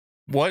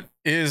What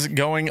is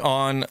going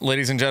on,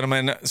 ladies and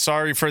gentlemen?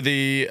 Sorry for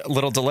the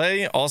little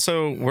delay.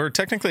 Also, we're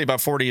technically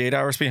about 48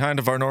 hours behind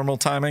of our normal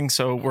timing,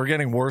 so we're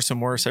getting worse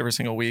and worse every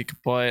single week.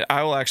 But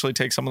I will actually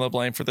take some of the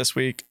blame for this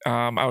week.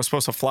 I was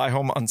supposed to fly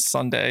home on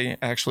Sunday,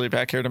 actually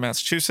back here to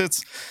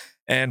Massachusetts,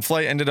 and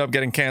flight ended up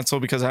getting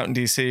canceled because out in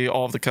DC,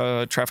 all of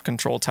the traffic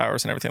control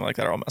towers and everything like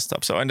that are all messed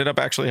up. So I ended up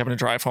actually having to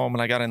drive home,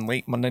 and I got in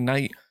late Monday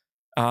night,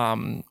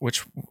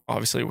 which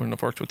obviously wouldn't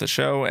have worked with the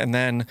show. And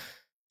then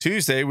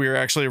Tuesday, we were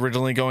actually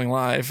originally going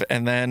live,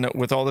 and then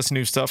with all this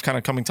new stuff kind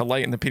of coming to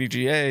light in the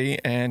PDGA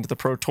and the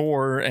Pro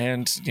Tour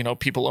and, you know,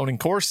 people owning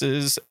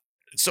courses,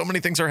 so many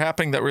things are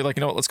happening that we're like,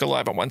 you know what, let's go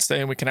live on Wednesday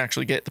and we can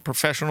actually get the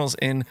professionals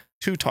in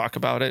to talk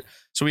about it.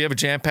 So we have a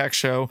jam-packed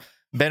show.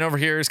 Ben over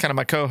here is kind of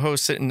my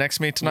co-host sitting next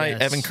to me tonight.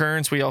 Yes. Evan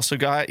Kearns, we also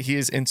got, he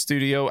is in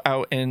studio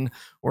out in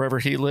wherever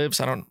he lives.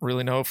 I don't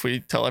really know if we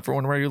tell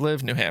everyone where you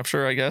live. New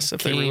Hampshire, I guess.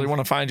 If they really want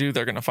to find you,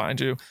 they're going to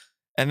find you.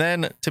 And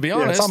then, to be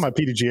honest, it's on my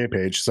PDGA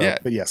page. So, yeah.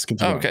 But yes,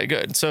 continue. Okay,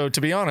 good. So,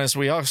 to be honest,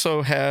 we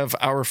also have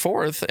our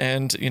fourth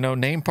and, you know,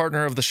 name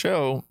partner of the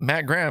show,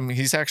 Matt Graham.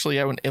 He's actually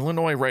out in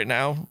Illinois right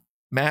now.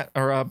 Matt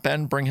or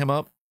Ben, bring him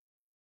up.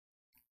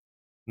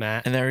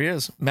 Matt. And there he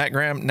is, Matt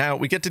Graham. Now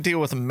we get to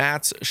deal with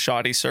Matt's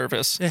shoddy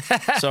service.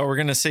 So we're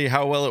going to see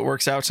how well it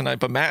works out tonight.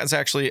 But Matt is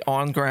actually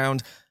on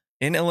ground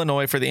in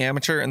Illinois for the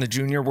amateur and the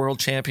junior world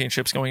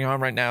championships going on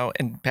right now.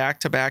 And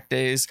back-to-back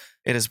days,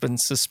 it has been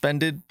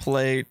suspended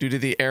play due to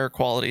the air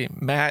quality.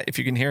 Matt, if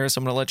you can hear us,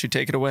 I'm going to let you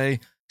take it away.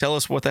 Tell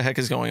us what the heck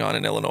is going on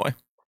in Illinois.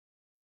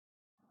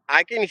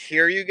 I can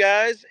hear you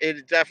guys.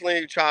 It's definitely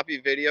a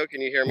choppy video. Can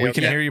you hear me? We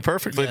can hear you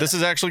perfectly. Yeah. This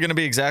is actually going to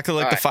be exactly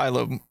like the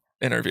Philo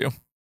interview.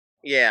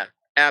 Yeah,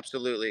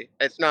 absolutely.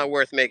 It's not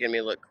worth making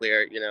me look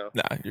clear, you know.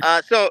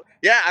 Nah, so,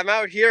 yeah, I'm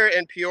out here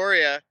in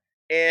Peoria,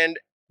 and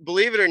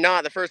believe it or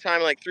not, the first time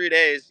in like 3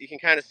 days, you can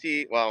kind of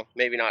see, well,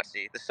 maybe not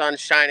see, the sun's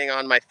shining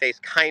on my face,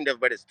 kind of,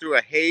 but it's through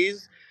a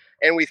haze.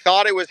 And we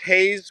thought it was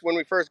haze when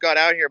we first got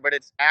out here, but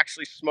it's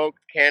actually smoke,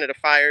 Canada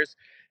fires.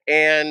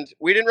 And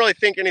we didn't really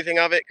think anything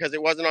of it because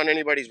it wasn't on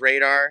anybody's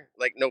radar,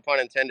 like no pun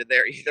intended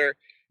there either.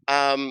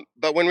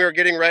 But when we were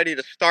getting ready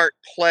to start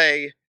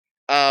play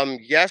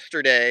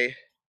yesterday,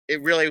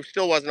 it really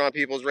still wasn't on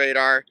people's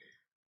radar.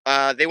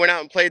 They went out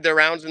and played their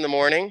rounds in the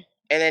morning.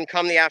 And then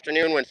come the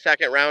afternoon when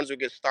second rounds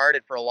would get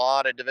started for a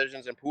lot of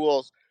divisions and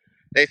pools,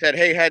 they said,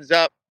 hey, heads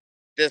up,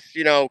 this,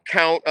 you know,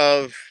 count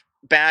of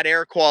bad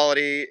air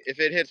quality, if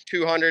it hits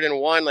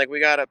 201, like we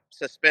got to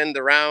suspend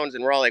the rounds.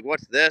 And we're all like,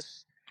 what's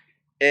this?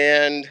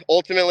 And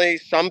ultimately,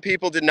 some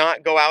people did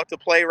not go out to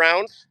play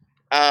rounds.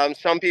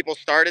 Some people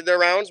started their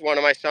rounds. One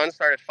of my sons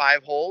started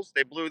 5 holes.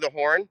 They blew the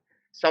horn.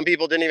 Some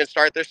people didn't even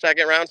start their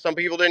second round. Some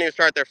people didn't even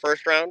start their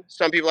first round.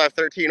 Some people have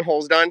 13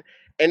 holes done.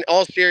 In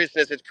all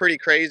seriousness, it's pretty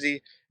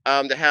crazy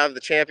to have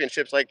the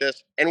championships like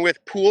this. And with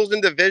pools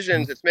and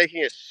divisions, it's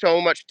making it so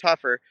much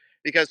tougher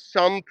because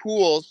some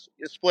pools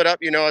split up,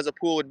 you know, as a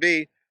pool would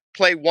be,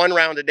 play 1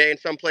 round a day and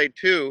some play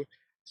 2.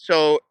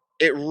 So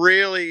it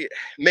really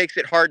makes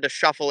it hard to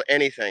shuffle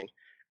anything.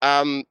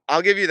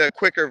 I'll give you the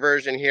quicker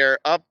version here.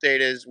 Update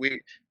is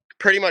we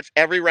pretty much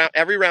every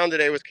round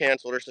today was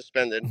canceled or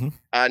suspended.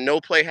 Mm-hmm. No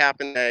play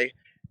happened today.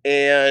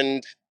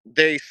 And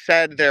they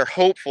said they're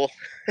hopeful.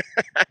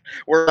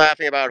 We're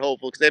laughing about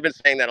hopeful because they've been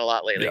saying that a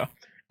lot lately. Yeah.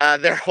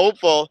 They're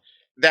hopeful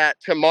that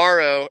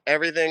tomorrow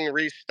everything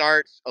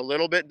restarts a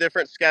little bit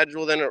different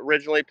schedule than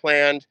originally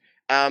planned.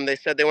 They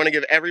said they want to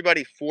give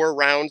everybody 4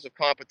 rounds of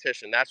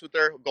competition. That's what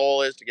their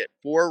goal is, to get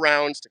 4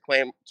 rounds to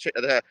claim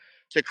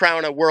to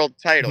crown a world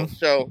title.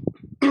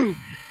 Mm-hmm. So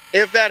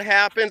if that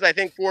happens, I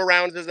think 4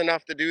 rounds is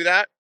enough to do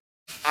that.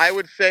 I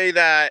would say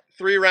that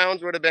 3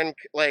 rounds would have been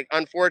like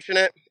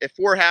unfortunate. If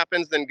 4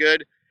 happens, then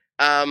good.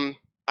 I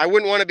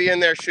wouldn't want to be in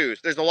their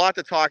shoes. There's a lot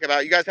to talk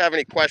about. You guys have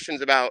any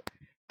questions about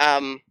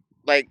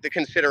like the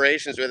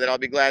considerations with it, I'll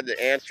be glad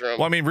to answer them.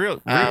 Well, I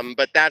mean,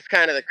 but that's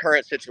kind of the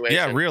current situation.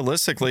 Yeah,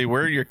 realistically,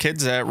 where are your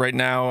kids at right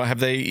now?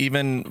 Have they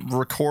even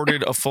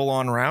recorded a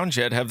full-on round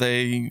yet? Have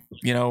they,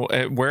 you know,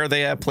 where are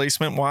they at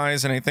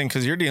placement-wise and anything?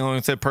 Because you're dealing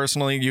with it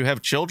personally. You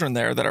have children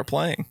there that are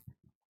playing.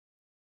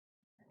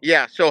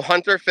 Yeah, so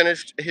Hunter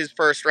finished his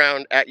first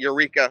round at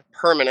Eureka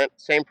Permanent,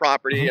 same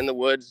property in the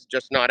woods,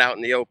 just not out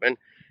in the open.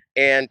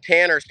 And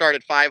Tanner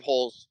started 5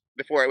 holes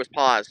before it was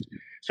paused.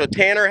 So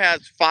Tanner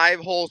has 5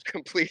 holes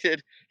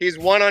completed. He's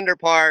 1 under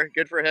par.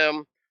 Good for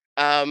him.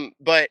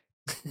 But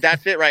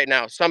that's it right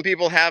now. Some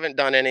people haven't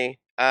done any.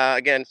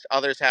 Again,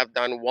 others have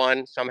done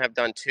 1. Some have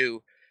done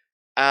 2.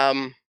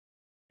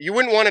 You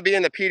wouldn't want to be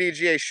in the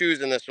PDGA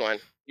shoes in this one.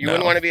 You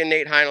wouldn't want to be in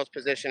Nate Heinel's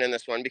position in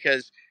this one,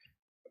 because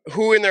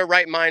who in their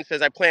right mind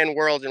says I plan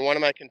Worlds and one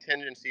of my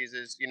contingencies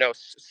is, you know,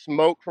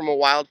 smoke from a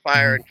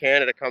wildfire in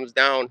Canada comes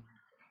down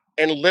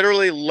and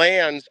literally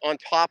lands on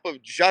top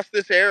of just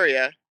this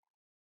area.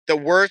 The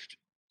worst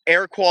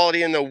air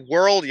quality in the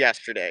world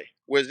yesterday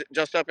was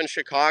just up in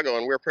Chicago,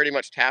 and we're pretty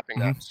much tapping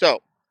that.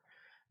 So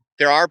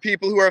there are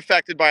people who are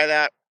affected by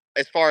that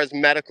as far as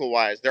medical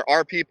wise. There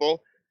are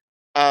people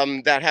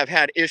that have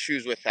had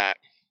issues with that.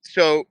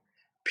 So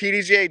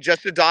PDGA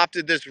just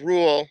adopted this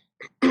rule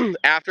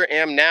after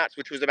AmNats,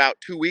 which was about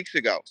 2 weeks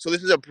ago. So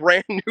this is a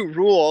brand new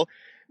rule,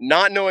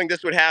 not knowing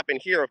this would happen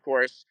here, of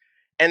course,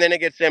 and then it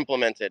gets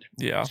implemented.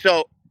 Yeah.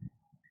 So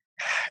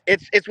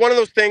it's one of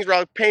those things where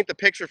I'll paint the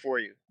picture for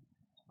you.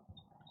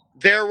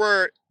 There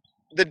were,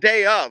 the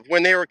day of,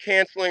 when they were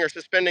canceling or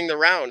suspending the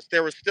rounds,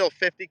 there were still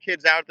 50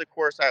 kids out at the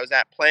course I was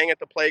at playing at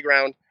the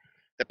playground.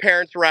 The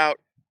parents were out.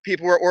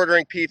 People were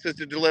ordering pizzas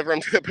to deliver them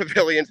to the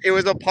pavilions. It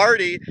was a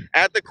party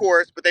at the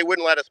course, but they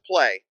wouldn't let us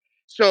play.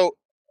 So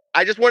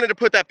I just wanted to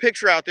put that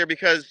picture out there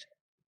because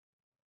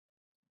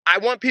I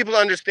want people to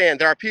understand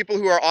there are people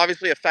who are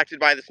obviously affected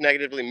by this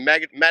negatively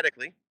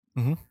medically,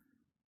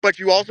 but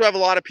you also have a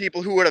lot of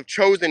people who would have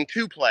chosen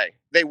to play.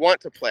 They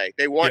want to play.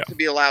 They want to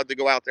be allowed to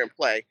go out there and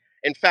play.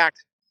 In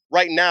fact,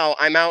 right now,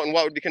 I'm out in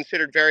what would be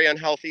considered very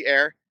unhealthy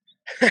air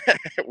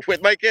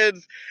with my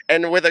kids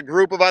and with a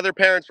group of other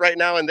parents right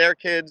now and their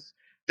kids.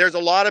 There's a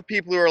lot of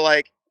people who are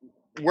like,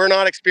 we're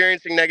not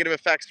experiencing negative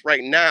effects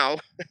right now,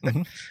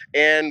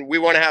 and we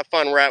want to have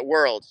fun. We're at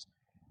Worlds.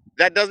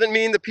 That doesn't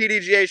mean the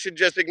PDGA should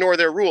just ignore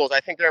their rules. I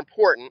think they're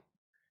important.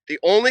 The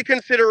only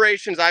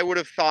considerations I would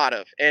have thought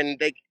of, and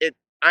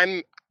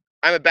I'm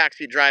a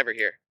backseat driver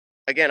here.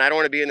 Again, I don't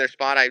want to be in their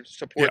spot. I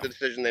support the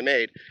decision they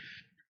made.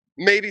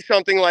 Maybe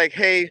something like,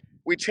 hey,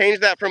 we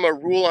changed that from a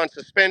rule on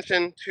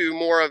suspension to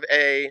more of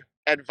a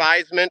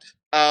advisement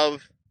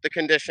of the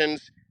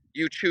conditions.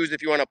 You choose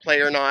if you want to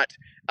play or not.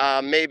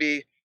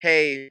 Maybe,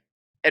 hey,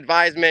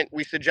 advisement,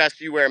 we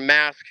suggest you wear a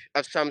mask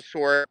of some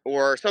sort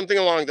or something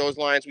along those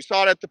lines. We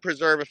saw it at the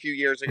Preserve a few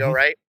years ago,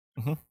 right?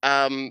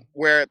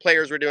 Where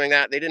players were doing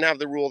that. They didn't have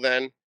the rule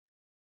then.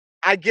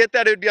 I get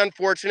that it would be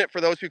unfortunate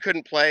for those who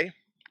couldn't play,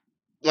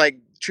 like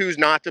choose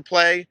not to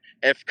play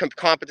if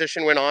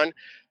competition went on.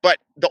 But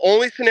the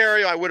only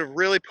scenario I would have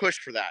really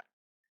pushed for that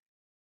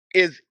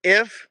is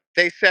if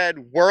they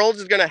said Worlds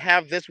is going to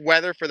have this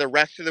weather for the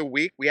rest of the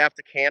week, we have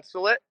to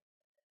cancel it.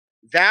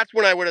 That's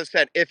when I would have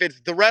said, if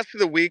it's the rest of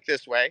the week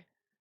this way,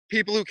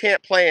 people who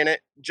can't play in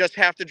it just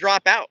have to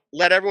drop out.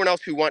 Let everyone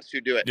else who wants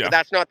to do it. But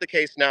that's not the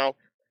case now.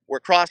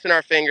 We're crossing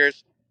our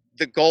fingers.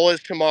 The goal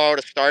is tomorrow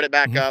to start it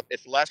back up.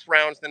 It's less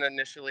rounds than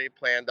initially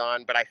planned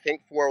on, but I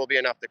think 4 will be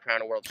enough to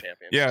crown a world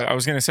champion. Yeah, I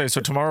was going to say,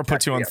 so tomorrow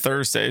puts you on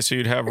Thursday, so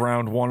you'd have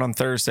round 1 on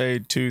Thursday,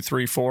 2,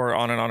 3, 4,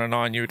 on and on and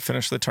on. You would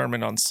finish the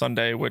tournament on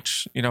Sunday,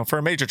 which, you know, for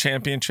a major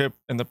championship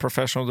in the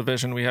professional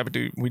division,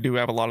 we do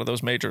have a lot of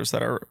those majors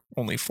that are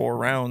only 4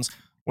 rounds,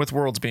 with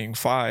Worlds being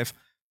 5.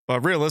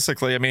 But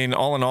realistically, I mean,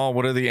 all in all,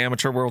 what are the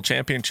amateur world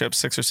championships?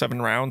 6 or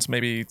 7 rounds,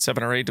 maybe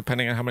 7 or 8,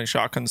 depending on how many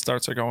shotgun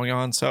starts are going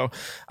on. So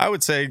I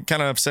would say,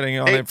 kind of sitting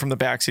on it from the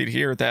backseat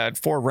here, that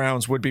 4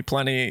 rounds would be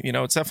plenty. You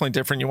know, it's definitely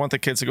different. You want the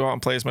kids to go out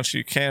and play as much as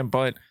you can,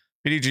 but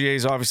PDGA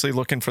is obviously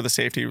looking out for the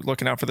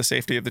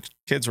safety of the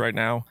kids right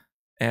now.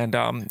 And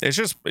it's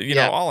just, you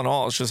know, all in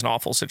all, it's just an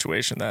awful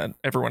situation that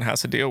everyone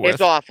has to deal with.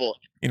 It's awful.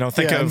 You know,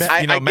 think of,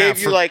 you know, Matt,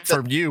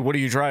 for you, what do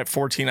you drive?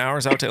 14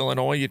 hours out to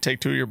Illinois? You take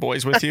 2 of your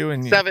boys with you,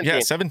 and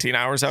 17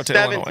 hours out to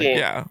Illinois.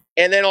 Yeah.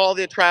 And then all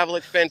the travel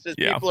expenses.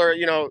 People are,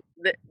 you know,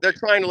 they're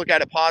trying to look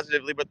at it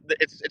positively, but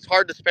it's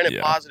hard to spin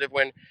it positive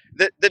when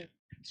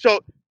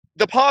so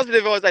the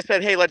positive was, I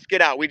said, hey, let's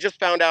get out. We just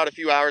found out a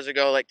few hours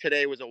ago, like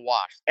today was a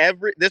wash.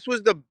 This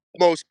was the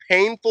most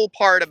painful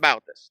part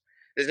about this.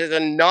 This is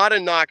not a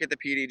knock at the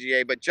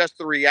PDGA, but just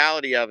the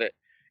reality of it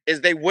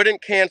is they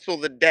wouldn't cancel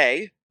the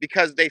day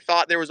because they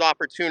thought there was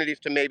opportunities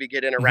to maybe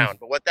get in around.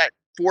 But what that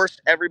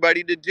forced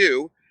everybody to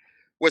do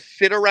was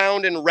sit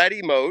around in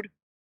ready mode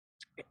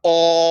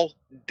all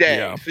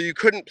day. So you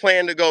couldn't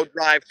plan to go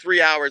drive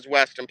 3 hours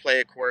west and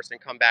play a course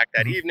and come back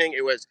that evening.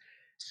 It was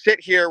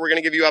sit here. We're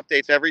going to give you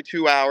updates every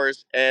 2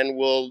 hours and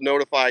we'll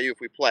notify you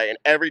if we play. And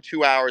every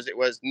 2 hours it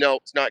was, no,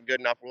 it's not good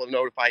enough. We'll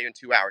notify you in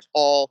 2 hours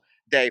all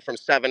day from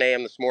 7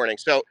 a.m. this morning.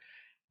 So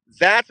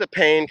that's a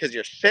pain because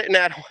you're sitting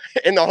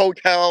in the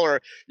hotel,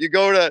 or you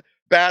go to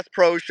Bass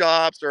Pro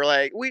Shops, or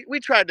like we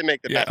tried to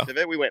make the best of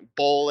it. We went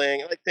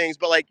bowling, like things,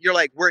 but like you're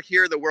like, we're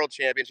here, the World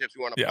Championships,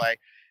 we want to play.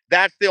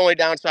 That's the only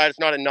downside.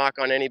 It's not a knock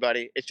on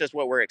anybody. It's just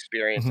what we're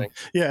experiencing.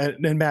 Yeah.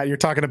 And Matt, you're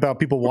talking about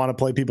people want to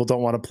play, people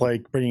don't want to play,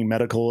 bringing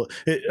medical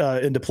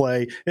into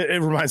play.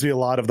 It reminds me a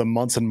lot of the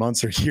months and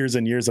months or years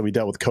and years that we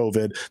dealt with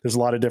COVID. There's a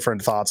lot of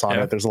different thoughts on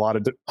it. There's a lot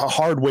of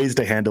hard ways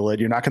to handle it.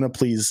 You're not going to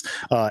please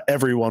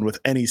everyone with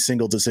any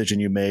single decision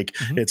you make.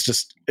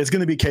 It's going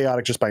to be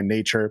chaotic just by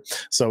nature.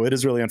 So it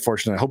is really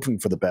unfortunate. Hoping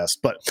for the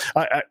best. But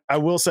I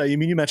will say, I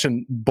mean, you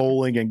mentioned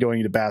bowling and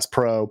going to Bass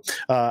Pro.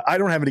 I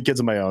don't have any kids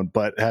of my own,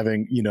 but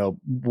having, you know,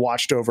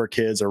 watched over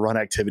kids or run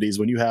activities,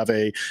 when you have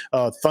a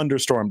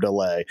thunderstorm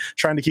delay,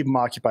 trying to keep them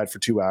occupied for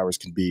 2 hours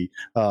can be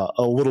a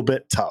little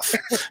bit tough.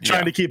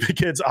 Trying to keep the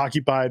kids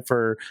occupied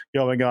for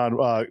going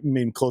on, I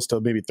mean, close to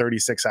maybe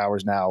 36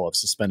 hours now of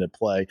suspended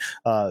play.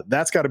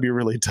 That's got to be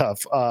really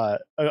tough.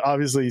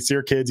 Obviously, it's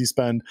your kids, you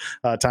spend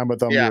time with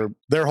them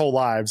their whole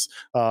lives.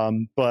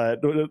 But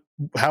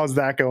how's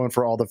that going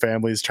for all the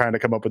families trying to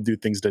come up with new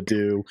things to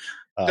do?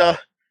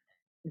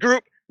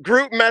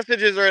 Group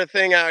messages are a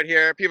thing out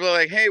here. People are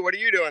like, hey, what are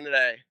you doing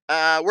today?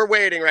 We're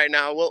waiting right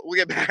now. We'll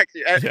get back to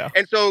you.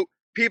 And so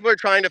people are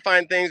trying to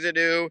find things to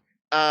do.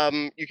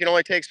 You can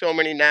only take so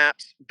many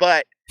naps,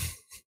 but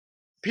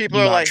people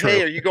are Not like, true.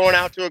 hey, are you going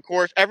out to a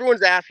course?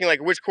 Everyone's asking,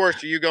 like, which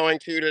course are you going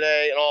to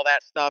today and all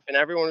that stuff. And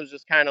everyone was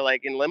just kind of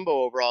like in limbo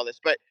over all this.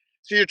 But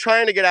so you're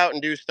trying to get out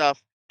and do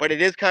stuff, but it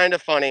is kind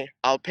of funny.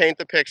 I'll paint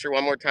the picture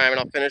one more time and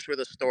I'll finish with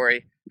a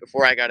story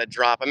before I got to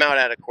drop. I'm out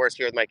at a course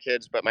here with my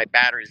kids, but my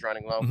battery's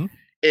running low. Mhm.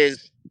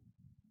 Is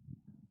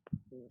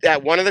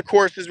at one of the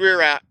courses we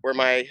were at where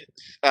my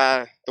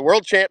the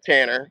world champ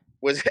Tanner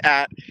was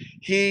at,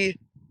 he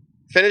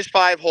finished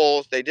 5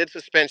 holes. They did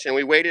suspension.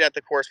 We waited at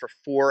the course for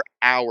 4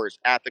 hours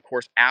at the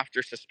course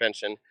after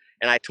suspension.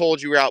 And I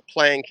told you we were out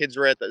playing. Kids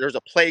were there's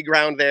a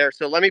playground there.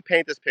 So let me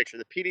paint this picture.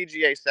 The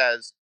PDGA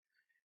says,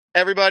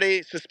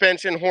 everybody,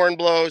 suspension, horn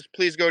blows,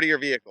 please go to your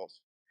vehicles.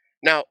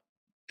 Now,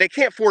 they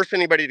can't force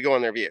anybody to go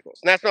in their vehicles.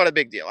 And that's not a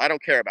big deal. I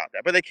don't care about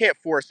that. But they can't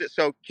force it.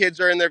 So kids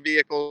are in their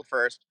vehicle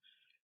first.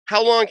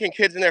 How long can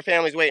kids and their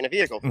families wait in a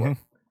vehicle for? Mhm.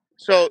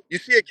 So you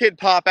see a kid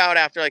pop out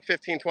after like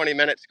 15, 20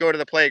 minutes, go to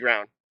the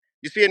playground.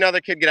 You see another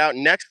kid get out.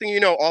 Next thing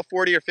you know, all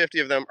 40 or 50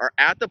 of them are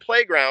at the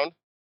playground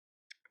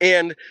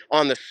and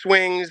on the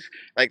swings.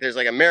 Like there's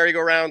like a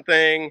merry-go-round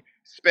thing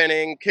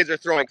spinning. Kids are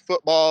throwing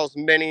footballs,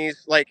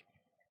 minis. Like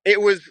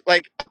it was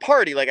like a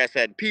party, like I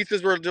said.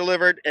 Pizzas were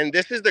delivered. And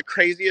this is the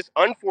craziest,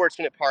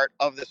 unfortunate part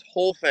of this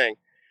whole thing.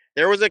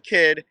 There was a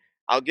kid,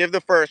 I'll give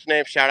the first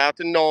name, shout out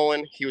to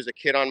Nolan. He was a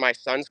kid on my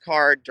son's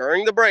car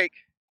during the break.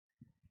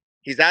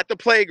 He's at the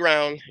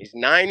playground. He's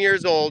 9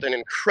 years old, an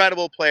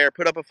incredible player.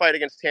 Put up a fight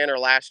against Tanner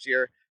last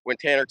year when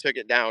Tanner took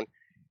it down.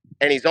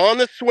 And he's on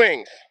the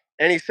swings.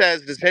 And he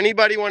says, does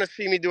anybody want to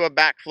see me do a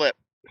backflip?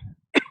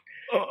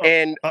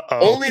 And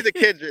only the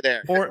kids are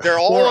there. They're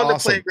all on the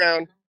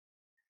playground.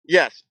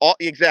 Yes,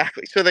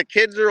 exactly. So the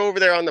kids are over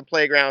there on the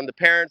playground. The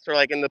parents are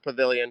like in the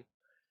pavilion.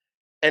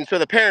 And so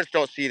the parents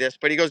don't see this.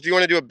 But he goes, do you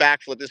want to do a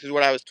backflip? This is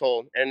what I was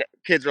told. And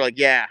kids are like,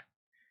 yeah.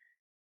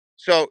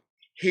 So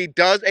he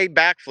does a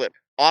backflip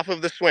off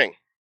of the swing.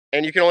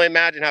 And you can only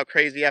imagine how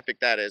crazy epic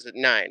that is at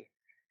 9.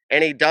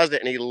 And he does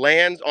it and he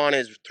lands on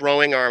his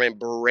throwing arm and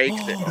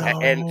breaks it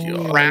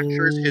and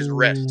fractures his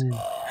wrist.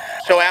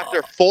 So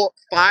after 5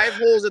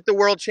 holes at the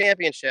World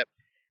Championship,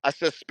 a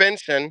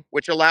suspension,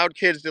 which allowed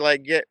kids to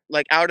like get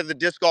like out of the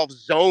disc golf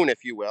zone,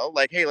 if you will,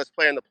 like, hey, let's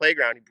play on the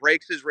playground. He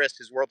breaks his wrist,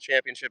 his World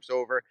Championship's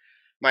over.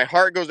 My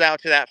heart goes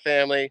out to that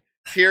family.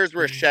 Tears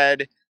were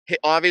shed.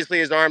 Obviously,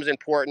 his arm's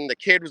important. The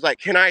kid was like,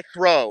 can I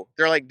throw?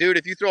 They're like, dude,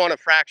 if you throw on a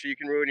fracture, you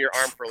can ruin your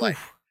arm for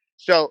life.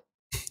 So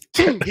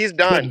he's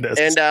done.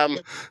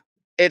 And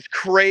it's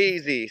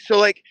crazy. So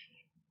like,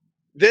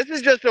 this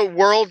is just a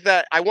world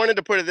that, I wanted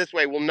to put it this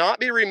way, will not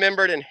be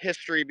remembered in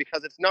history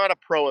because it's not a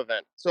pro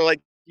event. So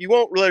like, you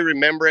won't really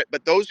remember it,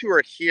 but those who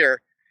are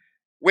here,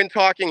 when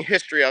talking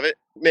history of it,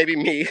 maybe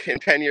me in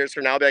 10 years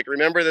from now, be like,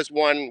 remember this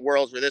one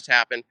Worlds where this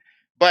happened.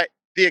 But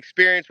the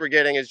experience we're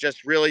getting is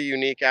just really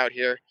unique out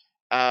here.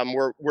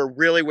 We're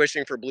really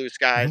wishing for blue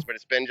skies, but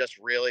it's been just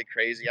really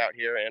crazy out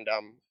here and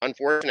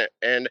unfortunate.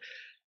 And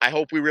I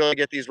hope we really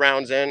get these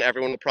rounds in.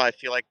 Everyone will probably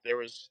feel like there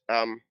was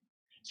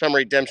some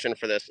redemption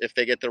for this if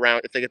they get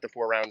the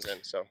 4 rounds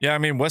in. So yeah, I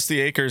mean, Westy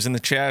Acres in the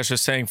chat is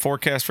just saying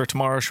forecast for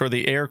tomorrow show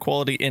the air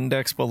quality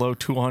index below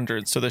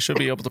 200, so they should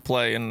be able to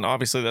play. And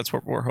obviously, that's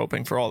what we're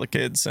hoping for all the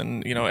kids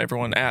and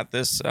everyone at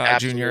this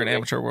junior and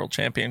amateur world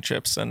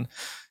championships. And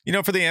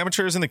for the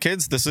amateurs and the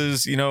kids, this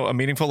is a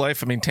meaningful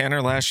life. I mean,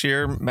 Tanner last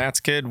year, Matt's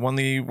kid won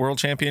the world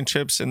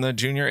championships in the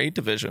junior 8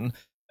 division.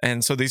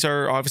 And so these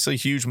are obviously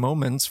huge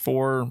moments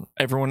for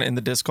everyone in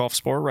the disc golf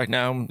sport right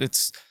now.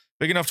 It's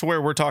big enough to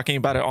where we're talking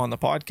about it on the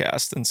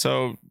podcast. And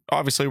so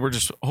obviously we're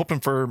just hoping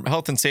for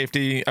health and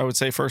safety, I would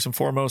say first and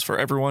foremost for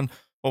everyone.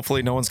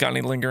 Hopefully no one's got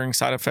any lingering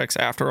side effects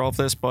after all of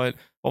this, but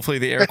hopefully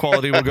the air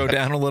quality will go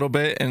down a little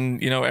bit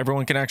and,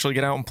 everyone can actually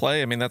get out and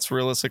play. I mean, that's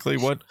realistically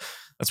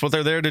that's what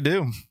they're there to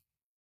do.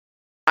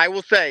 I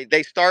will say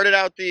they started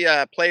out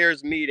the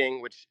players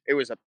meeting, which it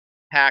was a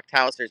packed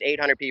house. There's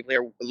 800 people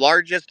here,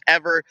 largest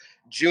ever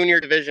junior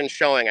division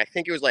showing. I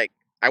think it was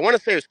I want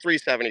to say it was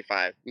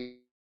 375.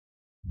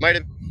 Might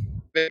have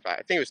been, I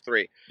think it was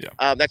 3.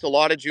 Yeah. That's a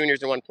lot of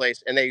juniors in one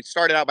place. And they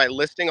started out by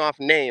listing off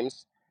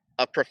names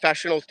of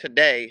professionals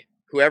today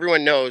who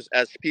everyone knows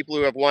as people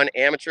who have won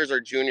amateurs or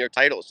junior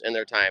titles in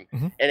their time.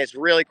 Mm-hmm. And it's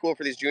really cool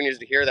for these juniors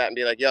to hear that and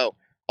be like, yo,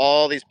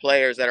 all these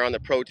players that are on the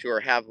pro tour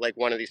have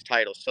one of these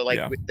titles. So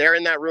they're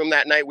in that room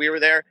that night. We were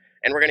there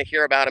and we're going to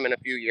hear about them in a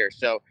few years.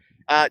 So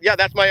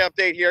that's my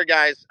update here,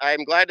 guys.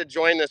 I'm glad to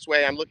join this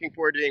way. I'm looking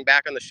forward to being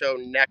back on the show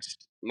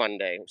next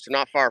Monday. So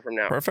not far from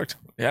now. Perfect.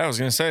 Yeah, I was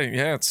going to say,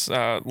 it's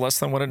less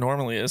than what it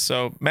normally is.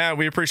 So Matt,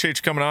 we appreciate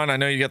you coming on. I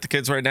know you got the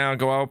kids right now.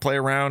 Go out, play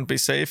around, be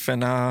safe,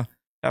 and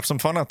have some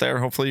fun out there.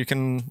 Hopefully you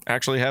can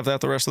actually have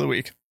that the rest of the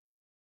week.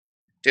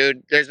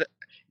 Dude,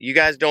 you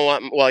guys don't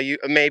want,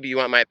 maybe you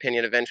want my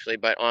opinion eventually,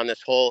 but on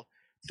this whole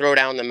throw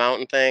down the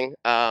mountain thing.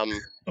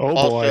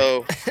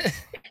 Boy.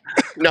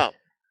 No,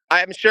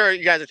 I'm sure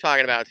you guys are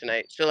talking about it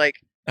tonight. So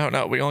oh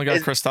no, we only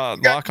got Chris Law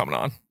coming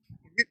on.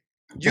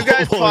 You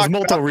guys there's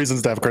multiple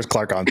reasons to have Chris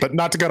Clark on, but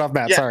not to cut off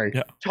Matt. Yeah, sorry.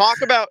 Yeah.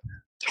 Talk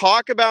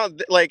about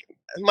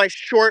my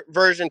short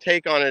version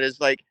take on it is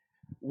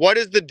what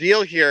is the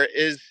deal here?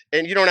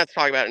 And you don't have to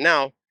talk about it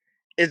now.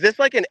 Is this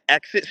like an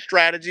exit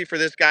strategy for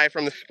this guy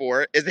from the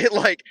sport? Is it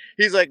like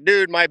he's like,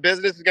 dude, my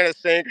business is gonna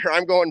sink, or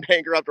I'm going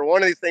bankrupt, or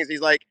one of these things? He's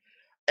like,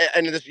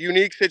 and this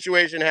unique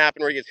situation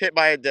happened where he gets hit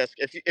by a disc.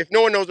 If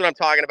no one knows what I'm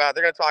talking about,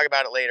 they're gonna talk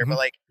about it later. But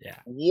like,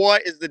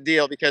 what is the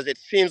deal? Because it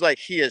seems like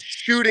he is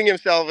shooting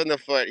himself in the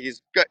foot.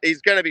 He's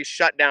gonna be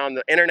shut down.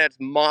 The internet's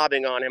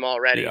mobbing on him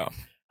already. Yeah.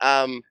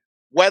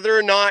 Whether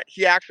or not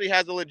he actually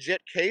has a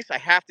legit case, I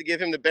have to give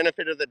him the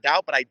benefit of the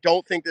doubt. But I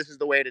don't think this is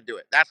the way to do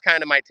it. That's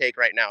kind of my take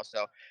right now.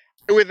 So.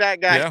 With that,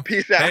 guys,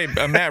 peace out. Hey,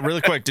 Matt,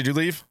 really quick, did you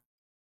leave?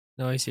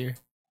 No, he's here.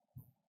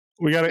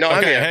 We got it. No,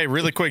 okay, hey,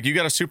 really quick, you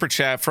got a super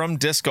chat from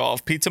Disc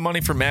Golf. Pizza money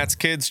for Matt's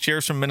kids.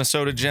 Cheers from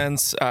Minnesota,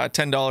 gents.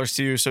 $10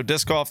 to you. So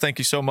Disc Golf, thank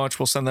you so much.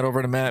 We'll send that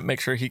over to Matt.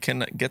 Make sure he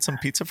can get some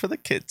pizza for the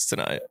kids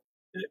tonight.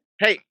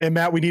 Hey, and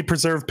Matt, we need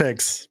preserve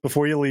picks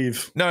before you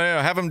leave. No,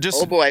 have him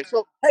just. Oh boy.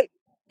 So hey,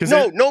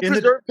 no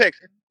preserve picks.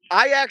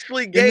 I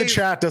actually gave in the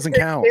chat doesn't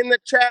count. In the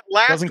chat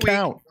last doesn't week.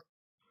 Count.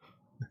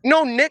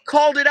 No, Nick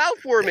called it out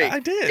for me. Yeah, I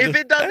did. If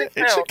it doesn't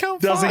count,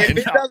 if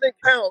it doesn't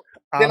count,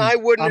 then I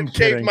wouldn't have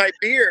shaved my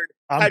beard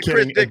had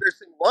Chris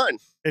Dickerson won.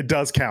 It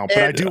does count,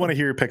 but I do want to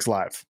hear your picks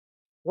live.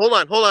 Hold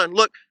on.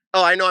 Look.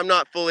 Oh, I know I'm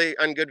not fully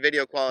on good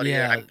video quality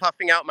here. I'm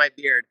puffing out my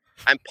beard.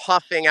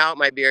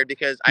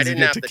 Because I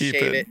didn't have to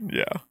shave it.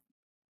 Yeah.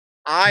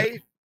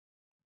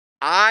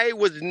 I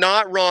was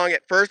not wrong.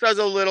 At first, I was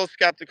a little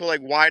skeptical.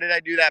 Like, why did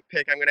I do that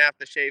pick? I'm going to have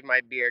to shave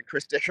my beard.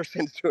 Chris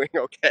Dickerson's doing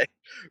okay.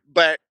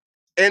 But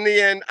in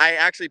the end, I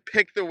actually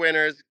picked the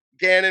winners,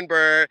 Gannon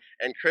Buhr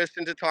and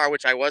Kristin Tattar,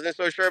 which I wasn't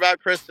so sure about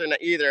Kristin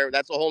either.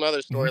 That's a whole other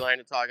storyline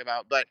to talk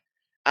about. But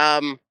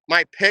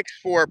my picks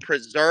for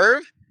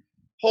preserve,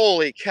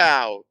 holy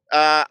cow.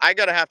 I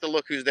got to have to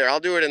look who's there. I'll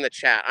do it in the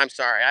chat. I'm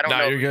sorry. I don't know.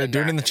 No, you're good.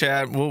 Do it in the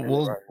chat.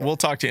 We'll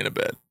talk to you in a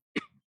bit.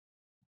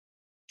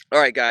 All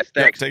right, guys.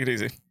 Thanks. Yep, take it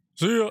easy.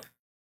 See ya.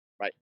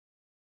 Bye.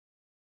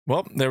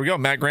 Well, there we go.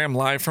 Matt Graham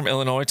live from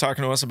Illinois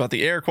talking to us about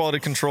the air quality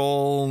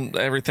control,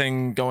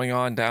 everything going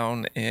on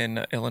down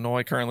in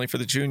Illinois currently for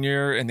the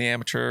junior and the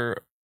amateur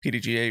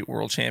PDGA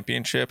World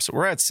Championships.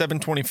 We're at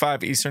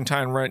 7:25 Eastern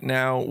Time right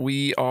now.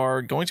 We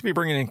are going to be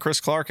bringing in Chris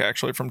Clark,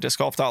 actually, from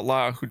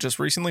discgolf.la, who just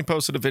recently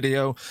posted a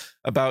video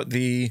about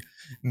the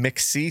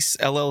McCease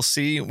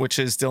LLC, which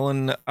is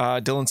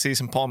Dylan Cease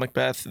and Paul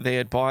Macbeth. They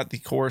had bought the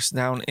course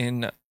down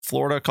in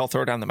Florida called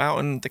Throw Down the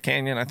Mountain. The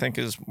Canyon, I think,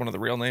 is one of the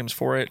real names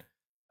for it.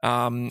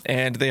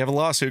 And they have a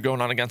lawsuit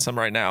going on against them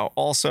right now.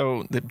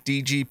 Also, the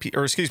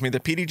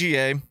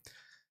PDGA,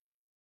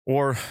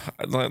 or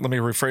let me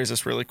rephrase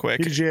this really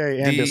quick.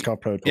 PDGA and Disc Golf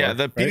Pro Tour. Yeah,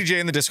 the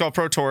PDGA and the Disc Golf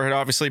Pro Tour had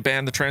obviously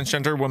banned the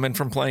transgender women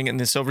from playing in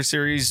the Silver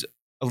Series,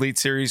 Elite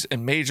Series,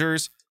 and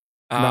Majors.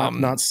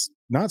 Not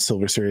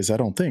Silver Series, I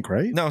don't think,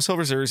 right? No,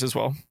 Silver Series as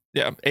well.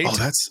 Yeah,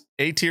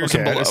 eight tiers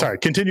and below. Sorry,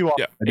 continue on.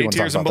 Yeah, 8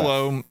 tiers and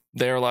below,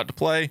 they are allowed to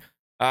play.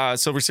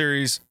 Silver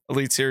Series,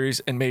 Elite Series,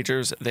 and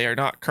Majors, they are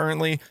not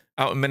currently.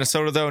 Out in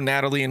Minnesota, though,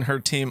 Natalie and her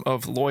team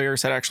of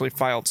lawyers had actually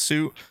filed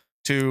suit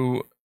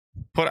to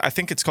put, I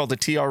think it's called the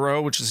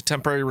TRO, which is a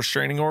temporary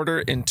restraining order,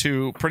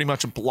 into pretty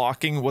much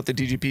blocking what the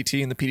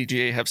DGPT and the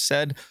PDGA have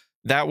said.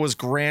 That was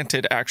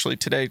granted actually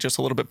today, just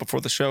a little bit before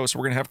the show. So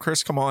we're going to have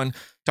Chris come on,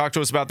 talk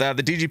to us about that.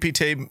 The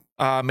DGPT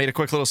made a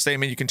quick little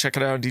statement. You can check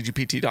it out on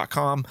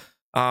dgpt.com.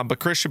 But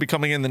Chris should be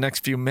coming in the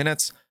next few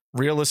minutes.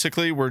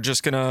 Realistically, we're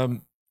just going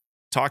to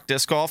talk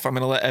disc golf. I'm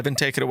going to let Evan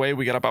take it away.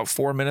 We got about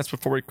 4 minutes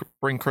before we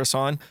bring Chris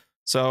on.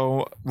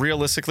 So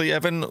realistically,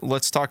 Evan,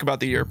 let's talk about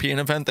the European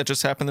event that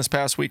just happened this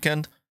past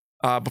weekend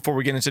before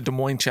we get into Des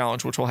Moines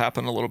Challenge, which will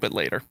happen a little bit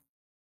later.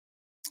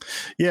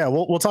 Yeah,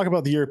 we'll talk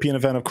about the European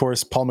event, of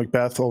course. Paul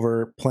Macbeth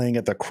over playing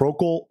at the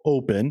Crokel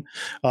Open.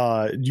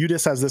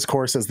 UDIS has this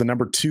course as the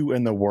number 2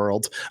 in the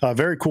world.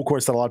 Very cool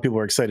course that a lot of people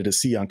are excited to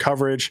see on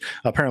coverage.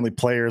 Apparently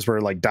players were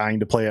like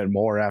dying to play it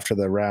more after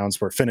the rounds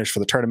were finished for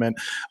the tournament.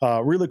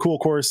 Really cool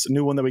course,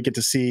 new one that we get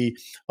to see.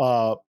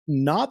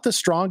 Not the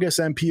strongest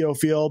MPO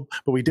field,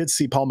 but we did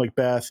see Paul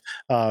Macbeth,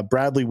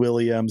 Bradley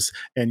Williams,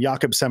 and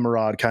Jakob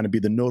Semerad kind of be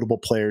the notable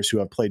players who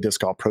have played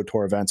Disc Golf Pro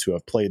Tour events who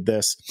have played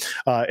this.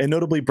 And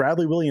notably,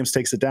 Bradley Williams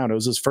takes it down. It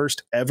was his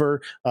first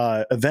ever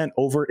event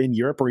over in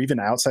Europe or even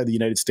outside the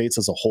United States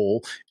as a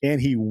whole.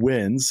 And he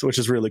wins, which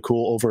is really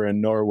cool, over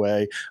in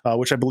Norway,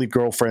 which I believe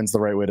girlfriend's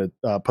the right way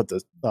to put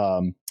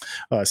the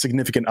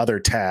significant other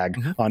tag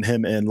on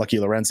him and Lucky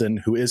Lorenzen,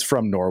 who is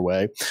from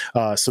Norway.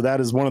 So that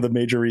is one of the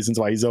major reasons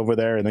why he's over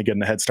there, and then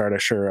getting a head start,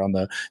 sure, on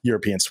the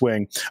European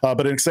swing.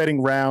 But an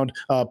exciting round.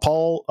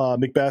 Paul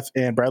Macbeth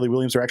and Bradley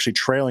Williams are actually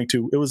trailing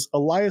to, it was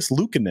Elias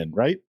Luukkonen,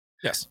 right?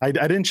 Yes. I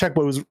didn't check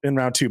what was in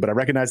round 2, but I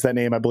recognize that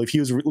name. I believe he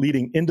was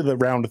leading into the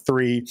round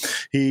 3.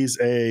 He's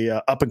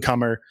a up and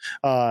comer.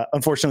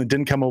 Unfortunately,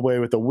 didn't come away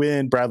with a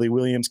win. Bradley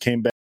Williams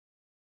came back.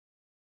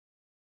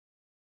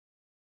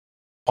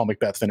 Paul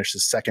Macbeth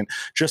finishes second,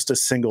 just a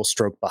single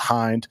stroke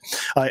behind.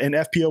 In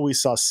FPO, we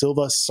saw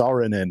Silva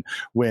Saarinen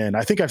win.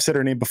 I think I've said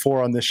her name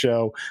before on this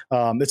show.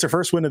 It's her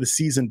first win of the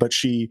season, but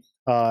she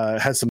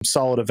Has some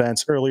solid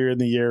events earlier in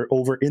the year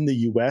over in the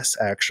U.S.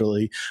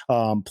 actually,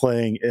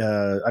 playing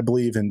I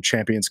believe in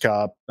Champions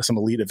Cup, some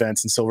elite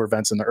events and silver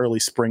events in the early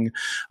spring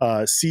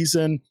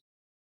season.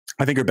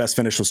 I think her best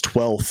finish was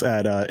 12th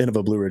at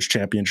Innova Blue Ridge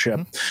Championship.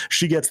 Mm-hmm.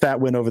 She gets that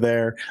win over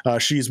there.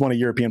 She's won a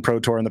European Pro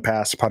Tour in the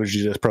past,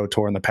 Prodigy Pro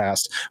Tour in the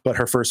past, but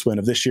her first win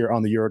of this year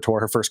on the Euro Tour,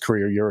 her first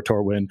career Euro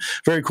Tour win.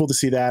 Very cool to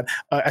see that.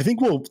 I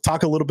think we'll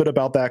talk a little bit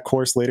about that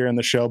course later in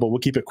the show, but we'll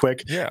keep it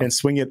quick and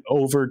swing it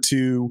over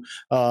to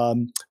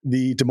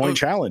the Des Moines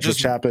Challenge,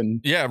 which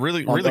happened. Yeah,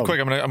 really quick.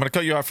 I'm gonna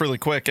cut you off really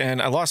quick.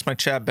 And I lost my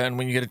chat, Ben.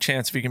 When you get a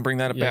chance, if you can bring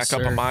that back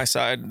up on my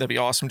side, that'd be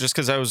awesome. Just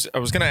because I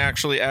was gonna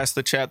actually ask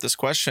the chat this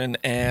question,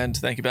 and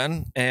thank you,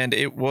 Ben. And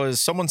it was,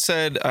 someone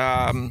said,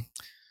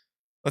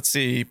 let's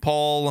see,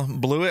 Paul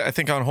blew it, I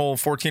think on hole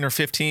 14 or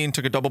 15,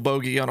 took a double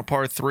bogey on a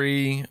par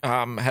 3,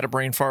 had a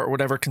brain fart or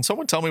whatever. Can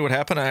someone tell me what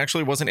happened? I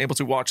actually wasn't able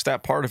to watch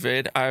that part of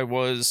it. I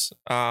was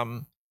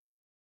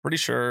pretty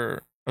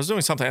sure I was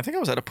doing something. I think I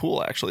was at a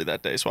pool actually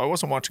that day, so I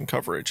wasn't watching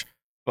coverage.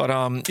 But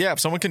yeah, if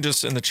someone can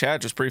just in the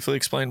chat just briefly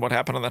explain what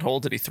happened on that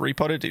hole. Did he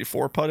 3-putt it? Did he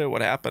 4-putt it?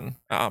 What happened?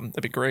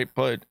 That'd be great.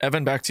 But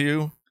Evan, back to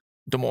you,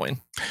 Des Moines.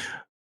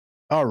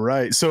 All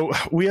right. So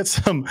we had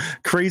some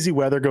crazy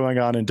weather going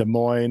on in Des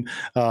Moines,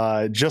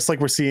 just like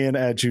we're seeing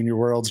at Junior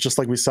Worlds, just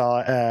like we saw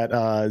at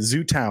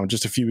Zootown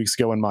just a few weeks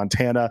ago in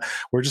Montana.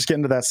 We're just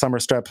getting to that summer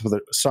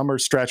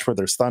stretch where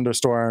there's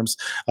thunderstorms.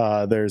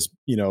 There's,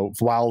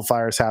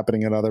 wildfires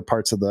happening in other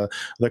parts of the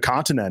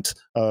continent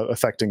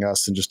affecting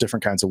us and just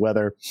different kinds of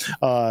weather.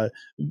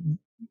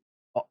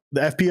 The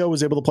FPO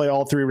was able to play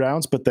all 3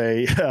 rounds, but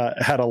they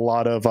had a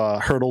lot of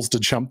hurdles to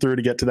jump through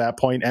to get to that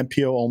point.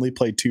 MPO only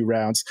played 2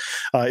 rounds.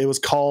 It was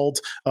called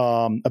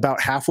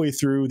about halfway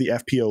through the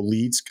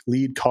FPO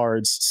lead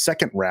card's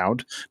second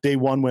round. Day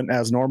 1 went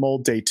as normal.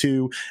 Day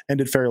 2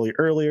 ended fairly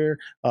earlier,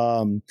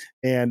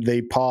 and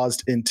they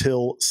paused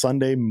until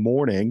Sunday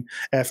morning.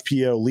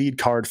 FPO lead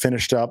card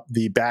finished up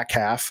the back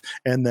half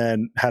and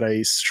then had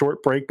a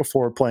short break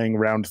before playing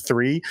round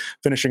 3,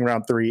 finishing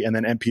round 3, and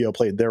then MPO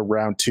played their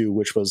round 2,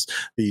 which was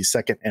the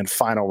second and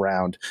final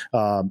round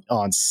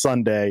on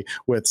Sunday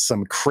with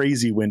some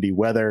crazy windy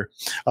weather.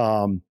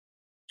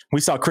 We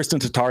saw Kristin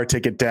Tattar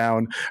take it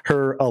down,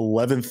 her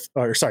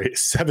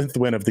 7th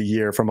win of the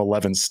year from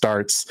 11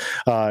 starts.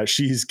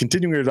 She's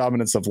continuing her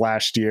dominance of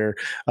last year.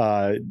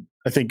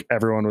 I think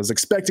everyone was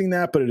expecting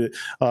that, but it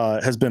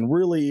has been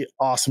really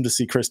awesome to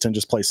see Kristin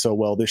just play so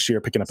well this year,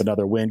 picking up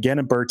another win.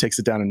 Gannon Buhr takes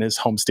it down in his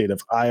home state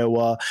of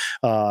Iowa.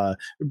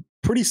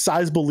 Pretty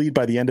sizable lead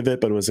by the end of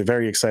it, but it was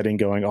very exciting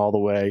going all the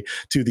way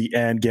to the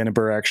end. Gannon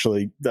Buhr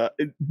actually,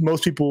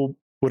 most people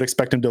would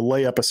expect him to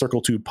lay up a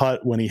circle 2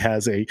 putt when he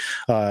has a,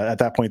 at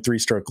that point,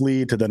 3-stroke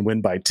lead to then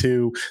win by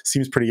 2.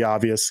 Seems pretty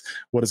obvious.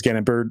 What does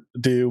Gannon Buhr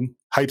do?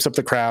 Hypes up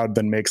the crowd,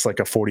 then makes like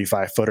a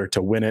 45-footer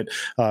to win it.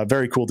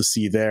 Very cool to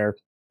see there.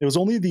 It was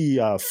only the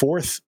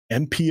 4th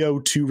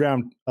MPO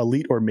 2-round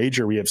elite or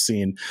major we have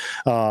seen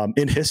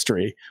in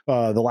history.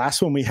 The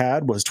last one we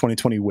had was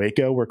 2020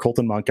 Waco, where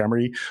Colton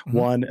Montgomery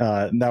won.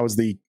 And that was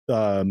the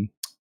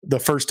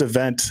first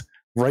event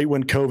right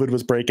when COVID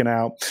was breaking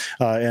out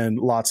and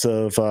lots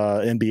of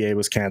NBA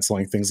was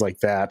canceling, things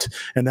like that.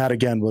 And that,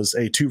 again, was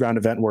a 2-round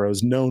event where it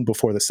was known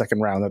before the second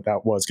round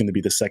that was going to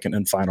be the second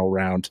and final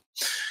round.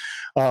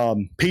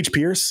 Paige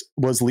Pierce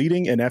was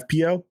leading in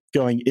FPO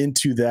going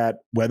into that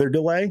weather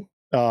delay.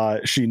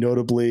 She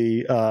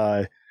notably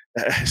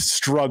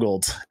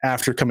struggled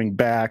after coming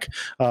back.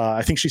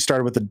 I think she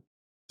started with a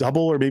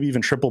double or maybe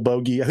even triple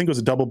bogey. I think it was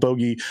a double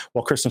bogey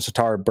while Kristin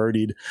Tattar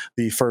birdied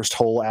the first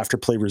hole after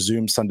play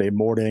resumed Sunday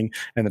morning.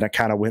 And then it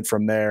kind of went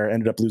from there,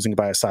 ended up losing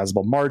by a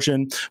sizable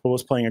margin, but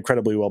was playing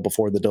incredibly well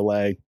before the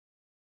delay.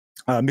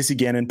 Missy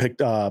Gannon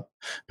picked up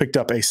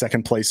a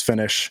second place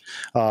finish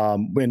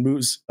and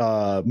moves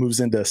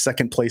into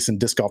second place in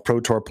Disc Golf Pro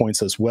Tour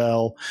points as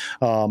well.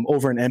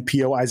 Over in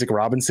MPO, Isaac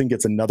Robinson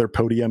gets another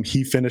podium.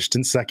 He finished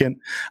in second.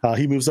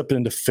 He moves up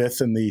into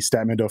 5th in the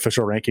Statmando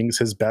official rankings,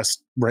 his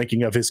best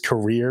ranking of his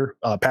career,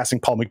 passing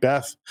Paul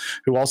McBeth,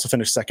 who also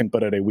finished second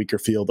but at a weaker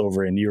field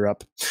over in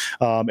Europe.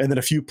 And then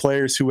a few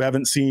players who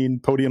haven't seen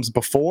podiums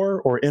before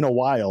or in a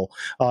while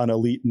on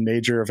elite and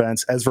major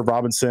events. Ezra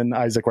Robinson,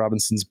 Isaac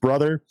Robinson's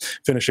brother,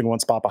 finishing 1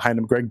 spot behind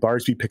him. Greg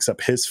Barsby picks up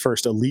his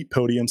first elite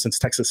podium since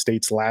Texas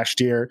State's last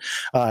year.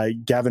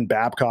 Gavin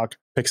Babcock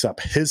picks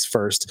up his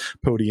first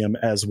podium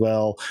as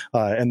well.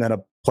 And then a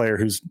player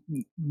who's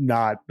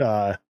not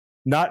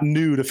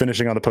new to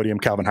finishing on the podium,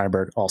 Calvin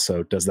Heimberg,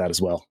 also does that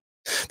as well.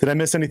 Did I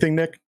miss anything,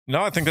 Nick?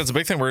 No, I think that's a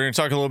big thing. We're going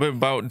to talk a little bit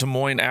about Des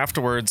Moines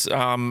afterwards.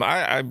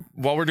 I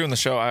while we're doing the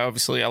show, I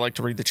like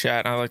to read the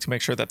chat, and I like to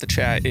make sure that the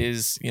chat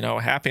is,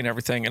 happy and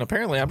everything. And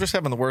apparently, I'm just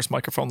having the worst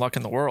microphone luck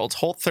in the world.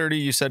 Hole 30,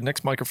 you said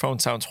Nick's microphone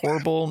sounds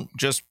horrible.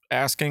 Just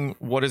asking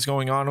what is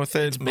going on with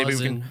it. It's Maybe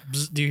buzzing. we can.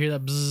 Bzz, do you hear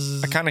that?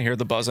 Bzz? I kind of hear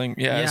the buzzing.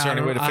 Yeah. Is there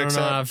any way to fix it? I don't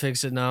know how to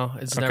fix it. No,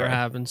 it's never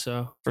happened.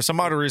 So for some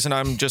odd reason,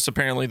 I'm just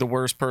apparently the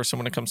worst person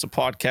when it comes to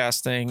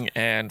podcasting,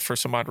 and for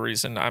some odd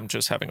reason, I'm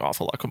just having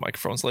awful luck with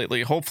microphones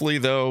lately. Hopefully,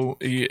 though,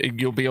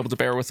 you'll be able to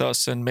bear with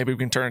us, and maybe we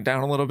can turn it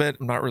down a little bit.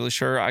 I'm not really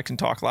sure. I can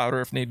talk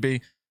louder if need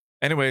be.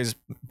 Anyways,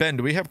 Ben,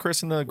 do we have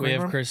Chris in the green room?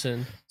 We have Chris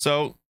in.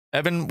 So,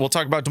 Evan, we'll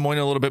talk about Des Moines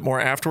a little bit more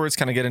afterwards,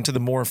 kind of get into the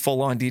more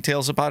full-on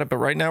details about it. But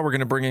right now, we're going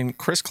to bring in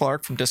Chris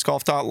Clark from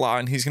discgolf.la,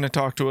 and he's going to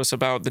talk to us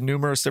about the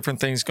numerous different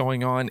things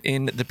going on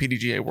in the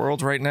PDGA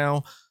world right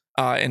now,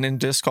 and in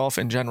disc golf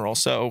in general.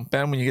 So,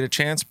 Ben, when you get a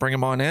chance, bring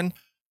him on in.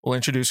 We'll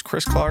introduce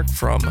Chris Clark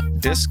from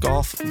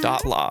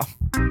discgolf.la.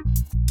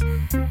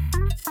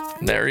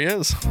 There he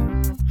is.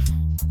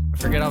 I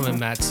forget I'm in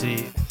Matt's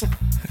seat.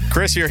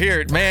 Chris, you're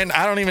here. Man,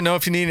 I don't even know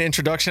if you need an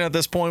introduction at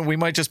this point. We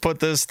might just put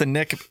this the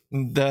Nick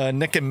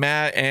and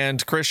Matt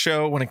and Chris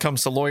show when it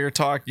comes to lawyer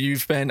talk.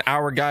 You've been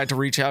our guy to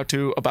reach out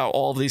to about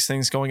all of these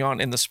things going on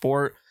in the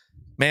sport.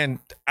 Man,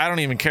 I don't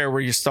even care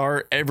where you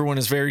start. Everyone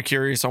is very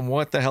curious on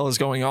what the hell is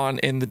going on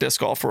in the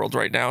disc golf world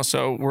right now.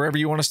 So wherever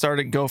you want to start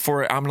it, go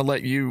for it. I'm going to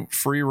let you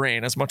free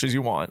reign as much as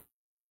you want.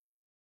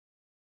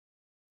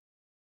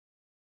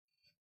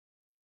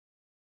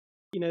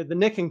 You know, the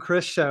Nick and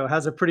Chris show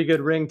has a pretty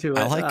good ring to it.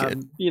 I like it.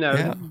 You know,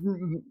 yeah.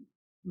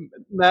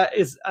 Matt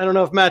is, I don't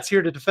know if Matt's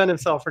here to defend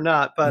himself or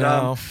not, but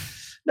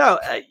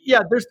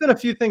yeah, there's been a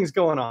few things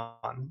going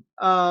on.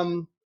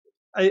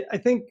 I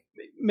think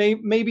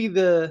maybe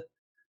the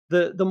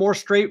more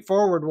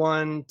straightforward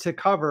one to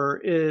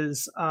cover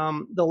is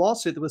the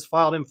lawsuit that was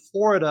filed in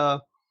Florida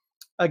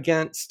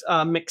against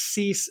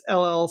McCease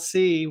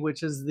LLC,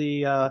 which is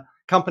the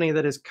company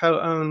that is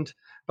co-owned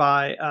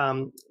by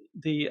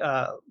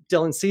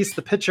Dylan Cease,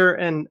 the pitcher,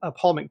 and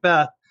Paul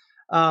McBeth,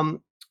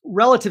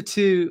 relative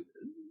to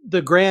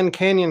the Grand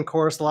Canyon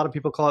course. A lot of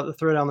people call it the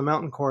Throwdown the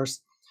Mountain course.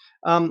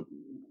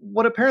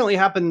 What apparently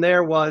happened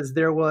there was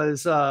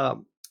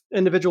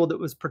individual that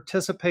was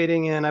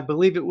participating in, I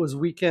believe it was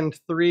weekend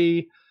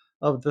 3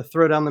 of the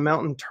Throwdown the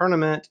Mountain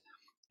tournament,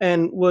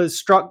 and was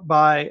struck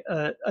by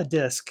a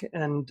disc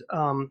and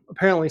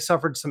apparently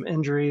suffered some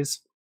injuries.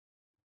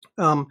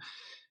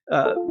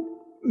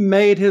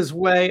 Made his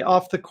way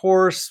off the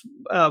course,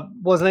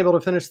 wasn't able to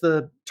finish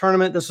the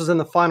tournament. This was in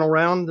the final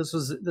round. This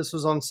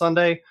was on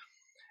Sunday.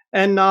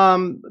 And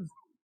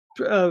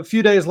a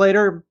few days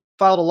later,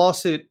 filed a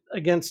lawsuit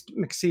against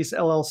McCease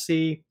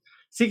LLC,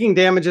 seeking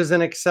damages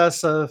in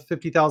excess of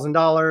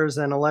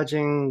 $50,000 and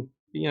alleging,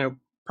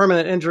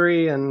 permanent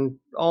injury and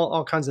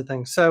all kinds of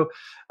things. So,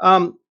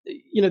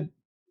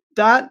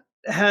 that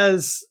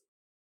has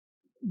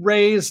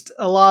raised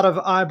a lot of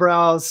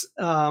eyebrows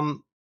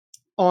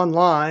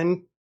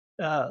online.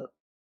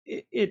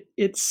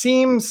 It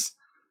seems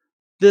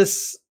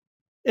this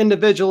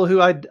individual, who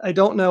I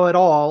don't know at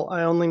all,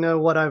 I only know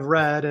what I've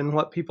read and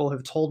what people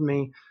have told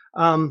me.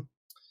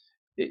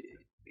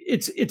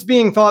 It's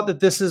being thought that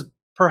this is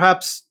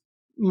perhaps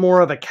more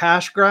of a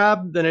cash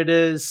grab than it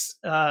is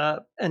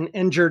an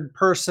injured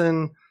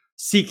person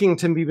seeking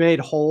to be made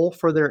whole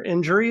for their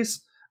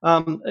injuries.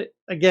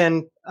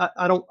 Again,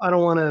 I don't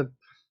want to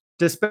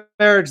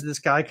disparage this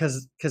guy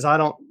because I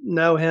don't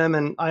know him,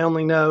 and I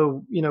only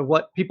know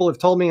what people have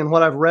told me and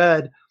what I've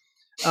read.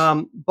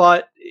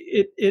 But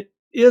it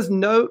is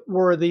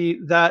noteworthy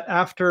that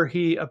after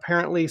he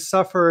apparently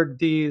suffered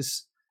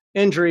these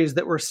injuries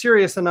that were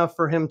serious enough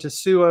for him to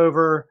sue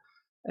over,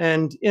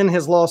 and in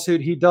his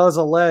lawsuit he does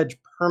allege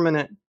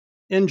permanent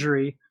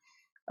injury.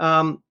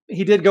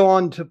 He did go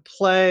on to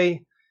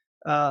play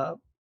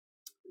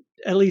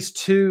at least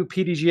 2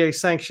 PDGA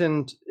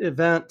sanctioned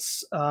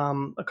events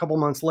a couple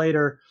months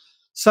later.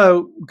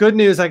 So good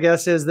news, I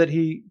guess, is that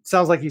he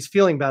sounds like he's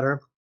feeling better.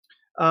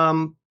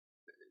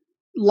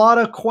 Lot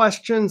of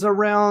questions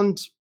around,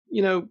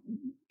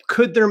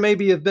 could there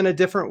maybe have been a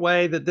different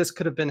way that this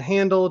could have been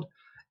handled?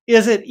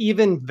 Is it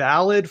even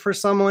valid for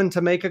someone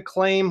to make a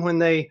claim when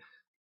they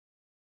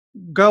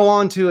go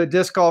on to a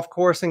disc golf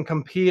course and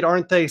compete?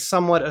 Aren't they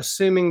somewhat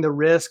assuming the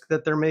risk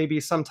that there may be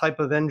some type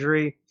of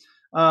injury?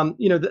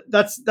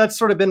 That's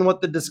sort of been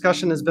what the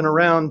discussion has been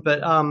around,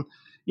 but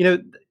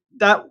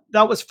that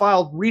was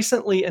filed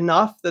recently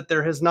enough that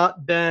there has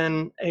not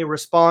been a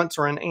response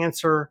or an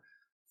answer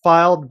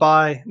filed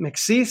by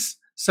McCease.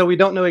 So we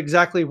don't know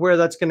exactly where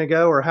that's going to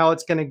go or how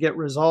it's going to get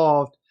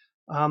resolved.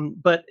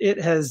 But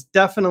it has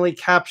definitely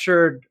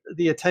captured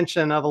the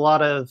attention of a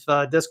lot of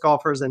disc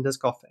golfers and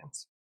disc golf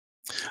fans.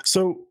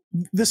 So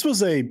this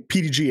was a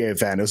PDGA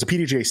event. It was a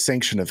PDGA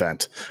sanction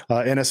event.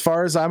 And as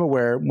far as I'm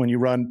aware, when you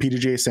run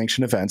PDGA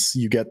sanction events,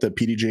 you get the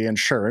PDGA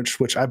insurance,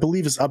 which I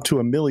believe is up to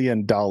 $1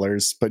 million,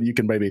 but you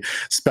can maybe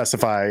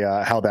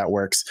specify how that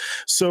works.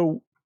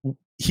 So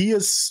he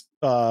is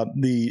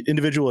the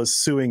individual is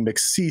suing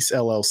McCease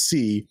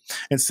LLC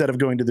instead of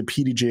going to the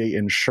PDGA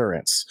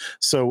insurance.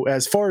 So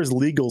as far as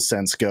legal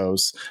sense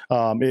goes,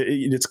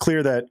 it's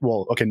clear that,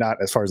 well, okay, not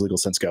as far as legal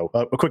sense go.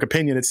 A quick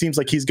opinion, it seems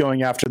like he's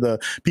going after the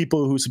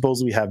people who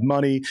supposedly have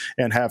money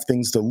and have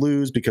things to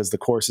lose because the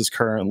course is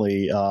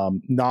currently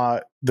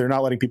they're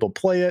not letting people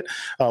play it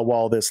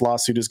while this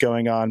lawsuit is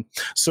going on.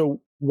 So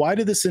why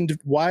did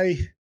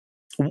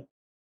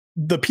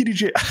the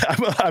PDGA,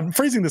 I'm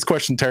phrasing this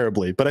question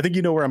terribly, but I think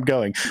you know where I'm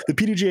going. The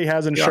PDGA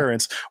has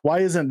insurance. Yeah. Why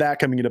isn't that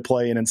coming into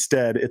play? And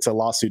instead, it's a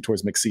lawsuit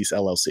towards McCease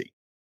LLC.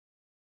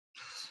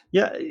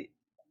 Yeah,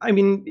 I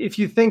mean, if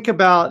you think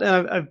about,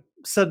 and I've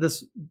said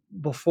this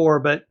before,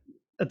 but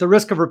at the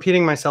risk of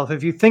repeating myself,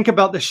 if you think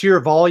about the sheer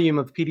volume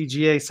of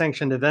PDGA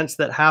sanctioned events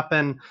that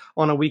happen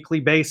on a weekly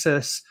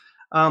basis,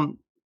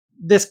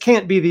 this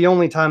can't be the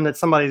only time that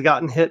somebody's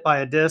gotten hit by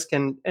a disc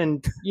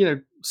and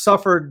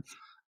suffered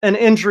an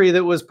injury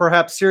that was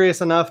perhaps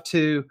serious enough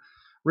to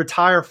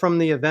retire from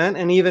the event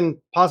and even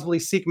possibly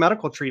seek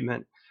medical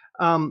treatment.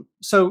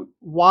 So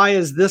why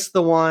is this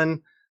the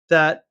one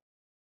that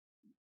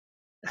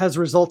has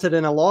resulted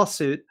in a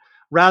lawsuit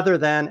rather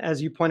than,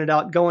 as you pointed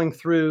out, going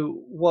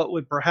through what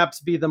would perhaps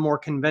be the more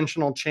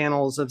conventional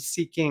channels of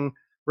seeking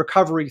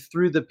recovery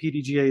through the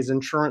PDGA's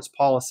insurance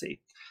policy?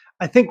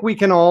 I think we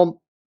can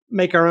all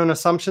make our own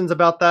assumptions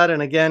about that.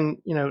 And again,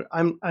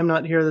 I'm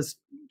not here. This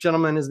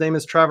gentleman, his name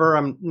is Trevor.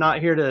 I'm not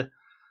here to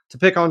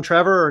pick on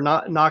Trevor or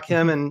not knock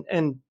him.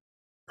 And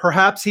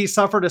perhaps he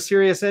suffered a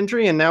serious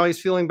injury and now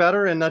he's feeling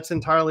better. And that's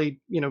entirely,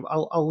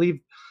 I'll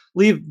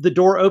leave the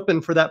door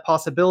open for that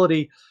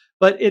possibility.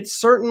 But it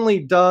certainly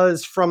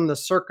does, from the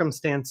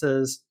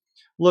circumstances,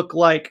 look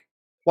like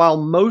while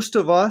most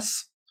of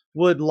us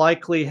would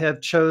likely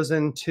have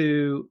chosen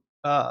to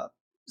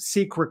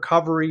seek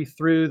recovery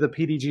through the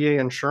PDGA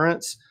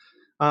insurance,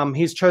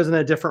 he's chosen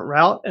a different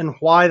route. And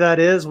why that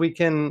is, we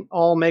can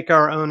all make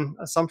our own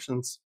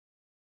assumptions.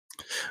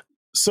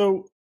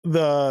 So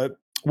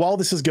while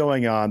this is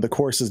going on, the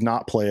course is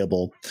not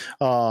playable.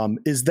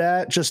 Is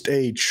that just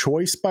a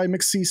choice by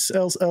McCease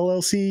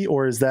LLC,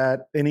 or is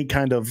that any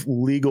kind of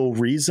legal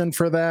reason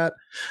for that?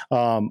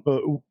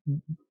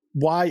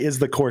 Why is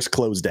the course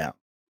closed down?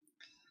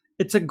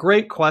 It's a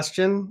great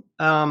question.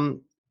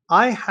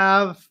 I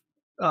have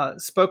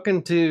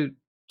spoken to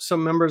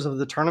some members of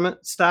the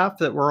tournament staff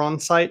that were on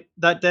site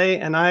that day,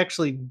 and I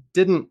actually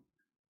didn't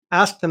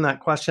ask them that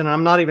question.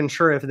 I'm not even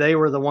sure if they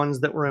were the ones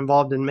that were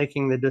involved in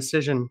making the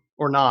decision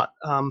or not.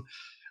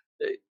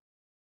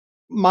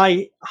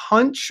 My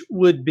hunch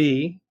would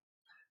be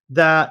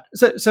that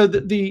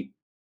the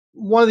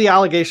one of the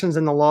allegations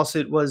in the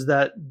lawsuit was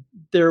that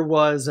there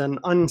was an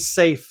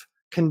unsafe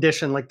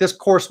condition, like this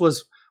course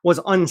was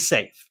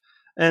unsafe,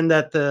 and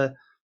that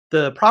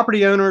the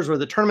property owners or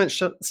the tournament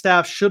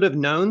staff should have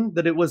known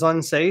that it was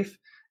unsafe,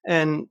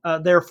 and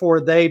therefore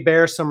they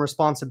bear some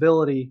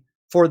responsibility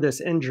for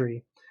this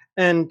injury.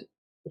 And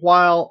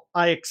while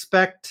I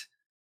expect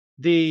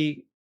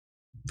the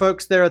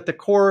folks there at the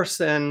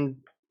course and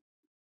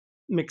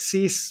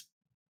McCease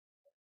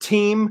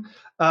team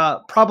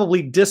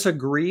probably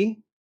disagree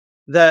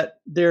that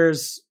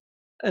there's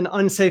an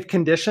unsafe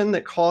condition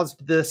that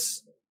caused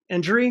this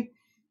injury,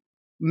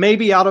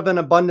 maybe out of an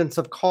abundance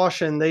of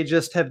caution, they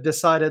just have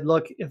decided,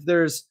 look, if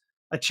there's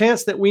a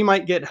chance that we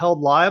might get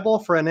held liable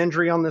for an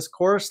injury on this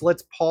course,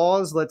 let's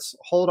pause, let's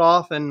hold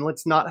off, and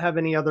let's not have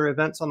any other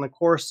events on the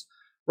course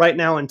right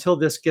now until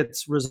this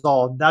gets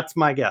resolved. That's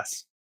my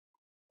guess.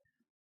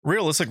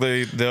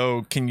 Realistically,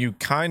 though, can you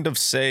kind of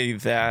say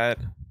that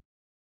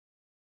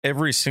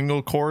every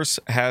single course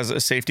has a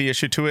safety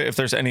issue to it? If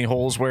there's any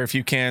holes where if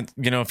you can't,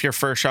 if your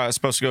first shot is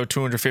supposed to go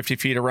 250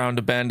 feet around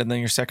a bend and then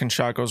your second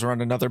shot goes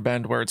around another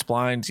bend where it's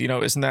blind,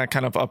 isn't that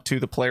kind of up to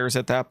the players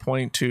at that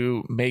point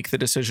to make the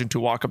decision to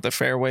walk up the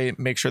fairway,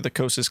 make sure the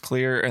coast is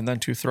clear, and then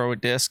to throw a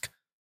disc?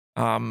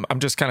 I'm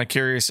just kind of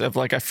curious of,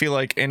 I feel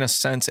like in a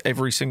sense,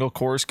 every single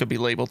course could be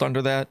labeled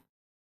under that.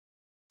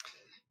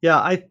 Yeah,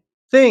 I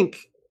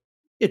think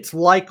it's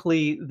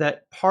likely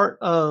that part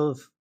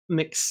of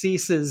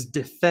McCease's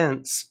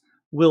defense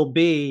will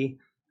be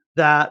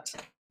that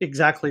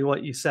exactly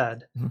what you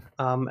said.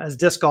 As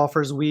disc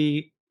golfers,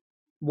 we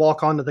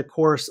walk onto the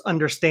course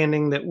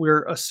understanding that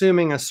we're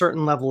assuming a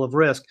certain level of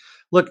risk.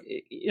 Look,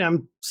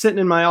 I'm sitting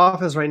in my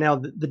office right now.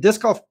 The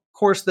disc golf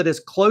course that is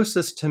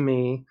closest to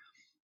me,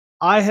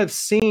 I have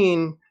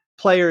seen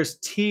players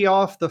tee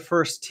off the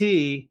first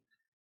tee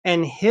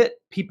and hit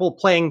people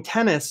playing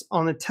tennis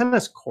on the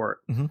tennis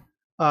court,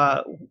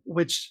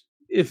 which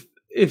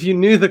if you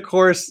knew the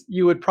course,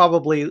 you would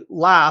probably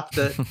laugh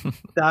that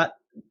that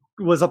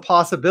was a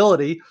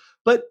possibility,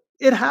 but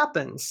it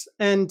happens.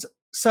 And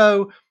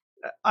so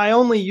I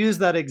only use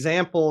that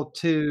example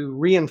to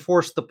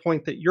reinforce the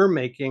point that you're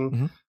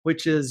making,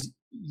 which is,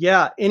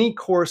 yeah, any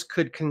course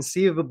could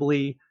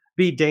conceivably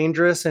be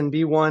dangerous and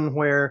be one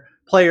where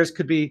players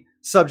could be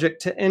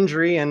subject to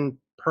injury, and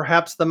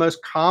perhaps the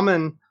most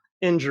common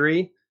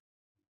injury,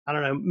 I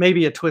don't know,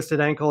 maybe a twisted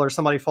ankle or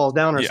somebody falls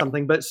down or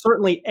something, but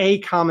certainly a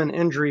common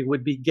injury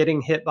would be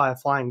getting hit by a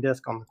flying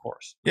disc on the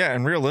course. Yeah,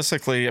 and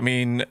realistically, I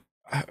mean,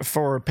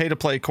 for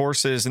pay-to-play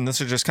courses, and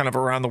this is just kind of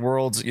around the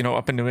world,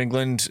 up in New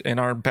England, in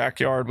our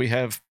backyard, we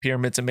have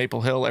Pyramids and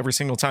Maple Hill. Every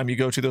single time you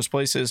go to those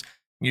places,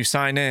 you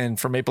sign in.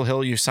 For Maple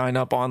Hill, you sign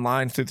up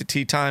online through the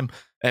tee time.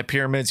 At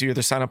Pyramids, you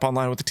either sign up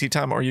online with the tee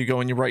time or you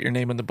go and you write your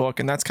name in the book,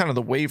 and that's kind of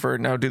the waiver.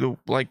 Now,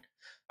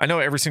 I know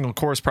every single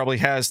course probably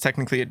has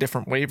technically a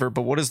different waiver,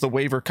 but what does the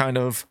waiver kind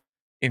of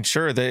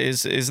ensure? That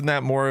isn't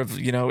that more of,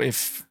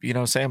 if,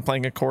 say I'm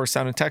playing a course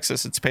down in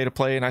Texas, it's pay to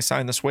play and I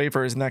sign this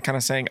waiver, isn't that kind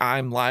of saying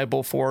I'm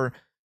liable for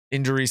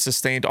injury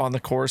sustained on the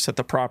course that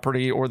the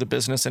property or the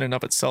business in and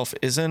of itself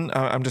isn't?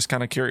 I'm just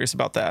kind of curious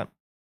about that.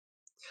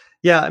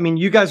 Yeah, I mean,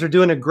 you guys are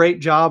doing a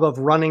great job of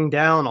running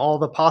down all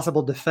the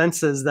possible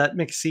defenses that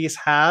McSeese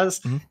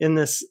has in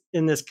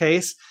this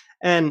case,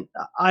 and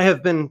I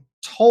have been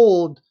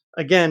told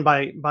again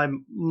by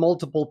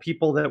multiple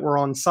people that were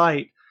on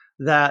site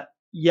that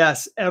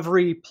yes,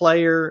 every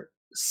player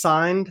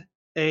signed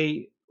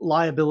a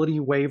liability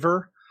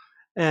waiver,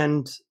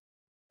 and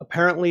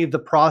apparently the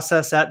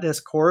process at this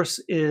course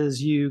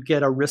is you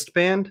get a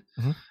wristband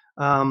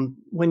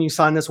when you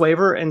sign this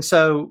waiver, and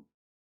so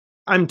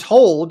I'm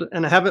told,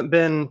 and I haven't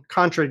been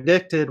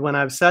contradicted when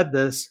I've said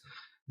this,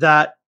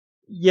 that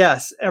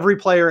yes, every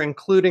player,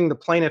 including the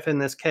plaintiff in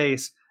this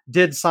case,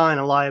 did sign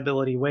a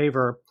liability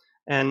waiver.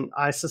 And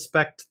I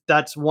suspect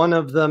that's one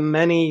of the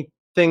many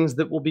things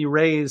that will be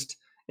raised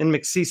in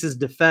McSeese's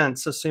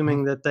defense,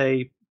 assuming that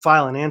they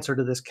file an answer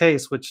to this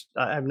case, which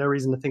I have no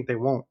reason to think they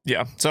won't.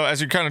 Yeah. So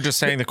as you're kind of just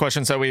saying, the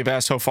questions that we've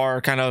asked so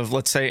far, kind of,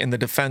 let's say, in the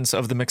defense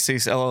of the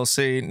McSeese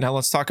LLC. Now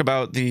let's talk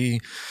about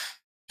the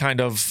kind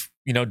of,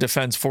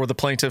 defense for the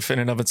plaintiff in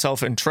and of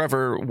itself. And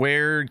Trevor,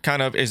 where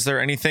kind of, is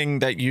there anything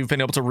that you've been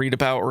able to read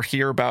about or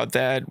hear about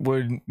that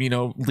would,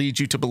 lead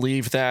you to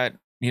believe that,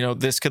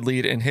 this could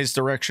lead in his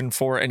direction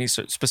for any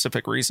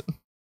specific reason?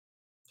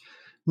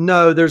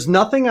 No, there's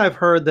nothing I've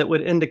heard that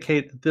would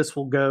indicate that this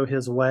will go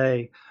his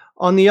way.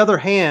 On the other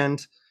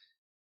hand,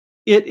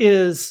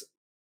 it's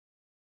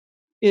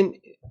a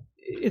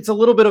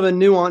little bit of a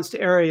nuanced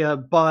area,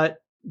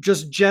 but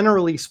just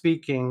generally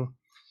speaking,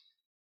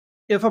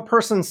 if a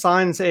person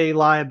signs a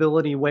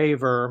liability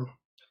waiver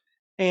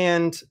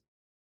and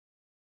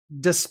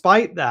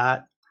despite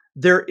that,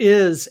 there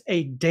is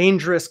a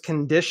dangerous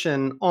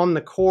condition on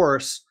the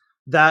course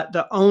that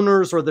the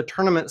owners or the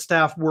tournament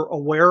staff were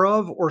aware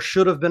of or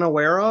should have been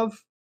aware of,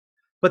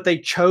 but they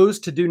chose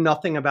to do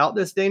nothing about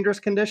this dangerous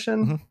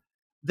condition,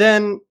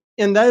 then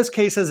in those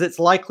cases, it's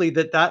likely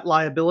that that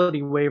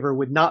liability waiver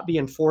would not be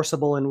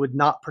enforceable and would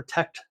not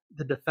protect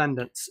the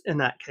defendants in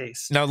that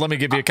case. Now, let me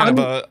give you kind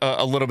of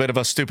a little bit of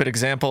a stupid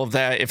example of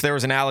that. If there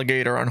was an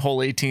alligator on hole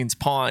 18's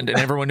pond and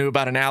everyone knew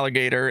about an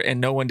alligator and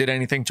no one did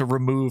anything to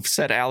remove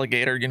said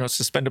alligator,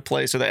 suspend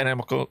play so that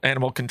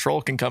animal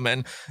control can come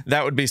in,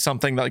 that would be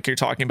something like you're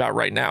talking about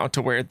right now,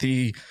 to where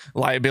the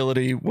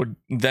liability would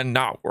then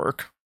not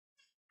work.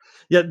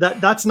 Yeah,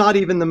 that's not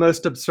even the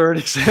most absurd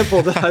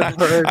example that I've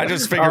heard. I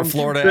just figured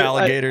Florida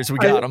alligators, we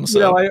got them.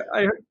 So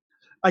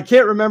I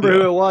can't remember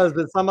who it was,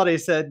 but somebody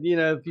said,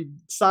 if you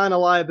sign a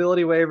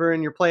liability waiver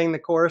and you're playing the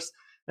course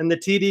and the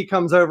TD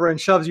comes over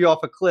and shoves you off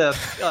a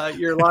cliff,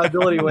 your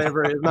liability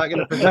waiver is not going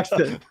to protect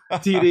the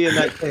TD in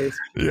that case.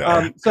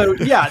 Yeah.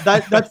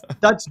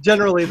 That's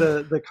generally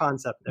the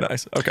concept there.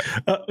 Nice.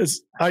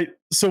 Okay.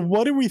 So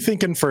what are we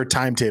thinking for a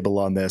timetable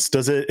on this?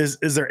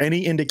 Is there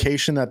any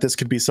indication that this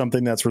could be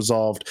something that's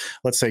resolved,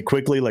 let's say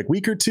quickly, like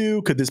week or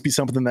two? Could this be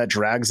something that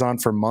drags on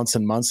for months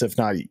and months, if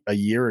not a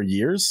year or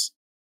years?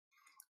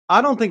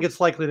 I don't think it's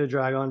likely to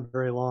drag on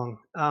very long.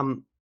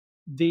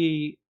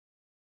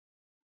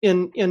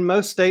 In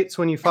most states,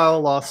 when you file a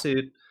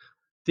lawsuit,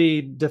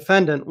 the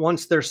defendant,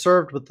 once they're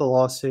served with the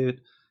lawsuit,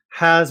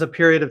 has a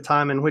period of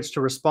time in which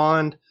to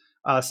respond.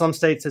 Some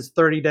states it's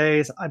 30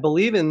 days. I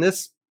believe in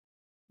this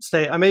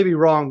state, I may be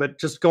wrong, but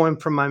just going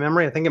from my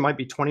memory, I think it might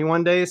be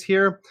 21 days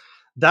here.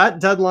 That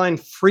deadline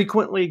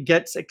frequently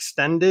gets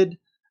extended.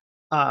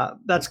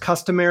 That's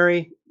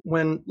customary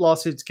when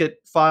lawsuits get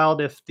filed,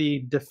 if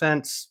the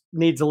defense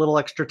needs a little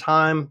extra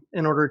time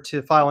in order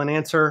to file an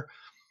answer.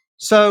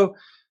 So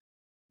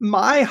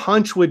my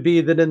hunch would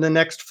be that in the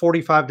next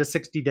 45 to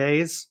 60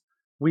 days,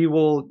 we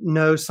will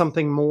know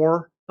something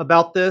more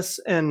about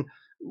this, and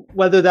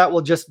whether that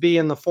will just be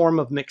in the form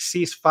of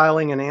McSeese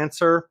filing an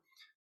answer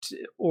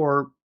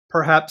or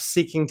perhaps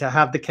seeking to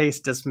have the case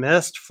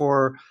dismissed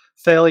for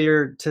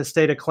failure to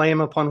state a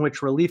claim upon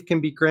which relief can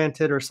be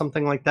granted or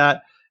something like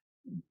that.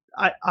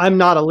 I'm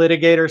not a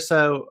litigator,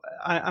 so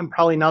I'm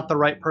probably not the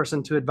right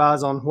person to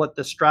advise on what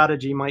the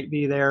strategy might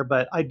be there,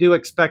 but I do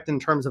expect in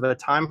terms of a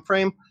time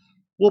frame,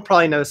 we'll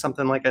probably know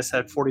something, like I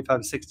said,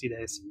 45 to 60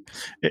 days.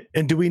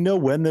 And do we know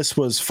when this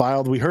was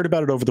filed? We heard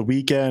about it over the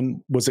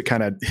weekend. Was it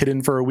kind of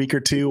hidden for a week or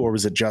two, or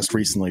was it just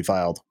recently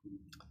filed?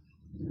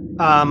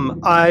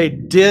 I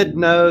did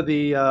know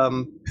the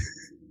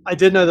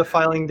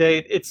filing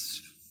date.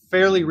 It's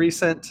fairly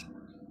recent.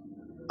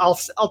 I'll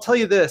tell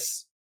you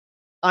this.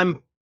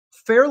 I'm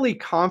fairly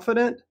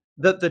confident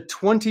that the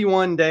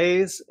 21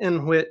 days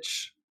in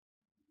which,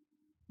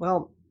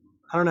 well,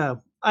 I don't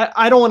know.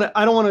 I don't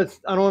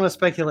want to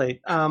speculate.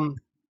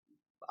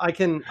 I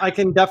can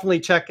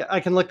definitely check. I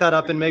can look that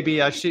up and maybe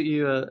shoot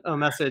you a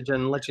message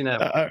and let you know.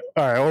 All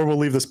right, or we'll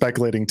leave the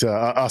speculating to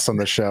us on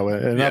the show,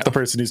 and not the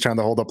person who's trying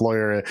to hold up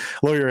lawyer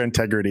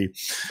integrity.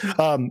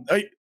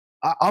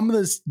 I'm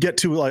going to get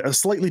to a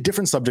slightly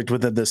different subject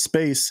within this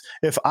space.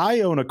 If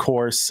I own a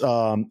course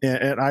and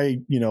I,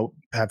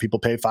 have people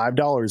pay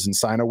 $5 and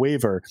sign a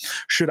waiver,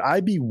 should I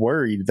be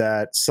worried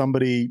that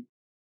somebody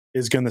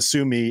is going to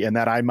sue me, and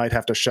that I might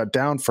have to shut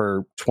down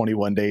for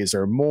 21 days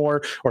or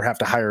more, or have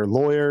to hire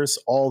lawyers,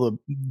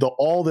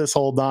 all this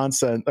whole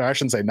nonsense, or I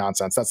shouldn't say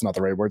nonsense. That's not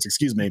the right words.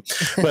 Excuse me.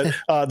 But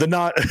I'm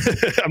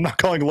not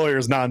calling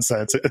lawyers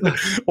nonsense.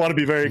 Want to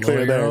be very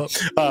clear there.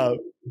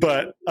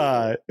 But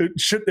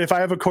if I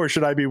have a course,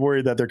 should I be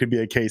worried that there could be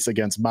a case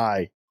against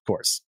my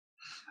course?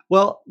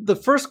 Well, the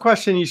first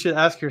question you should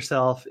ask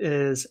yourself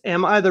is,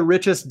 am I the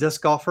richest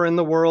disc golfer in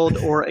the world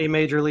or a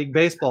Major League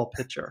Baseball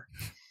pitcher?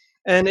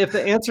 And if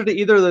the answer to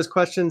either of those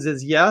questions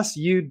is yes,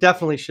 you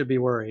definitely should be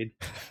worried.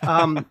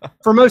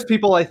 For most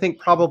people, I think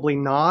probably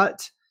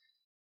not.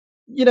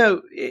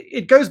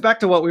 It goes back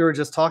to what we were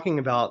just talking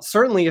about.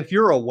 Certainly, if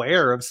you're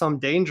aware of some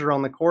danger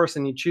on the course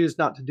and you choose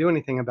not to do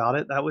anything about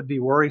it, that would be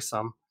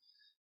worrisome.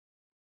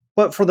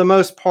 But for the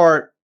most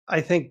part,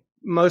 I think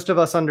most of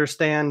us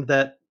understand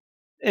that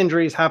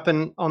injuries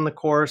happen on the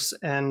course,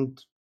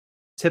 and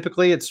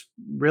typically it's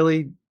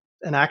really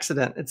an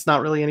accident. It's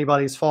not really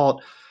anybody's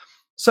fault.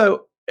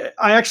 So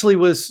I actually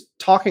was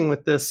talking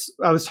with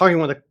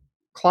a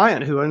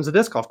client who owns a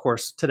disc golf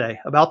course today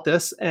about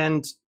this.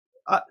 And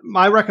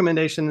my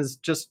recommendation is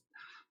just,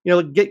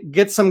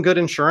 get some good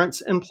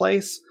insurance in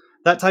place.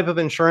 That type of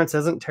insurance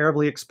isn't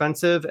terribly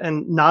expensive.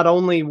 And not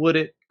only would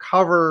it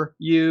cover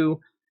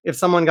you if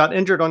someone got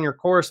injured on your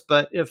course,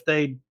 but if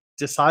they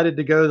decided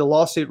to go the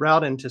lawsuit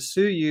route and to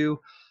sue you,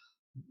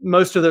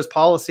 most of those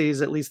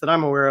policies, at least that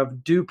I'm aware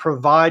of, do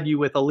provide you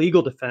with a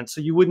legal defense.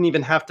 So you wouldn't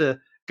even have to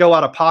go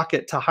out of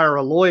pocket to hire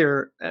a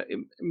lawyer.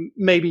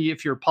 Maybe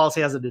if your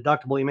policy has a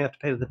deductible, you may have to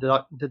pay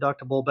the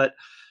deductible. But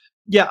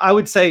yeah, I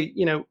would say,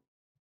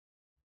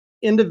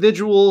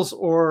 individuals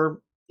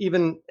or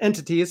even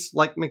entities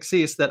like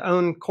McSeese that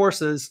own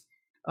courses,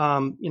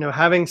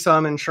 having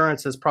some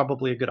insurance is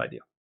probably a good idea.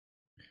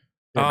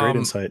 Yeah, great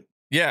insight.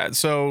 Yeah.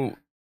 So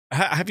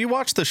have you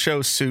watched the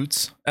show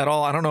Suits at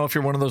all? I don't know if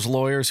you're one of those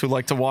lawyers who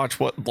like to watch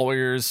what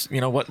lawyer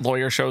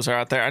shows are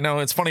out there. I know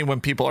it's funny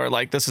when people are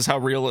like, this is how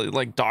real,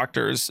 like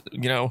doctors,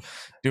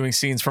 doing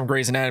scenes from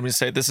Grey's Anatomy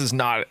say this is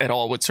not at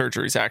all what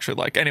surgery is actually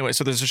like. Anyway,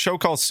 so there's a show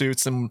called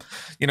Suits, and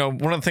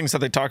one of the things that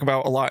they talk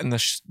about a lot in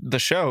the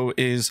show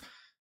is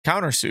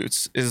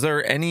countersuits. Is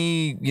there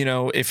any,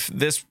 if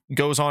this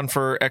goes on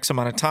for X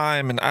amount of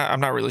time, and I'm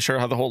not really sure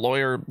how the whole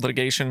lawyer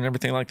litigation and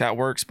everything like that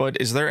works,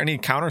 but is there any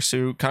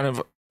countersuit kind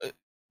of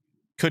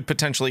could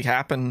potentially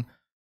happen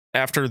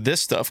after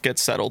this stuff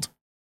gets settled?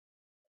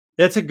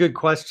 That's a good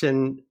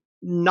question.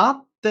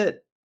 Not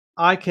that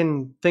I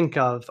can think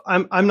of.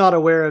 I'm not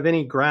aware of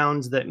any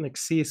grounds that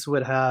McSeese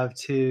would have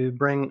to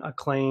bring a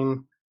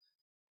claim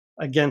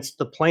against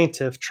the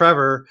plaintiff,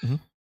 Trevor. Mm-hmm.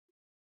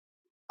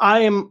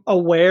 I am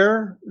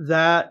aware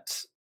that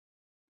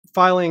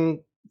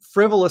filing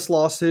frivolous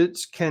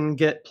lawsuits can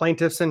get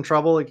plaintiffs in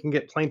trouble. It can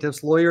get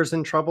plaintiffs' lawyers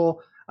in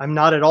trouble. I'm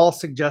not at all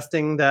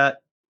suggesting that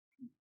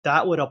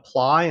would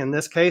apply in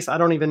this case. I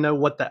don't even know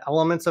what the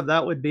elements of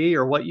that would be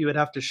or what you would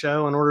have to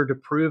show in order to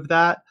prove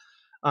that.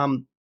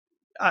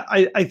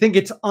 I think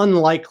it's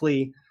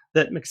unlikely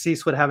that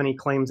McSeese would have any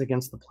claims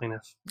against the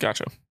plaintiff.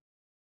 Gotcha.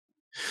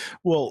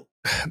 Well,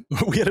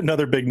 we had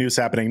another big news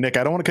happening. Nick,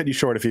 I don't want to cut you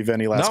short if you have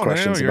any last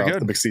questions about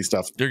the McSeese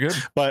stuff. You're good.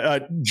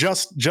 But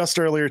just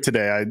earlier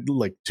today,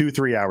 like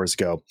 2-3 hours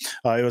ago,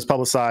 it was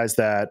publicized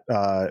that,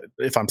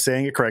 if I'm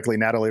saying it correctly,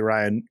 Natalie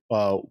Ryan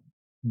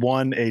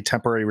won a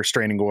temporary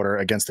restraining order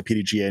against the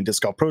PDGA and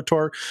Disc Golf Pro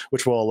Tour,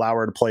 which will allow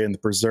her to play in the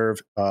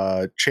Preserve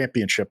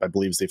Championship, I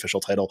believe is the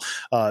official title,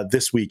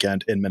 this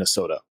weekend in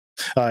Minnesota.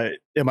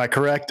 Am I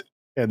correct?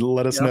 And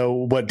let us know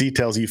what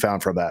details you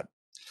found from that.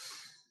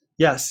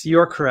 Yes,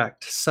 you're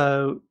correct.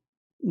 So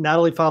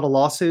Natalie filed a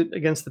lawsuit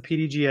against the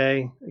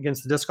PDGA,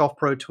 against the Disc Golf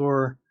Pro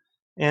Tour,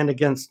 and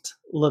against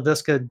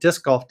LaVisca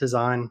Disc Golf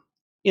Design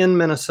in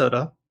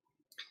Minnesota.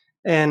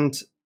 And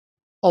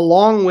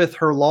along with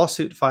her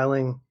lawsuit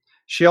filing,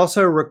 she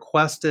also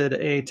requested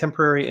a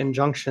temporary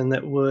injunction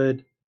that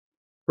would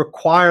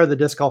require the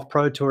Disc Golf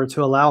Pro Tour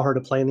to allow her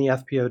to play in the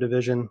FPO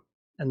division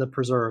and the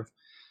Preserve.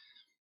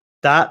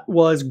 That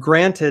was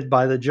granted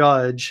by the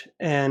judge,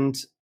 and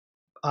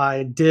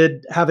I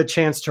did have a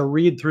chance to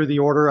read through the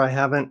order. I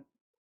haven't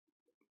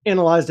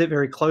analyzed it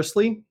very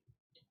closely,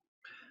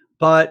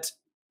 but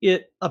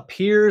it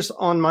appears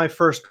on my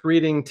first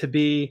reading to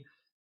be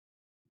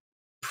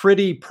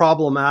pretty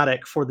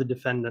problematic for the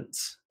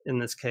defendants in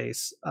this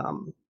case.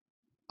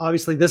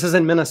 Obviously, this is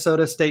in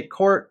Minnesota State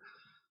Court.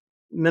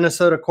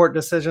 Minnesota court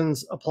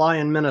decisions apply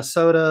in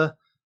Minnesota.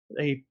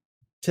 They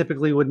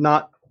typically would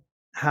not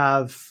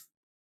have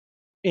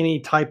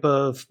any type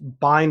of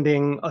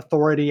binding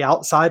authority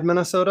outside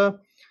Minnesota.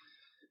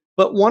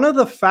 But one of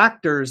the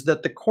factors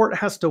that the court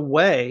has to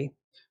weigh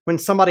when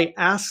somebody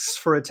asks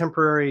for a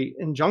temporary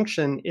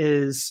injunction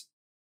is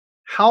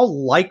how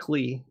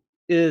likely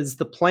is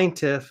the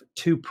plaintiff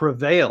to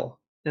prevail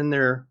in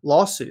their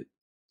lawsuit.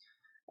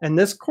 And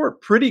this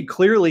court pretty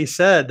clearly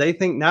said they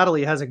think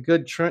Natalie has a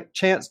good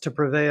chance to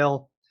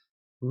prevail,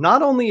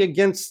 not only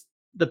against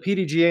the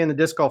PDGA and the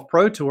Disc Golf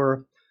Pro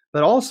Tour,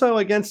 but also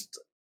against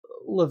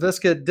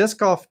LaVisca Disc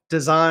Golf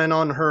Design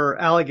on her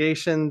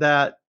allegation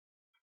that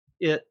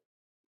it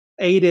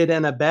aided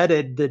and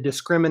abetted the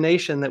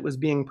discrimination that was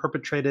being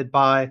perpetrated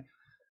by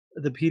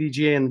the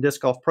PDGA and the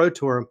Disc Golf Pro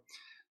Tour.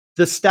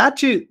 The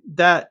statute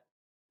that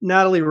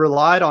Natalie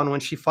relied on when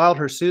she filed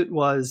her suit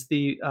was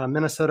the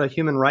Minnesota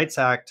Human Rights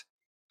Act.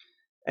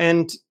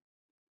 And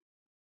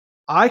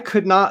I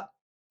could not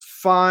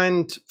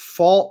find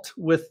fault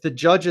with the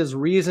judge's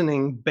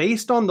reasoning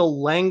based on the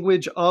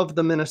language of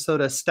the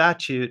Minnesota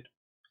statute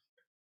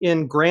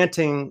in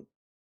granting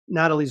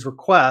Natalie's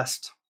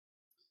request.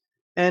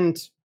 And,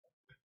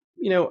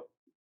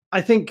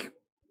 I think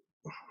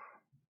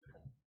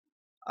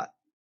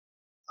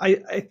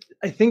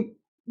I think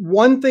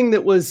one thing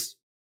that was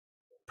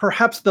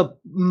perhaps the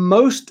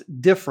most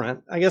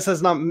different, I guess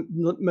that's not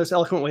the most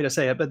eloquent way to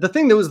say it, but the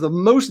thing that was the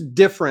most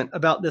different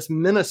about this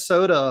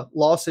Minnesota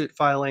lawsuit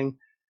filing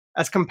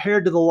as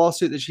compared to the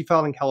lawsuit that she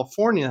filed in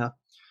California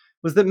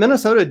was that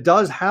Minnesota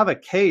does have a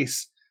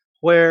case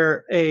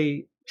where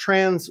a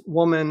trans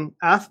woman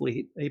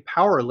athlete, a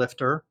power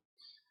lifter,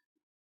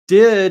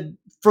 did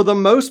for the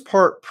most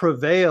part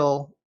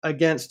prevail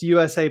against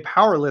USA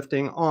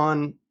Powerlifting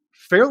on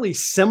fairly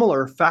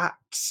similar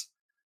facts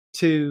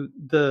to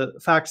the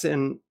facts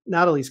in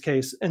Natalie's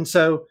case. And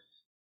so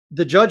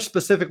the judge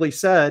specifically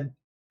said,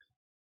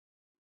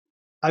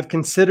 I've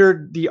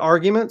considered the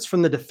arguments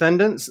from the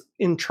defendants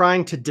in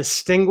trying to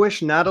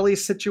distinguish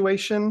Natalie's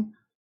situation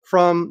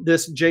from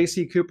this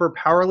J.C. Cooper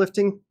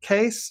powerlifting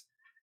case,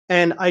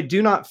 and I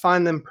do not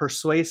find them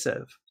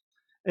persuasive.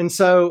 And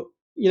so,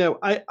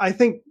 I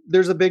think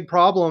there's a big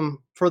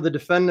problem for the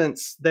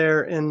defendants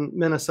there in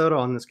Minnesota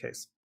on this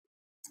case.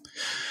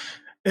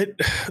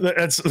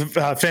 That's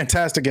a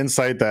fantastic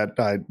insight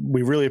that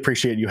we really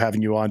appreciate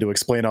having you on to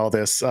explain all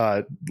this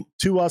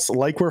to us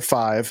like we're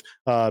five,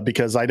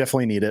 because I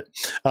definitely need it.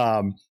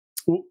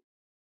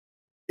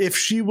 If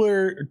she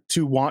were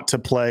to want to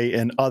play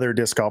in other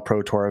Disc Golf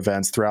Pro Tour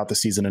events throughout the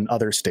season in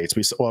other states,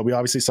 we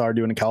obviously saw her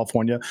doing in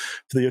California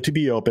for the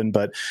OTB Open,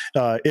 but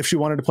if she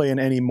wanted to play in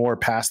any more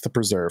past the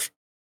preserve,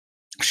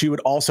 she would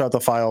also have to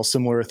file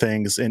similar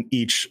things in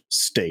each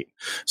state.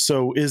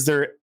 So is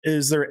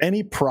there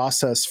any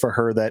process for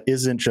her that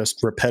isn't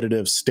just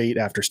repetitive state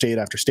after state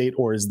after state,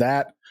 or is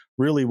that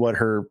really what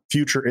her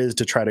future is,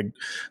 to try to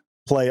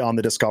play on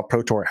the Disc Golf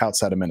Pro Tour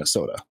outside of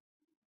Minnesota?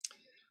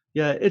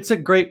 Yeah, it's a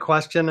great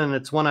question, and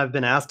it's one I've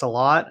been asked a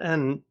lot,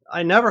 and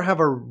I never have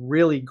a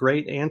really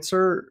great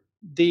answer.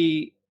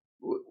 The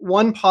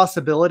one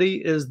possibility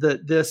is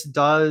that this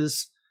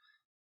does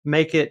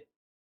make it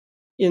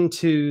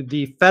into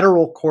the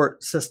federal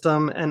court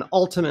system and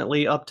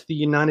ultimately up to the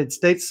United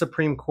States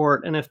Supreme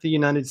Court. And if the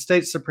United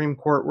States Supreme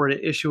Court were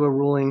to issue a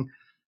ruling,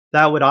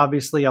 that would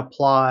obviously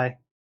apply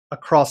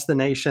across the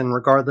nation,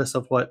 regardless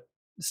of what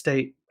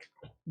state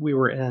we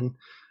were in.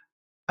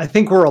 I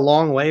think we're a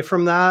long way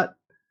from that.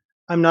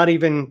 I'm not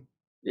even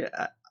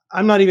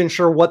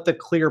sure what the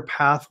clear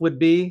path would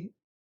be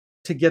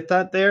to get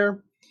that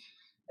there.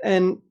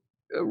 And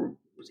a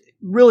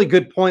really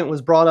good point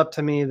was brought up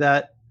to me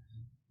that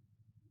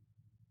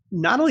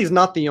Natalie's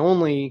not the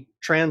only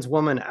trans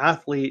woman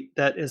athlete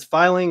that is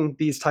filing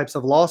these types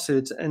of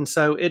lawsuits. And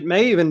so it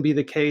may even be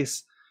the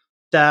case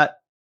that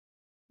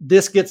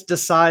this gets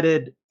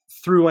decided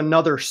through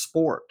another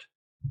sport.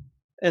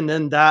 And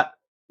then that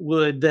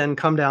would then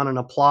come down and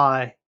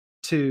apply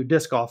to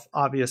disc golf,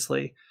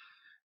 obviously.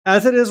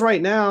 As it is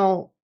right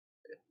now,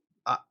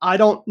 I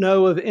don't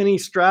know of any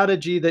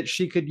strategy that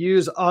she could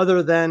use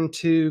other than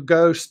to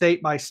go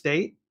state by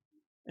state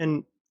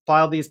and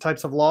file these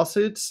types of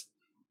lawsuits.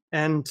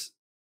 And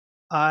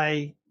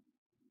I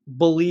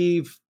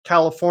believe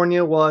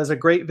California was a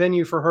great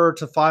venue for her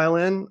to file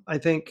in. I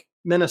think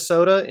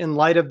Minnesota, in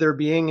light of there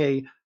being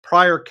a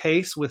prior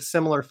case with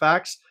similar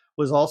facts,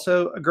 was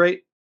also a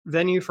great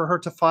venue for her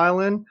to file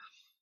in.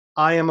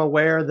 I am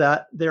aware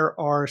that there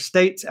are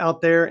states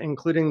out there,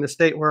 including the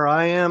state where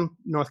I am,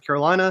 North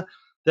Carolina,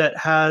 that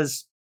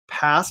has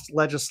passed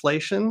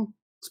legislation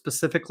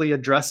specifically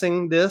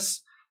addressing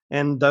this.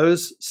 And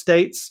those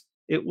states,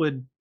 it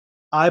would,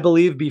 I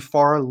believe, be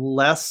far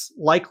less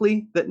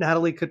likely that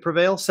Natalie could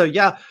prevail. So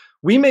yeah,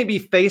 we may be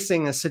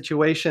facing a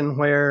situation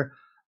where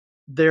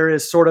there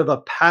is sort of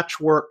a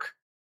patchwork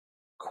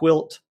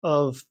quilt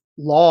of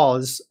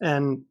laws,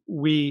 and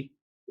we,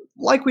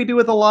 like we do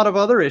with a lot of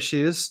other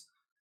issues,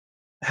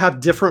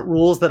 have different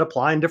rules that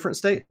apply in different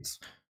states.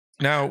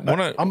 Now,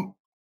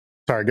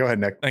 sorry, go ahead,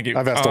 Nick. Thank you.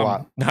 I've asked a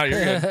lot. No,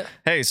 you're good.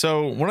 Hey,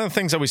 so one of the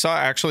things that we saw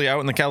actually out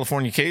in the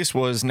California case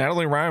was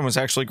Natalie Ryan was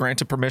actually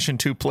granted permission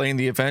to play in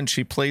the event.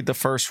 She played the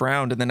first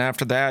round, and then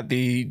after that,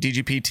 the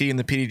DGPT and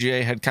the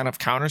PDGA had kind of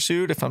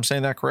countersued, if I'm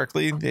saying that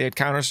correctly. They had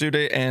countersued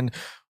it and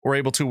were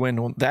able to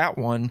win that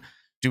one.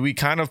 Do we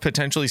kind of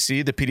potentially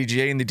see the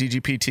PDGA and the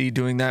DGPT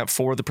doing that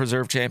for the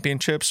Preserve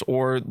Championships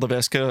or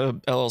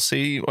LaVisca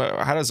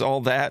LLC? How does all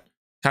that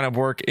kind of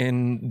work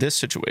in this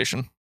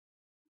situation?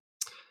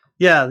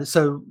 Yeah,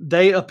 so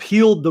they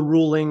appealed the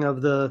ruling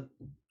of the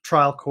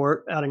trial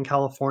court out in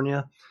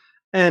California,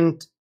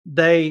 and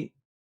they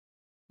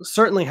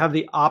certainly have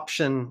the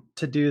option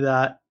to do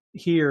that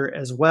here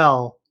as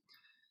well.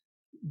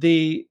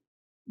 The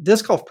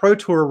Disc Golf Pro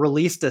Tour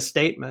released a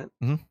statement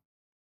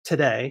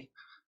today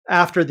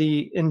after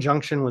the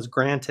injunction was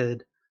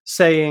granted,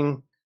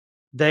 saying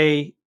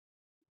they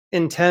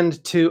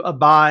intend to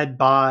abide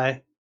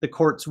by the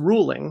court's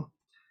ruling.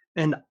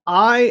 And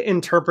I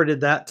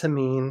interpreted that to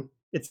mean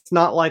it's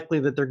not likely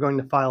that they're going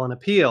to file an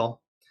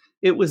appeal.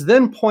 It was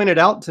then pointed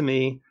out to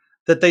me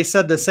that they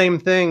said the same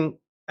thing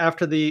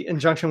after the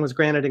injunction was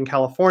granted in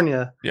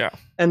California. Yeah.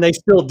 And they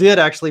still did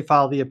actually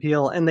file the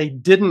appeal, and they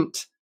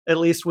didn't, at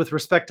least with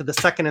respect to the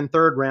second and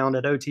third round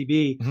at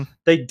OTB,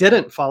 they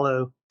didn't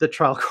follow the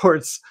trial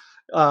court's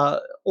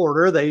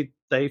order.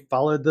 They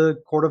followed the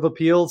Court of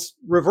Appeals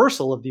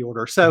reversal of the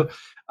order. So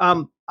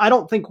I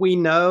don't think we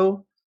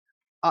know.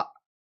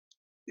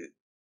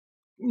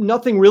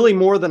 Nothing really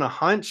more than a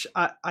hunch.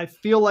 I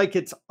feel like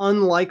it's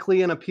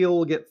unlikely an appeal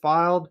will get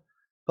filed,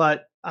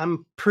 but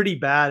I'm pretty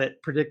bad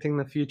at predicting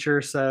the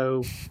future.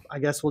 So I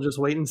guess we'll just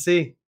wait and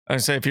see. I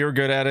say, if you're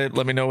good at it,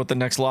 let me know what the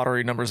next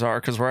lottery numbers are,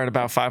 because we're at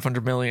about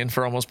 500 million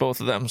for almost both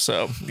of them.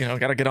 So,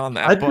 got to get on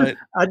that.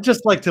 I'd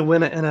just like to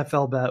win an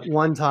NFL bet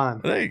one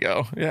time. There you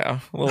go. Yeah.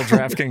 A little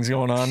DraftKings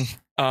going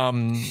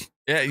on.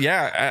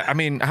 Yeah. I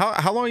mean,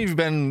 how long have you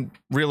been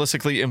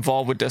realistically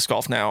involved with disc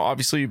golf now?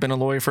 Obviously, you've been a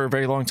lawyer for a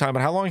very long time,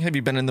 but how long have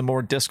you been in the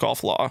more disc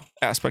golf law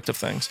aspect of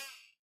things?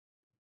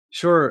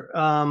 Sure.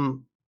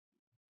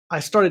 I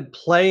started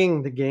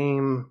playing the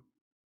game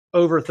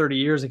over 30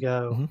 years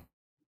ago,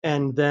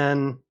 and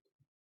then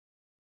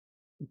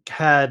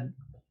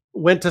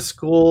went to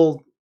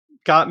school,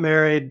 got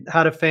married,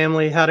 had a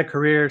family, had a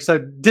career. So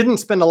didn't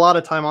spend a lot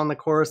of time on the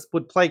course,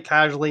 would play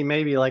casually,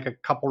 maybe like a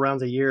couple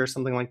rounds a year or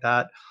something like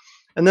that.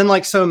 And then,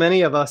 like so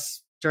many of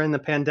us during the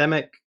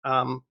pandemic,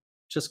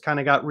 just kind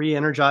of got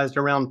re-energized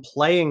around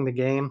playing the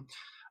game.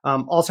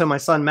 Also, my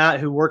son, Matt,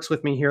 who works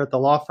with me here at the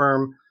law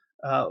firm,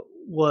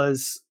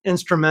 was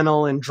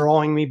instrumental in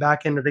drawing me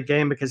back into the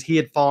game because he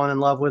had fallen in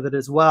love with it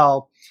as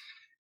well.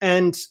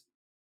 And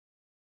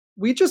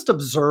we just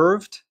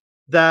observed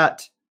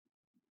that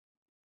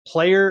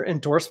player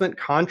endorsement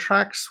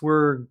contracts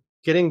were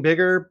getting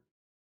bigger.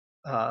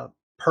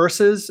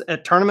 Purses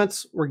at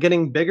tournaments were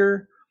getting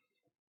bigger.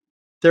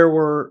 There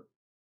were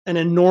an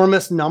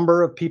enormous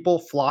number of people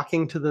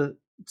flocking to the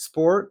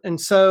sport.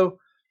 And so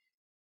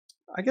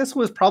I guess it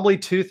was probably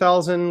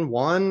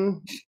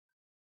 2001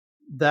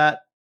 that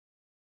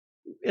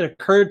it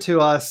occurred to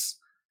us,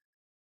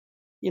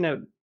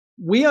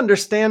 we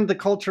understand the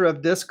culture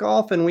of disc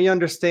golf, and we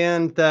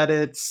understand that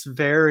it's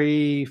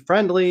very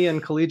friendly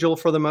and collegial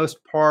for the most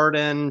part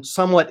and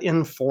somewhat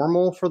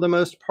informal for the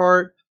most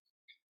part.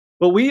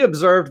 But we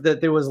observed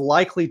that there was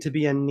likely to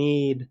be a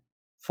need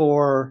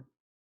for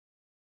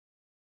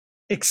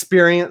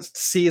experienced,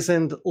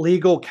 seasoned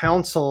legal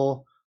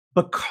counsel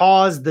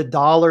because the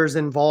dollars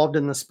involved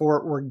in the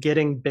sport were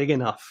getting big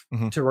enough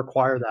to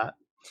require that.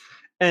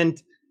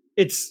 And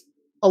it's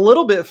a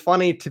little bit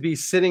funny to be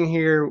sitting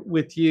here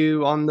with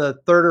you on the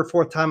third or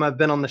fourth time I've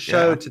been on the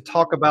show to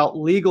talk about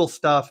legal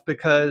stuff,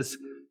 because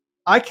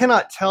I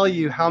cannot tell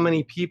you how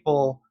many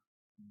people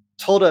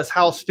told us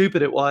how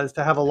stupid it was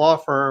to have a law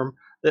firm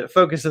that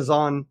focuses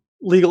on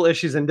legal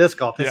issues in disc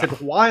golf. They said,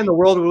 why in the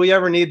world would we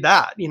ever need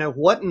that?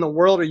 What in the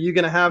world are you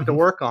going to have to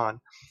work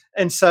on?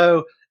 And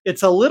so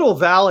it's a little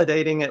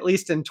validating, at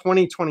least in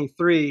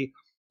 2023,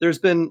 there's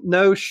been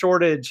no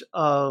shortage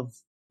of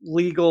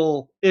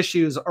legal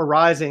issues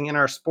arising in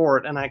our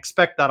sport, and I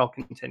expect that'll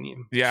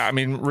continue. Yeah, I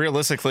mean,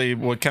 realistically,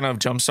 what kind of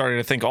jump-started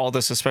I think all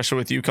this, especially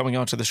with you coming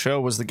onto the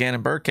show, was the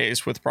Gannon Burke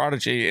case with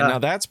Prodigy. And now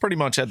that's pretty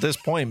much at this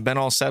point been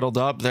all settled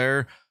up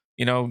there.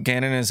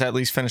 Gannon is at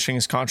least finishing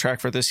his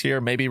contract for this year,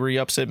 maybe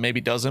re-ups it,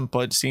 maybe doesn't, but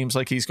it seems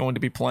like he's going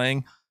to be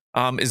playing.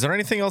 Is there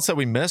anything else that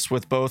we missed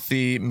with both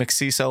the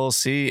McCease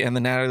LLC and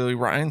the Natalie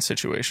Ryan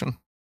situation?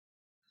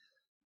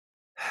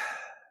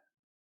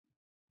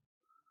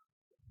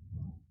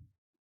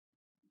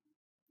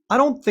 I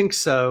don't think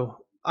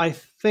so. I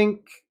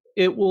think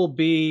it will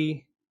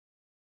be.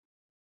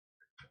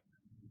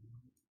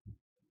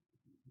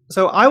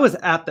 So I was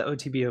at the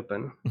OTB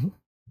Open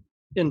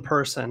in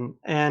person.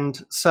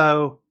 And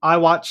so I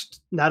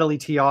watched Natalie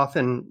tee off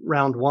in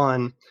round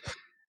one.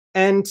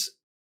 And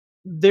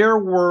there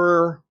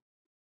were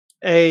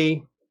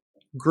a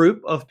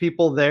group of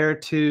people there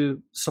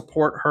to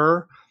support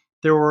her.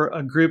 There were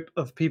a group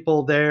of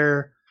people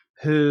there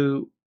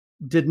who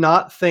did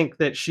not think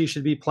that she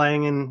should be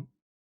playing in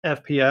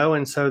FPO,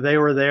 and so they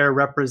were there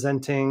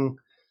representing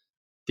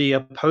the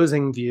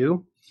opposing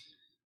view.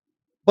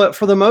 But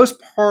for the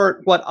most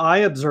part, what I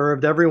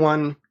observed,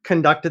 everyone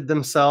conducted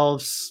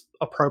themselves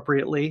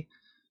appropriately.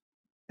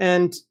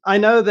 And I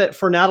know that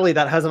for Natalie,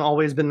 that hasn't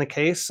always been the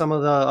case, some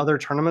of the other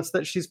tournaments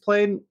that she's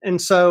played.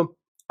 And so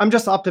I'm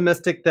just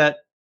optimistic that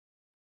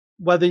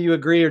whether you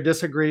agree or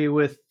disagree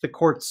with the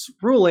court's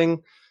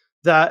ruling,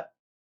 that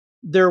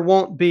there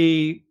won't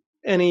be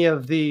any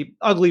of the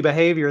ugly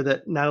behavior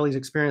that Natalie's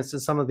experienced in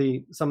some of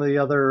the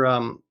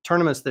other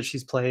tournaments that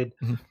she's played.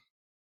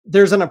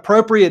 There's an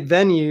appropriate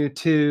venue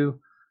to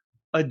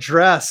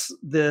address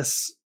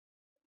this,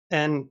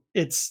 and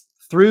it's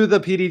through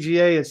the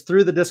PDGA, it's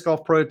through the Disc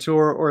Golf Pro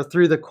Tour, or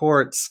through the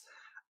courts.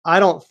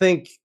 I don't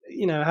think,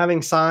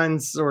 having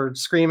signs or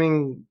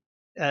screaming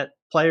at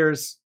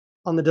players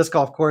on the disc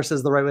golf course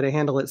is the right way to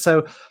handle it.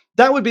 So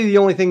that would be the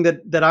only thing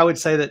that I would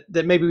say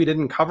that maybe we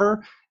didn't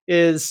cover,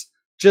 is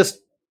just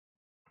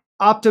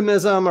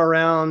optimism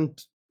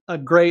around a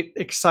great,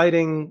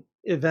 exciting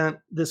event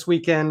this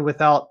weekend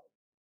without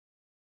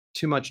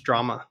too much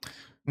drama.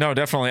 No,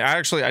 definitely.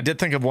 I did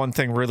think of one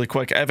thing really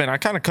quick. Evan, I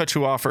kind of cut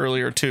you off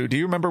earlier too. Do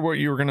you remember what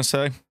you were going to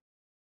say?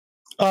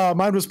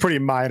 Mine was pretty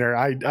minor.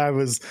 I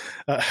was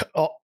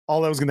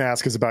all I was going to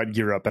ask is about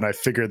Europe, and I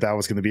figured that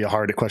was going to be a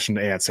hard question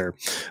to answer.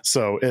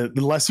 So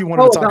unless you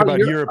wanted to talk about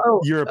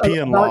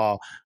European law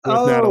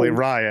with Natalie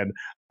Ryan,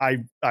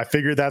 I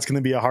figured that's going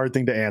to be a hard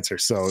thing to answer.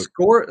 So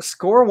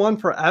score one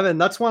for Evan.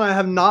 That's one I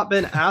have not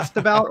been asked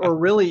about or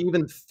really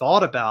even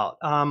thought about.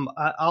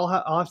 I'll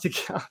have to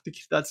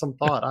give that some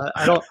thought.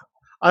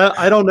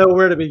 I don't know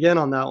where to begin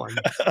on that one.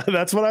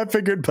 That's what I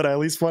figured, but I at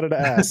least wanted to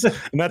ask.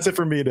 And that's it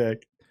for me,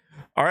 Nick.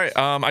 All right.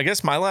 I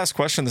guess my last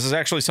question, this is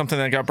actually something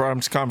that got brought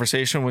into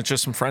conversation with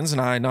just some friends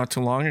and I not too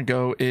long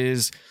ago,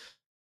 is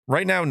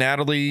right now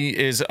Natalie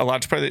is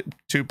allowed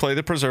to play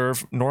the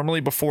Preserve.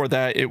 Normally before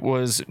that, it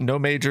was no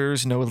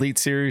majors, no Elite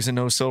Series, and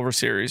no Silver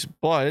Series,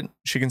 but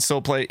she can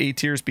still play A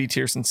tiers, B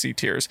tiers, and C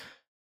tiers.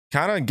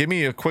 Kind of give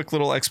me a quick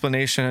little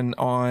explanation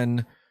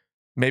on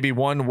maybe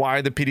one,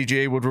 why the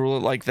PDGA would rule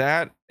it like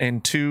that,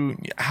 and two,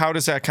 how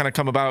does that kind of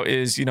come about?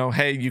 Is,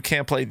 hey, you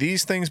can't play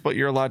these things, but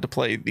you're allowed to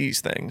play these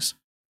things.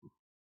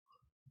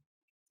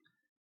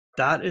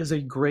 That is a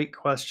great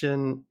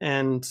question,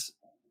 and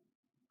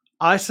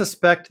I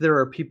suspect there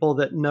are people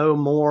that know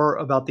more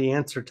about the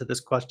answer to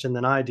this question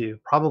than I do,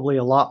 probably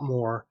a lot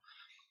more.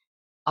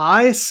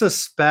 I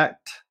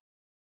suspect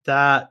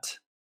that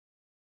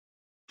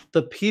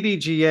the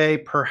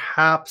PDGA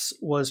perhaps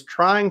was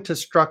trying to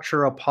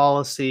structure a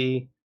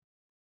policy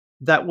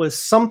that was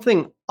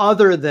something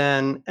other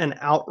than an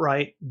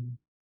outright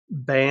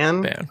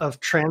ban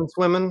of trans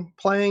women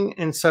playing.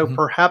 And so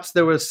perhaps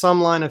there was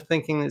some line of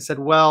thinking that said,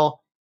 well,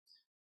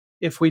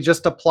 if we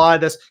just apply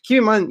this, keep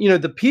in mind,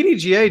 the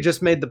PDGA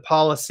just made the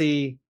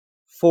policy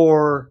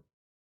for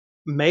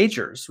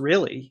majors,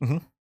 really.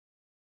 And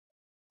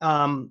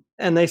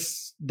the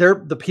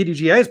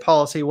PDGA's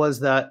policy was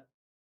that,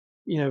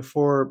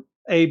 for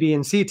A, B,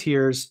 and C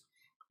tiers,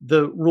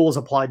 the rules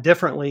applied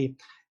differently.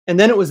 And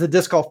then it was the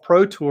Disc Golf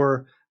Pro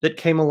Tour that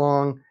came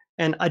along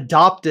and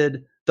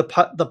adopted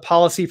the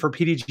policy for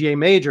PDGA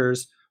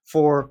majors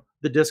for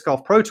the Disc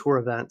Golf Pro Tour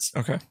events.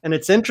 Okay. And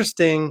it's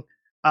interesting.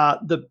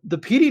 The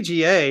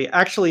PDGA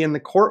actually, in the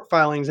court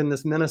filings in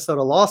this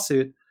Minnesota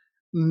lawsuit,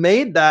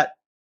 made that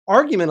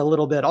argument a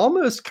little bit,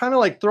 almost kind of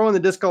like throwing the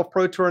Disc Golf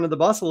Pro Tour under the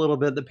bus a little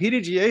bit. The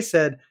PDGA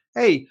said,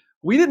 hey,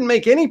 we didn't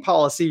make any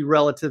policy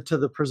relative to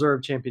the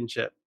Preserve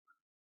Championship.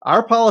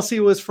 Our policy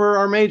was for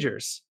our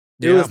majors.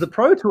 It was the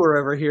Pro Tour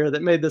over here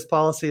that made this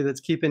policy that's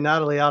keeping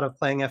Natalie out of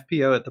playing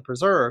FPO at the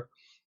Preserve,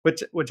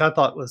 which I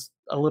thought was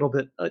a little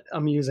bit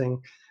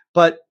amusing.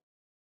 But,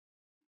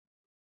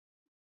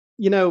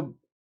 does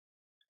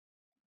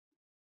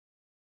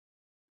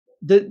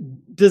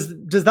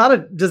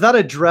that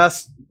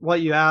address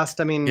what you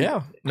asked? I mean,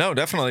 yeah, no,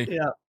 definitely.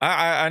 Yeah,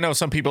 I know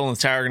some people in the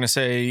tower are going to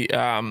say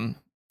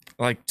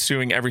like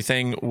suing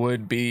everything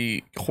would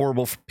be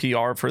horrible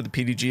PR for the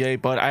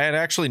PDGA, but I had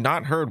actually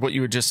not heard what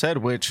you had just said,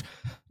 which,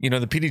 the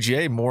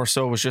PDGA more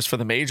so was just for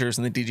the majors,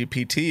 and the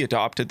DGPT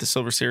adopted the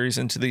Silver Series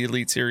into the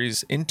Elite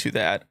Series into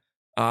that.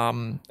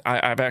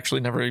 I've actually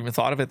never even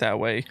thought of it that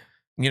way.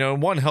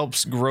 One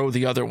helps grow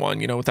the other one.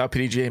 Without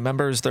PDGA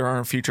members, there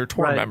aren't future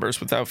tour members.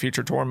 Without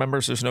future tour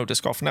members, there's no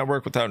Disc Golf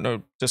Network. Without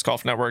no Disc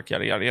Golf Network,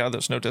 yada, yada, yada,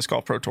 there's no Disc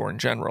Golf Pro Tour in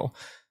general.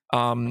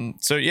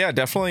 So yeah,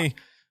 definitely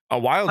a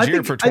wild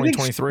year for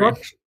 2023.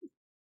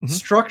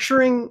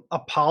 Structuring a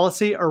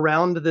policy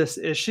around this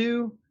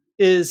issue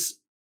is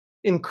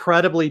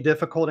incredibly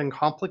difficult and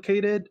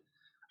complicated.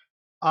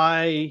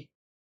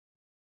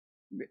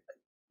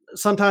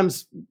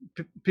 Sometimes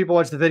people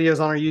watch the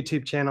videos on our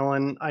YouTube channel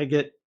and I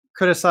get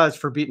criticized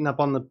for beating up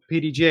on the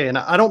PDGA, and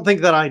I don't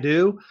think that I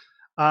do,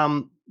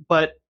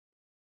 but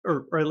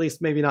or at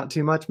least maybe not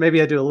too much.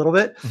 Maybe I do a little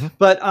bit,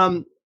 but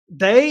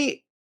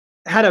they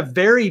had a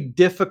very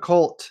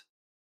difficult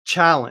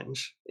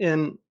challenge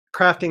in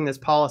crafting this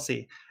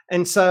policy,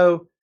 and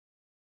so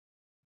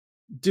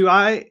do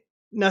I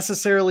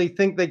necessarily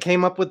think they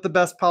came up with the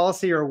best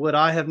policy, or would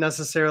I have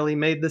necessarily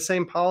made the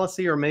same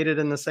policy or made it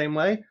in the same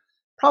way?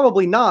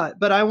 Probably not,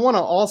 but I want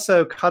to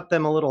also cut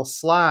them a little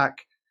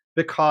slack,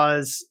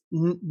 because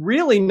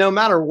really, no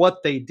matter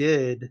what they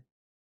did,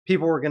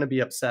 people were going to be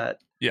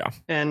upset. Yeah.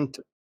 And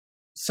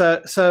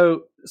so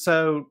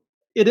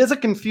it is a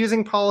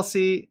confusing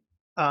policy.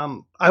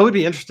 I would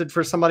be interested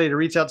for somebody to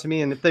reach out to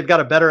me, and if they've got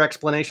a better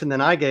explanation than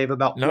I gave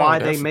about why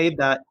they made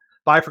that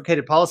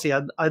bifurcated policy,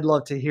 I'd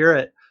love to hear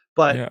it.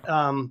 But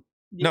I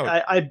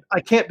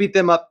can't beat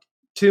them up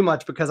too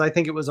much, because I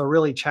think it was a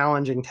really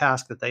challenging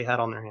task that they had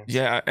on their hands.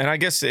 Yeah, and I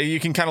guess you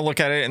can kind of look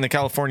at it in the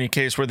California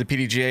case, where the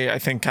PDGA, I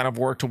think, kind of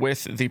worked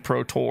with the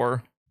Pro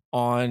Tour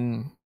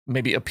on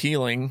maybe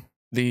appealing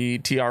the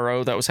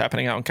TRO that was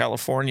happening out in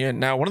California.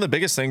 Now, one of the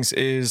biggest things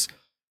is,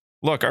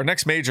 look, our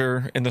next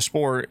major in the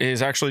sport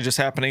is actually just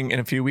happening in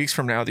a few weeks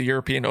from now, the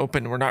European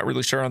Open. We're not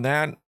really sure on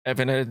that.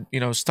 Evan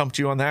had, stumped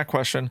you on that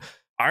question.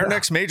 Our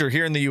next major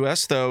here in the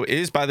US, though,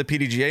 is by the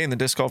PDGA and the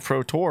Disc Golf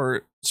Pro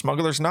Tour,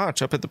 Smuggler's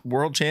Notch up at the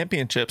World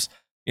Championships.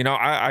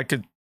 I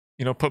could,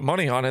 put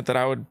money on it that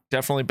I would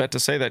definitely bet to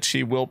say that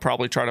she will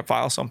probably try to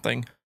file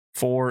something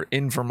for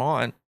in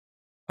Vermont.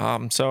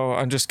 So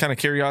I'm just kind of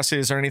curious,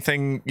 is there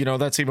anything,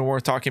 that's even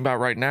worth talking about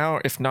right now?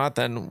 If not,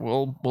 then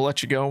we'll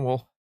let you go and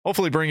we'll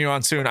hopefully bring you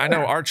on soon. I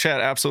know our chat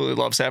absolutely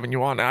loves having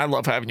you on, and I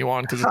love having you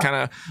on because it kind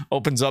of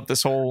opens up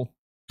this whole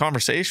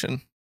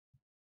conversation.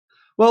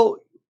 Well,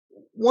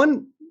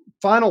 one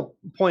final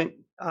point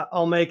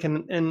I'll make,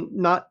 and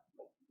not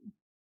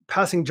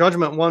passing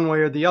judgment one way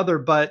or the other,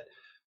 but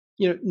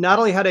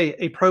Natalie had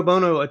a pro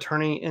bono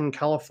attorney in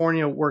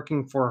California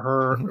working for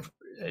her.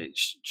 Mm-hmm.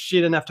 She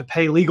didn't have to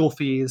pay legal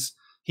fees.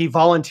 He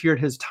volunteered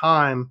his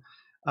time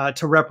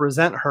to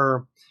represent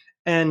her.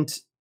 And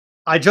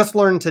I just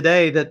learned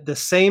today that the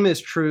same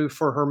is true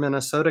for her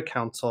Minnesota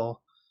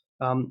counsel.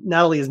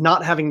 Natalie is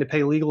not having to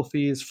pay legal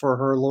fees for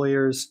her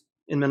lawyers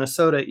in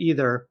Minnesota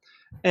either.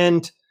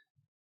 And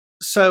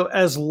so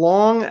as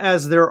long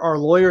as there are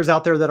lawyers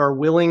out there that are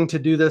willing to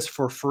do this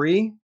for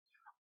free,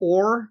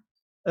 or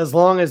as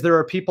long as there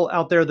are people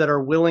out there that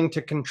are willing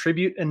to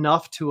contribute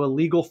enough to a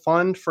legal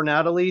fund for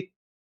Natalie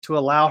to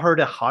allow her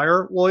to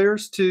hire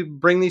lawyers to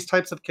bring these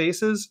types of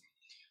cases,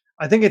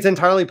 I think it's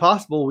entirely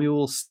possible we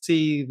will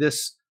see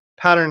this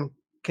pattern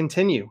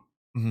continue.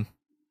 Mm-hmm.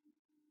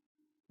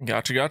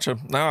 Gotcha.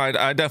 No,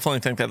 I definitely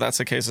think that that's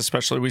the case,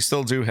 especially we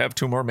still do have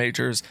 2 more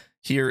majors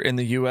here in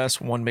the US,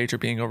 1 major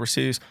being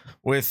overseas,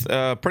 with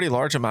a pretty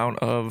large amount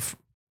of,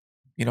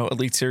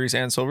 Elite Series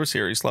and Silver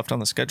Series left on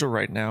the schedule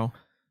right now.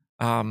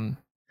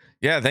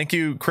 Yeah, thank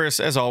you, Chris,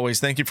 as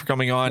always. Thank you for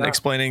coming on,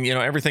 explaining,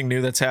 everything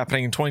new that's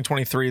happening in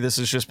 2023. This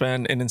has just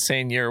been an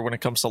insane year when it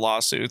comes to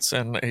lawsuits,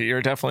 and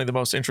you're definitely the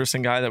most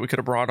interesting guy that we could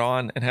have brought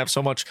on and have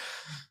so much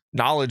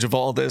knowledge of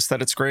all this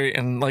that it's great.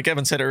 And like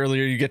Evan said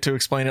earlier, you get to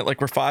explain it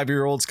like we're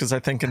 5-year-olds, because I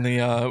think in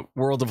the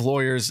world of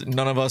lawyers,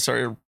 none of us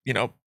are,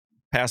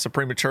 past a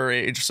premature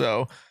age.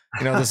 So,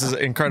 this is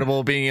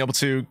incredible being able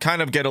to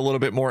kind of get a little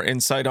bit more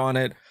insight on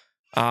it.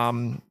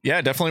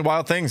 Yeah, definitely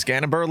wild things.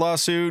 Gannon Buhr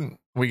lawsuit.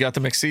 We got the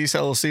McCease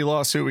LLC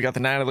lawsuit. We got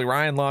the Natalie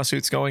Ryan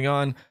lawsuits going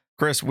on.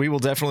 Chris, we will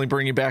definitely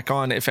bring you back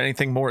on if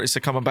anything more is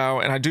to come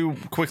about. And I do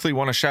quickly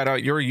want to shout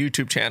out your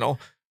YouTube channel,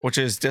 which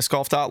is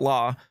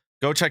discgolf.law.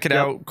 Go check it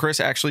out. Chris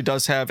actually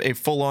does have a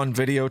full-on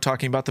video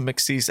talking about the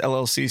McCease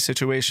LLC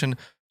situation.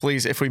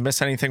 Please, if we miss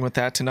anything with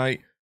that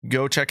tonight,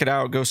 go check it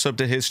out. Go sub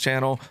to his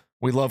channel.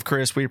 We love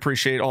Chris. We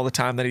appreciate all the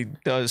time that he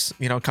does,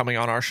 coming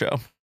on our show.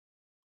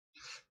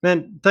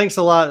 Man, thanks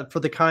a lot for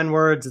the kind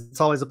words.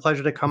 It's always a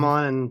pleasure to come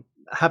on, and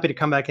happy to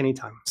come back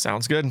anytime.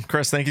 Sounds good.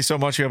 Chris, thank you so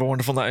much. You have a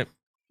wonderful night.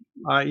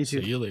 All right, you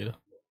too. See you later.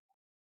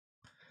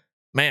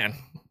 Man,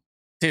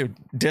 dude,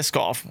 disc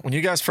golf. When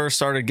you guys first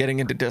started getting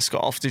into disc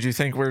golf, did you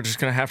think we are just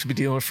going to have to be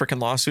dealing with freaking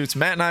lawsuits?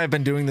 Matt and I have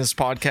been doing this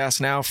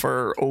podcast now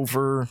for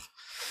over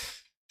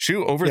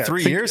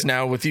 3 years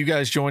now, with you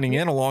guys joining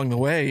in along the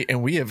way,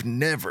 and we have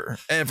never,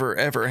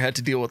 ever had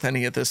to deal with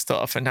any of this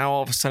stuff. And now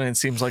all of a sudden it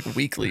seems like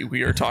weekly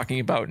we are talking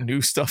about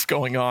new stuff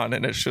going on,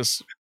 and it's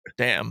just,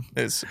 damn,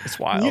 it's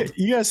wild.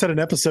 You guys had an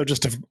episode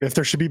just if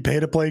there should be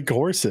pay-to-play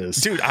courses.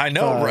 Dude, I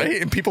know,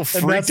 right? And people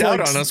freaked out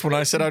on us when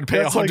I said I'd pay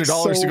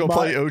 $100 to go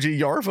play OG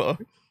Yarva.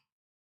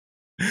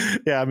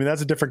 Yeah, I mean,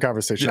 that's a different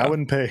conversation. Yeah. I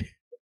wouldn't pay.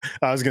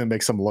 I was going to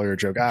make some lawyer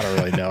joke. I don't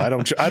really know. I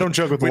don't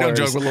joke with lawyers. We don't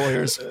joke with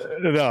lawyers.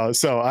 No,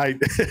 so I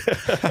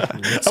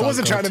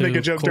wasn't trying to make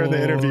a joke during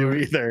the interview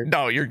either.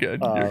 No, you're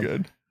good. You're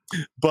good.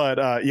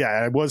 But yeah,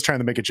 I was trying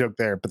to make a joke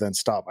there, but then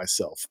stop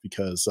myself,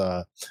 because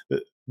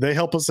they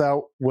help us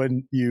out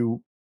when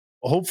you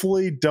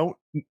hopefully don't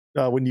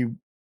when you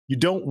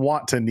don't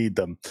want to need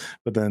them,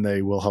 but then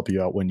they will help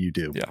you out when you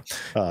do.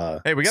 Yeah.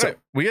 Hey, we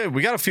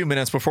got a few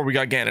minutes before we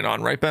got Gannon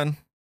on, right, Ben?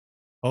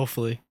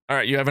 Hopefully. All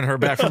right, you haven't heard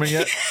back from him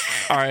yet?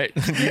 All right,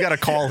 you got to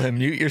call him.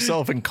 Mute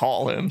yourself and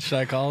call him. Should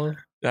I call him?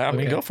 Yeah, I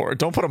mean, go for it.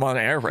 Don't put him on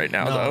air right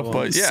now, though. Well,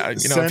 but yeah,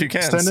 if you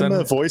can. Send him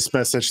a voice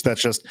message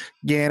that's just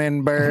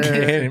Gannon Buhr.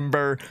 Gannon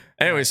Buhr.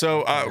 Anyway,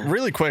 so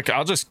really quick,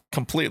 I'll just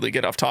completely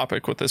get off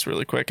topic with this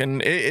really quick.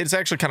 And it's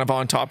actually kind of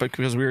on topic,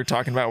 because we were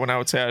talking about when I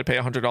would say I'd pay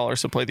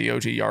 $100 to play the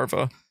OG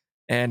Yarva.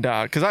 And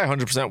because I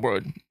 100%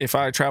 would, if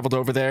I traveled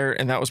over there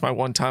and that was my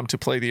one time to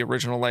play the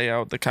original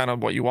layout, the kind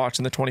of what you watch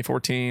in the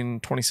 2014,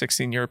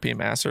 2016 European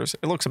Masters,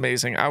 it looks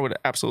amazing. I would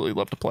absolutely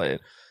love to play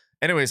it.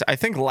 Anyways, I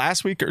think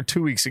last week or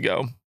 2 weeks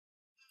ago,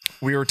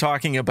 we were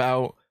talking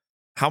about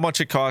how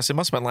much it costs. It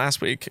must have been last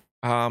week.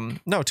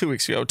 No, 2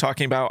 weeks ago,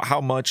 talking about how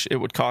much it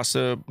would cost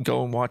to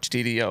go and watch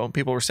DDO. And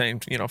people were saying,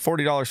 $40,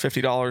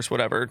 $50,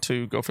 whatever,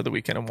 to go for the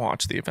weekend and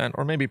watch the event,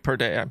 or maybe per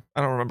day.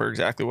 I don't remember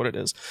exactly what it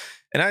is.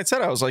 And I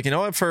said, I was like, you know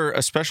what, for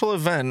a special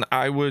event,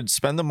 I would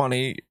spend the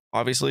money,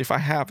 obviously, if I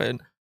have it,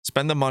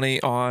 spend the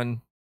money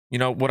on,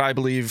 what I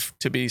believe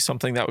to be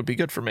something that would be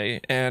good for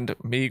me. And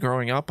me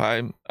growing up,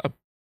 I'm a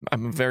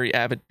I'm a very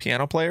avid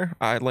piano player.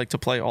 I like to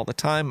play all the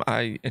time.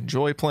 I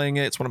enjoy playing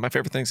it. It's one of my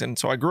favorite things. And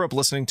so I grew up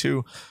listening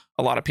to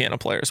a lot of piano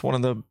players.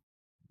 One of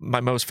my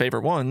most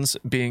favorite ones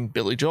being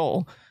Billy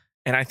Joel.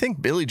 And I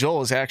think Billy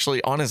Joel is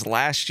actually on his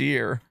last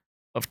year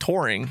of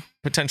touring,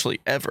 potentially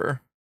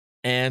ever.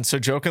 And so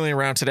jokingly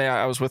around today,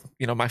 I was with,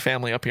 my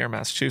family up here in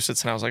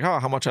Massachusetts, and I was like, oh,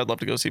 how much I'd love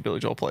to go see Billy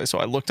Joel play. So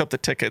I looked up the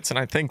tickets, and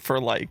I think for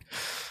like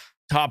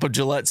top of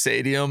Gillette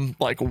Stadium,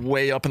 like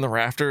way up in the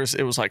rafters,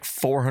 it was like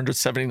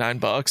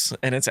 $479.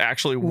 And it's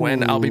actually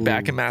when I'll be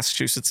back in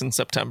Massachusetts in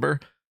September.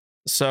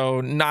 So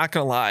not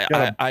gonna lie,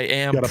 I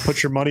am. You gotta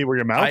put your money where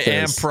your mouth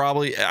is.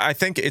 I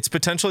think it's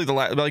potentially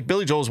like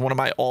Billy Joel is one of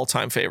my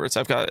all-time favorites.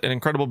 I've got an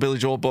incredible Billy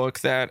Joel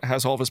book that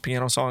has all of his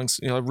piano songs,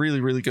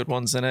 really, really good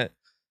ones in it.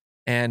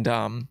 And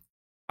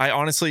I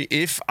honestly,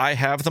 if I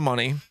have the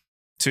money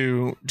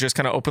to just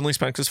kind of openly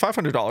spend, because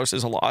 $500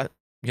 is a lot,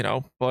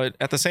 but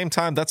at the same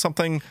time, that's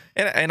something,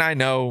 and I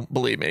know,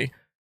 believe me,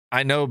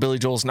 I know Billy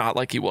Joel's not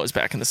like he was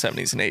back in the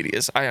 70s and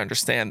 80s. I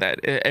understand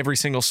that every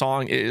single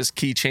song is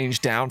key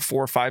change down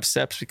 4 or 5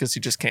 steps because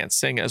he just can't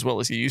sing as well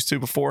as he used to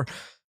before.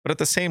 But at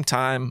the same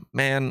time,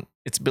 man,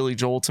 it's Billy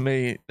Joel to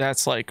me.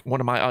 That's like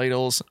one of my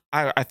idols.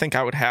 I think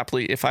I would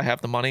happily, if I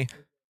have the money,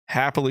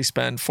 happily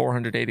spend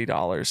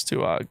 $480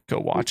 to go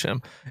watch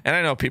him. And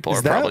I know people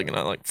are probably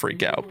gonna like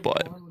freak out,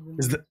 but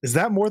is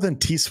that more than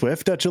T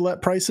Swift at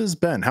Gillette prices?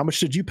 Ben, how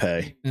much did you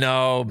pay?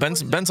 No,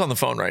 Ben's on the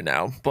phone right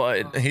now,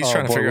 but he's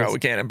trying to figure out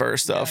what Gannon Burr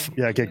stuff.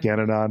 Yeah, get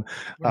Gannon on.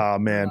 Oh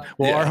man.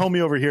 Well, our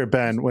homie over here,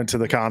 Ben, went to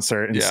the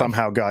concert and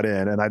somehow got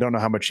in, and I don't know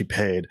how much he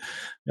paid.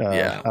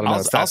 I don't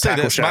know. I'll say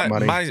this: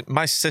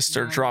 my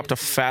sister dropped a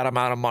fat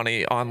amount of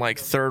money on like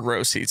third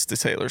row seats to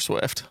Taylor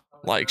Swift.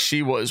 Like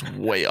she was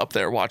way up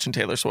there watching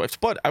Taylor Swift.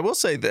 But I will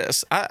say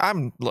this: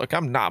 I'm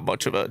not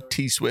much of a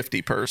T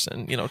Swifty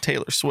person,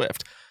 Taylor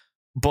Swift.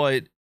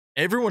 But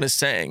everyone is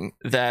saying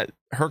that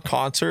her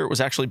concert was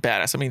actually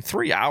badass. I mean,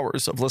 3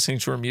 hours of listening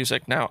to her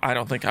music. Now, I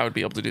don't think I would be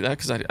able to do that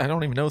because I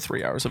don't even know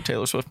 3 hours of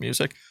Taylor Swift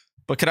music.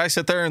 But could I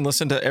sit there and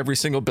listen to every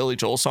single Billy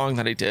Joel song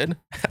that he did?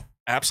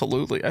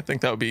 Absolutely. I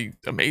think that would be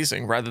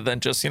amazing, rather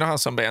than just, how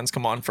some bands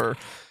come on for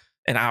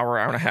an hour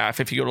and a half.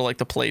 If you go to like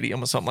the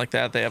Palladium or something like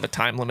that, they have a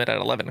time limit at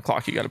 11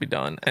 o'clock. You got to be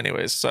done.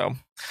 Anyways, so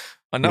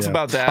enough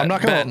about that. I'm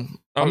not gonna,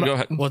 Ben. Go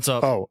ahead. What's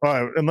up? Oh,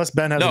 unless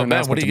Ben has an announcement.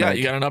 Ben, what do you got?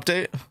 You got an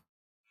update?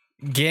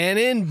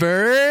 Gannon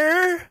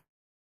Burr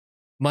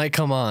might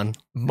come on.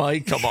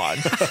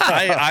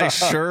 I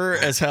sure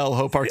as hell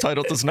hope our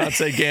title does not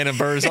say Gannon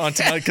Burr's on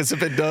tonight, because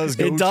if it does,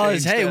 it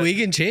does. Hey, we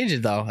can change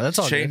it though. That's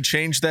all.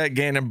 Change that.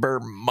 Gannon Burr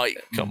might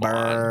come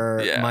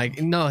on. Yeah. Mike,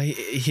 no,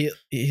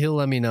 he'll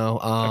let me know.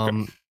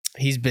 Okay.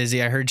 He's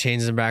busy. I heard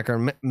changes in the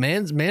background.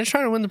 Man's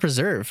trying to win the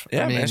preserve.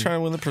 Yeah, man's trying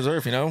to win the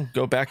preserve.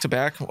 Go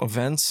back-to-back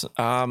events.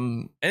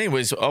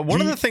 Anyways, one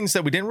of the things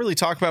that we didn't really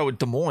talk about with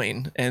Des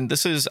Moines, and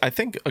this is, I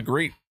think, a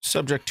great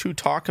subject to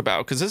talk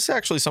about, because this is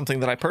actually something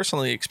that I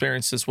personally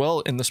experienced as well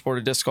in the sport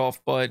of disc golf.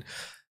 But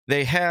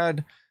they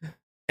had,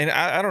 and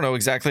I don't know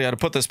exactly how to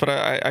put this, but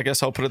I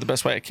guess I'll put it the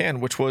best way I can,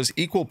 which was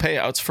equal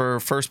payouts for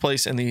first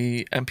place in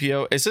the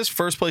MPO. Is this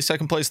first place,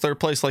 second place, third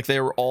place, like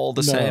they were all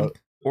the same?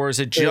 Or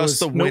is it just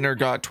the winner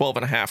got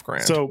 12.5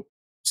 grand? So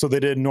they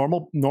did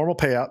normal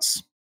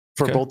payouts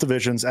for both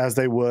divisions, as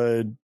they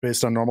would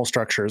based on normal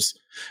structures.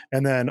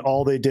 And then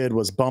all they did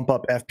was bump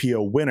up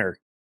FPO winner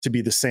to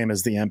be the same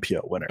as the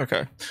MPO winner.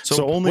 Okay.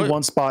 So only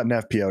one spot in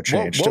FPO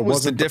changed. What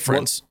was the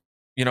difference?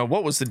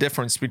 What was the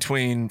difference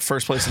between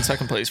first place and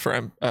second place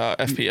for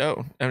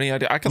FPO? Any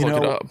idea? I can look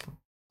it up.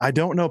 I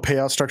don't know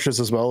payout structures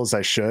as well as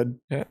I should,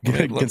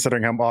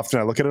 considering how often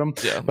I look at them.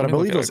 Yeah, but I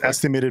believe it was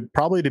estimated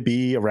probably to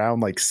be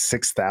around like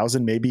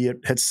 6,000. Maybe it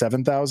hit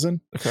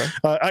 7,000.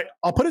 Okay.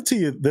 I'll put it to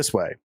you this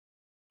way: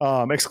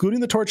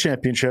 excluding the Tour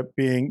Championship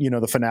being,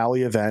 the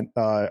finale event,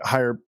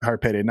 higher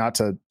payday. Not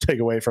to take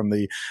away from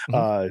the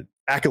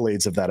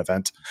accolades of that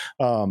event,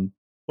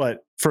 but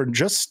for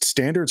just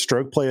standard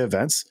stroke play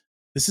events,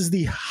 this is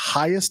the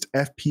highest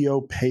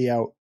FPO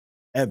payout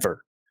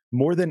ever.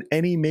 More than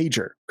any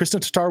major.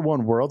 Kristen Tatar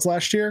won Worlds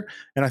last year,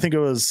 and I think it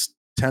was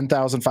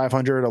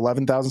 10,500,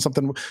 11,000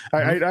 something.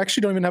 I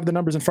actually don't even have the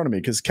numbers in front of me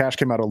because cash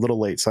came out a little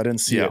late, so I didn't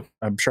see it.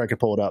 I'm sure I could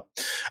pull it up.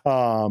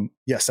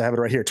 Yes, I have it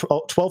right here.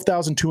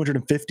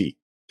 12,250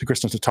 to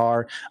Kristen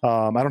Tatar.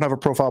 I don't have a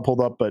profile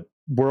pulled up, but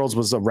Worlds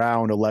was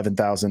around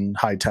 11,000,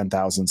 high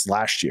 10,000s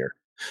last year.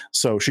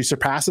 So she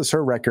surpasses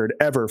her record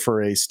ever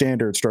for a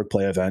standard stroke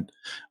play event,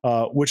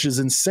 which is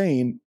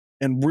insane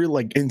and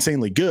really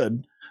insanely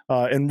good.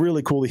 And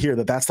really cool to hear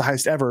that that's the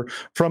highest ever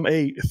from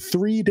a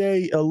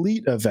 3-day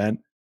elite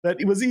event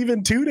that it was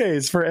even 2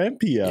 days for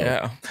MPO.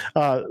 Yeah.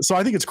 So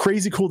I think it's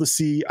crazy cool to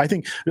see. I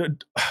think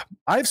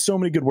I have so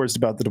many good words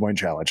about the Des Moines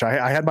Challenge.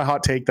 I had my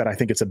hot take that I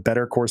think it's a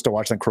better course to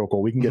watch than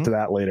Crokinole. We can get to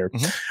that later.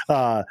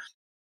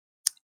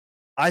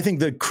 I think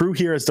the crew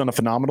here has done a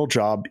phenomenal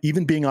job.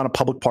 Even being on a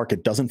public park,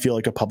 it doesn't feel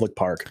like a public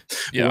park.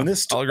 Yeah, when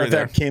this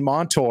event came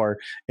on tour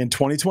in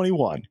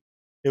 2021,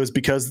 it was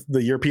because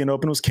the European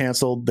Open was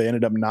canceled. They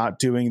ended up not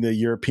doing the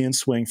European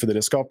swing for the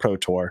Disc Golf Pro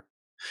Tour.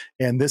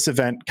 And this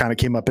event kind of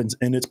came up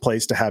in its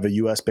place to have a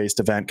US based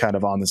event kind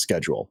of on the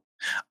schedule.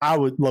 I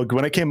would look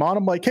when it came on,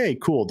 I'm like, hey,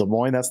 cool, Des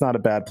Moines, that's not a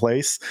bad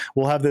place.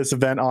 We'll have this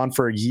event on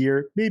for a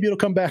year. Maybe it'll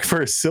come back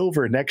for a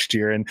silver next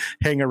year and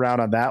hang around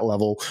on that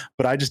level.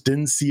 But I just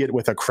didn't see it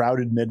with a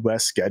crowded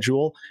Midwest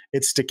schedule.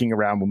 It's sticking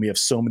around when we have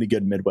so many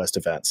good Midwest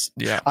events.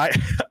 Yeah. I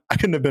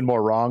couldn't have been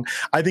more wrong.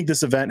 I think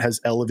this event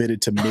has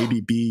elevated to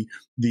maybe be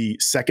the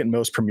second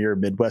most premier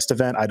Midwest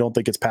event. I don't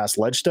think it's past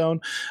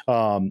Ledgestone.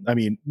 I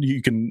mean,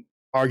 you can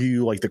argue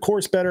you like the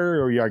course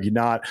better or you argue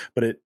not,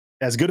 but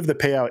as good of the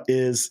payout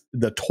is,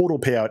 the total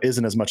payout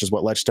isn't as much as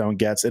what Ledgestone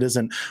gets. It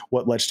isn't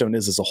what Ledgestone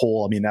is as a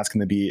whole. I mean, that's going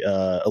to be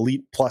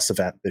Elite Plus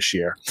event this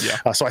year.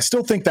 Yeah. So I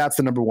still think that's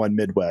the number one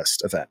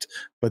Midwest event.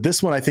 But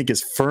this one I think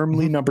is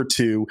firmly number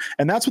two.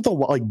 And that's with the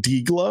like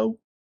D-Glow.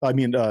 I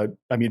mean,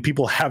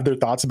 people have their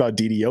thoughts about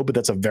DDO, but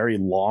that's a very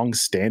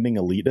long-standing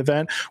elite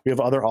event. We have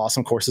other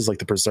awesome courses like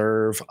the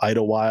Preserve,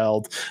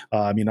 Idlewild.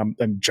 I'm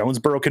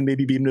Jonesboro can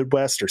maybe be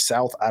Midwest or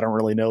South. I don't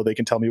really know. They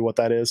can tell me what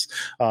that is.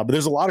 But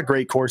there's a lot of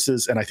great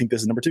courses, and I think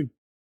this is number two.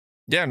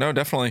 Yeah, no,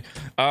 definitely.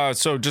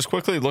 So just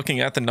quickly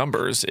looking at the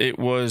numbers, it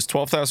was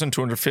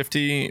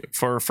 $12,250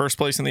 for first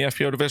place in the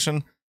FPO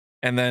division,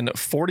 and then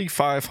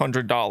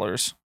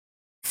 $4,500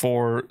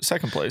 for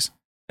second place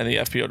in the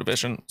FPO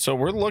division. So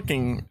we're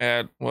looking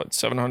at what,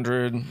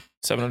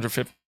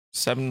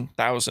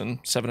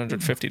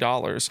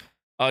 $7,750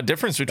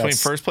 difference between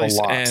That's first place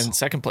and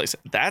second place.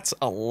 That's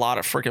a lot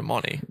of freaking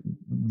money.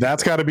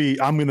 That's got to be.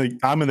 I'm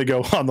gonna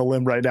go on the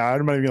limb right now.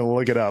 I'm not even gonna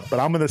look it up, but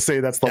I'm gonna say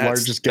that's the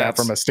largest gap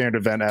from a standard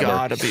event ever.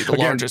 Gotta be the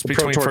largest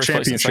between first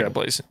place and second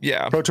place.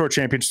 Yeah, Pro Tour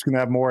Championship's gonna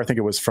have more. I think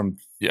it was from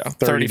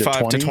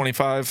 35 to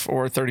 25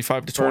 or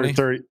 35 to 20.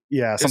 30,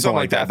 yeah, something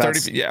like that.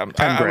 30, yeah,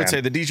 I would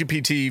say the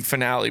DGPT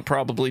finale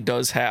probably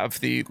does have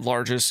the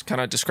largest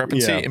kind of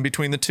discrepancy in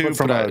between the two. But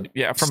from a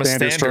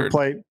standard stroke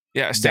plate.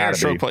 Yeah, standard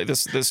stroke plate.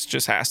 This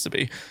just has to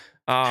be.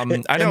 I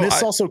know. And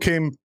this also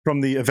came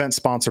from the event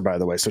sponsor, by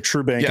the way. So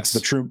TrueBank, it's the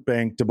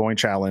TrueBank Des Moines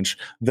Challenge.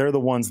 They're the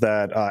ones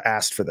that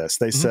asked for this.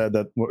 They said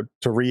that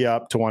to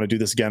re-up, to want to do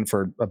this again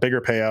for a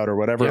bigger payout or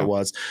whatever it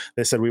was,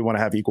 they said we want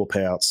to have equal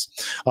payouts.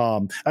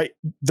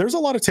 There's a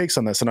lot of takes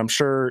on this, and I'm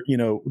sure,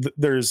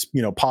 there's,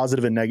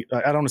 positive and negative.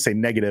 I don't want to say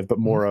negative, but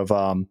more of,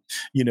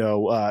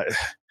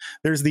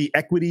 there's the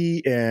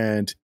equity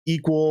and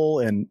equal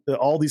and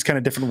all these kind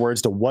of different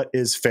words to what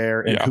is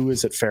fair and who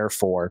is it fair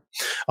for.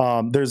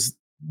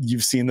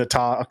 You've seen the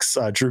talks.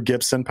 Drew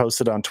Gibson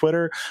posted on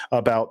Twitter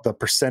about the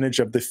percentage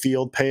of the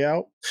field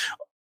payout.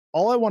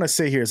 All I want to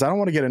say here is I don't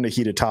want to get into a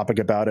heated topic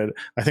about it.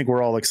 I think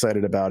we're all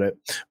excited about it.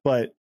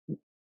 But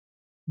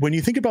when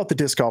you think about the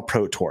Disc Golf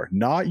Pro Tour,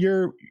 not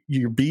your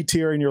B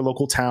tier in your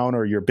local town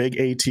or your big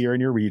A tier in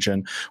your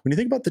region, when you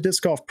think about the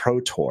Disc Golf Pro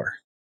Tour,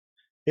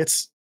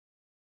 it's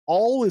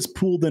all is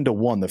pooled into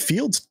one. The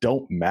fields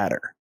don't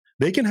matter.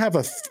 They can have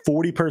a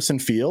 40-person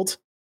field,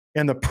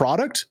 and the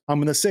product, I'm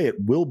going to say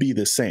it will be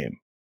the same.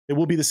 It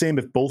will be the same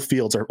if both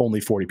fields are only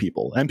 40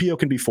 people. MPO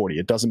can be 40.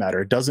 It doesn't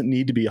matter. It doesn't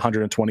need to be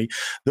 120.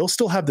 They'll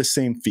still have the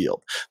same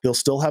field. They'll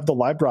still have the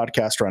live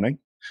broadcast running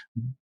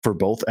for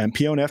both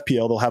MPO and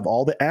FPO. They'll have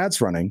all the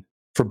ads running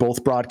for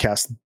both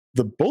broadcasts.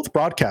 Both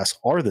broadcasts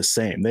are the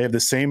same. They have the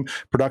same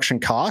production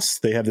costs.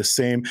 They have the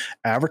same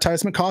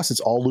advertisement costs.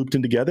 It's all looped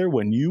in together.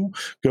 When you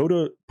go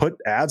to put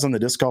ads on the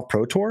Disc Golf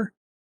Pro Tour,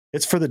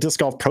 it's for the Disc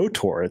Golf Pro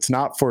Tour. It's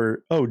not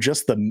for,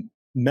 just the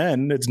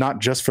men. It's not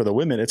just for the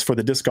women. It's for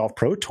the Disc Golf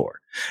Pro Tour.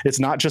 It's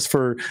not just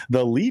for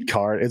the lead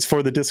card. It's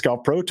for the Disc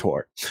Golf Pro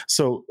Tour.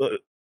 So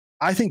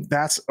I think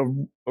that's a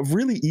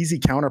really easy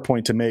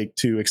counterpoint to make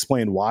to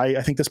explain why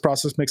I think this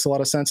process makes a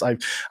lot of sense.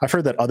 I've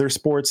heard that other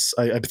sports,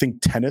 I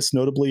think tennis,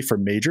 notably for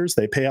majors,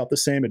 they pay out the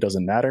same. It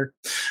doesn't matter.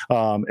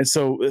 And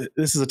so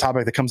this is a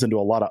topic that comes into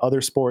a lot of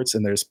other sports,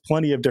 and there's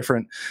plenty of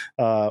different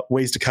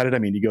ways to cut it. I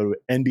mean, you go to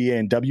NBA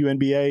and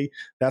WNBA,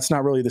 that's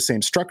not really the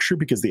same structure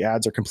because the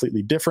ads are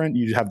completely different.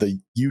 You have the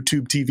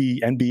YouTube TV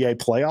NBA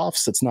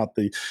playoffs. It's not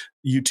the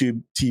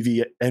YouTube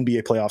TV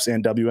NBA playoffs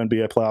and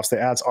WNBA playoffs. The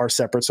ads are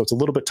separate, so it's a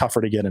little bit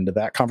tougher to get into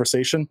that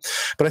conversation.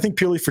 But I think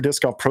purely for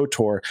Disc Golf Pro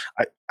Tour,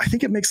 I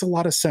think it makes a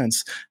lot of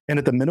sense. And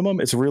at the minimum,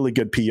 it's really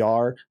good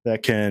PR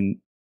that can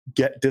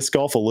get disc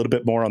golf a little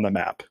bit more on the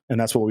map. And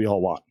that's what we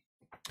all want.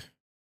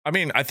 I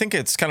mean, I think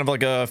it's kind of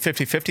like a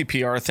 50-50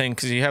 PR thing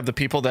because you have the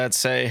people that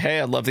say, hey,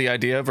 I love the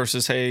idea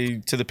versus, hey,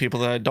 to the people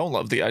that don't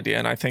love the idea.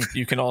 And I think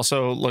you can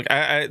also look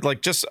at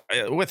like just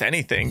with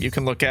anything, you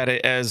can look at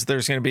it as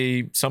there's going to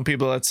be some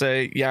people that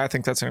say, yeah, I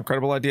think that's an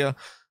incredible idea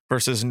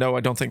versus no, I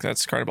don't think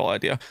that's a incredible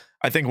idea.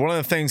 I think one of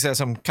the things as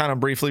I'm kind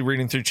of briefly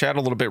reading through chat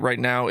a little bit right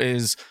now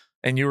is,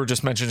 and you were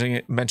just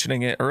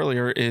mentioning it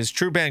earlier, is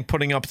TrueBank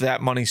putting up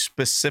that money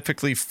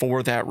specifically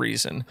for that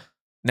reason.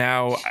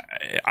 Now,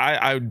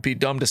 I would be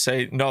dumb to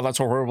say, no, that's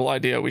a horrible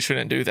idea. We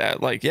shouldn't do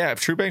that. Like, yeah, if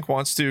TrueBank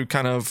wants to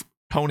kind of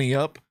pony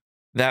up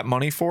that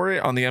money for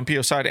it on the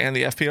MPO side and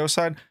the FPO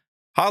side,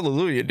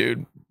 hallelujah,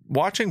 dude.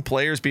 Watching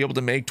players be able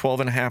to make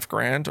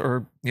 $12,500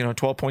 or,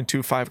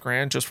 $12.25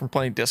 grand just from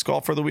playing disc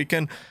golf for the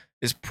weekend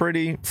is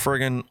pretty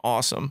friggin'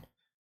 awesome.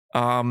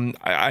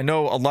 I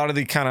know a lot of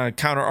the kind of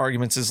counter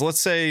arguments is let's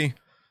say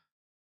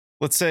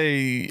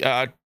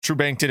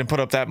TrueBank didn't put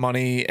up that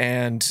money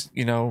and,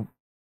 you know,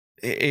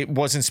 it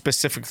wasn't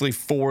specifically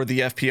for the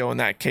FPO in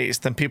that case,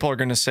 then people are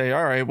going to say,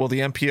 all right, well, the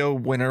MPO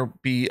winner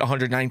beat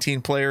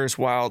 119 players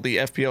while the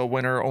FPO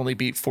winner only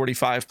beat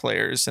 45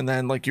 players. And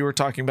then, like you were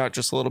talking about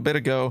just a little bit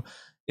ago,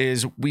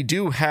 is we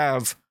do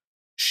have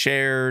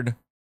shared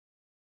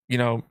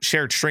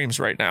streams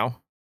right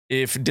now.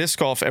 If disc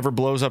golf ever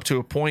blows up to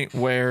a point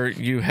where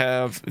you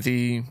have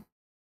the,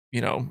 you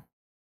know,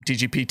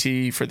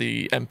 DGPT for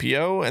the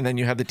MPO and then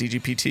you have the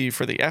DGPT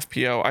for the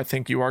FPO, I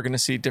think you are going to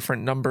see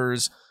different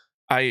numbers.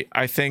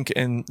 I think,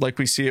 and like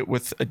we see it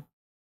with,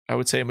 I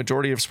would say a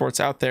majority of sports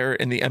out there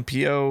in the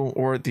MPO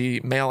or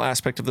the male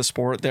aspect of the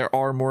sport, there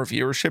are more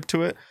viewership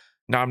to it.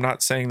 Now, I'm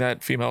not saying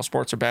that female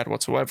sports are bad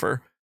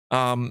whatsoever,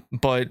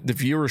 but the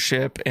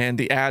viewership and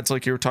the ads,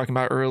 like you were talking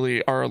about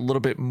early, are a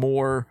little bit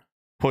more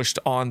pushed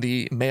on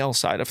the male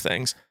side of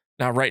things.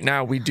 Now, right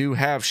now, we do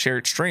have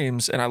shared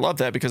streams, and I love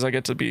that because I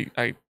get to be,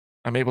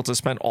 I'm able to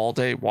spend all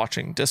day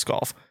watching disc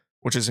golf,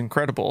 which is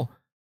incredible.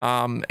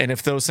 And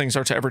if those things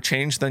are to ever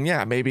change, then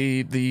yeah,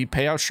 maybe the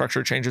payout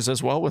structure changes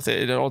as well with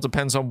it. It all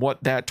depends on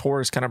what that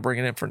tour is kind of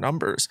bringing in for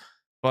numbers.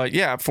 But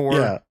yeah,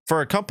 for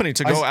a company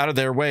to go out of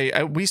their way,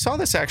 we saw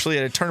this actually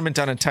at a tournament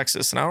down in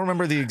Texas, and I don't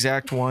remember the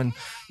exact one,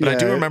 but I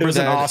do remember it was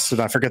that in Austin.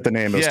 I forget the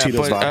name. It was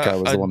Tito's Vodka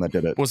was the one that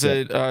did it. Was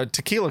it a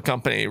tequila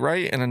company,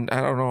 right? And I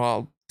don't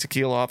know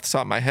tequila off the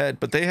top of my head,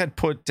 but they had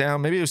put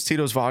down, maybe it was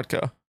Tito's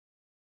Vodka.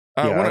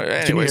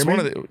 Anyways, we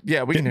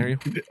can hear you.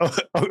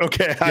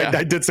 Okay, yeah.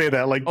 I did say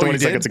that like 20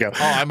 seconds ago.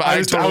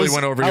 I totally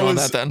went over you on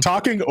that then.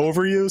 Talking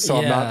over you, so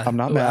I'm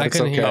not mad.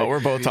 It's okay. No, we're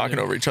both talking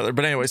over each other.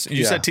 But anyways,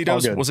 you said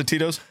Tito's. Was it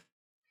Tito's?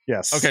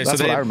 Yes. Okay, so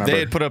they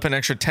had put up an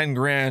extra 10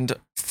 grand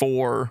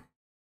for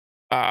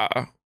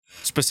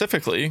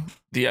specifically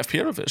the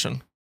FPO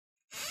division.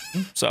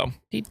 So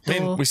I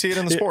mean, we see it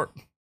in the sport.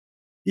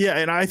 Yeah,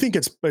 and I think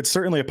it's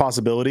certainly a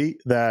possibility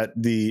that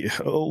the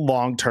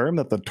long term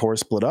that the tour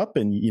split up,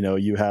 and you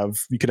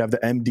could have the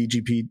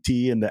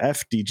MDGPT and the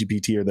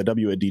FDGPT or the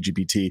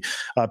WDGPT.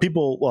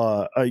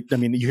 People, I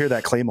mean, you hear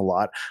that claim a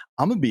lot.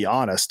 I'm gonna be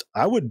honest.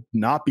 I would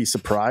not be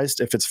surprised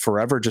if it's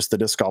forever just the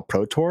Disc Golf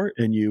Pro Tour,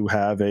 and you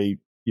have a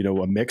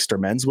mixed or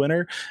men's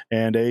winner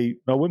and a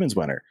women's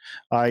winner.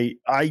 I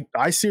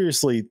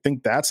seriously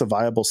think that's a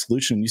viable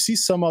solution. You see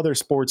some other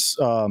sports,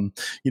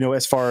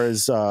 as far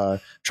as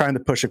trying to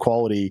push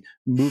equality,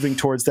 moving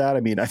towards that.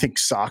 I mean, I think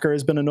soccer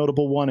has been a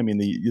notable one. I mean,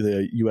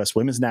 the U.S.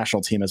 women's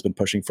national team has been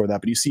pushing for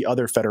that, but you see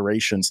other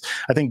federations.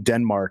 I think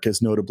Denmark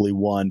is notably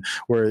one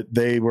where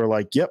they were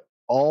like, yep,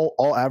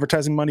 all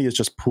advertising money is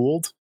just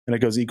pooled and it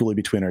goes equally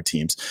between our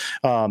teams.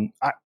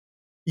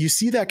 You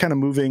see that kind of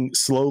moving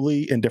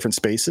slowly in different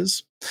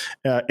spaces.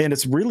 And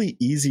it's really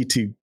easy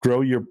to grow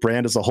your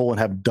brand as a whole and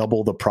have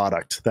double the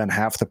product than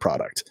half the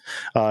product.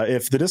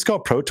 If the Disc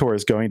Golf Pro Tour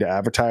is going to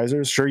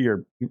advertisers, sure,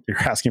 you're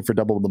asking for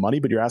double the money,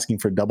 but you're asking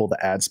for double the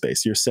ad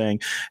space. You're saying,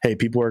 hey,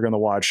 people are going to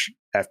watch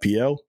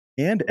FPO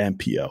and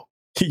MPO.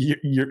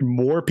 You're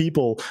more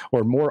people,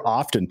 or more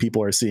often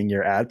people are seeing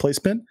your ad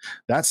placement.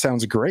 That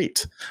sounds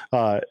great.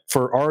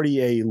 For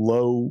already a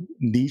low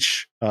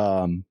niche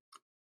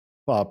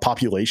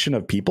population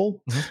of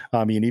people. Mm-hmm.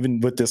 I mean, even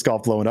with disc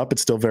golf blowing up,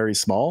 it's still very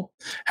small.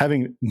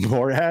 Having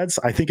more ads,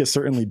 I think, is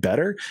certainly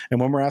better. And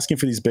when we're asking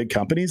for these big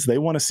companies, they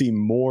want to see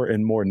more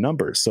and more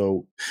numbers.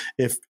 So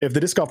if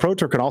the Disc Golf Pro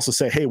Tour can also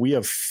say, hey, we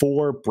have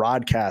 4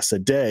 broadcasts a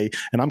day,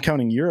 and I'm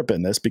counting Europe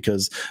in this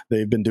because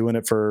they've been doing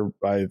it for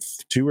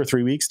 2 or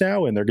 3 weeks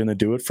now, and they're going to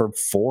do it for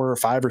 4 or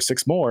 5 or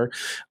 6 more.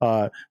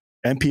 MPO,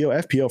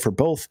 FPO for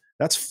both,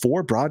 that's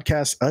 4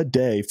 broadcasts a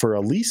day for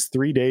at least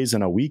 3 days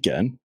in a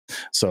weekend.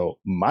 So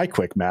my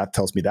quick math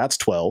tells me that's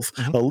 12,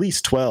 at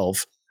least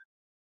 12.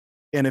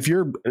 And if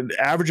you're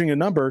averaging a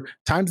number,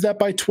 times that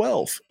by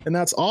 12. And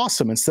that's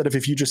awesome. Instead of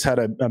if you just had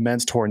a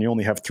men's tour and you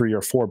only have 3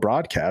 or 4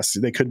 broadcasts,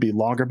 they could be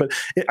longer, but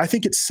I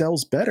think it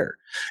sells better.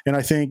 And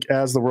I think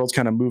as the world's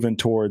kind of moving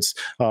towards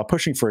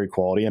pushing for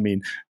equality, I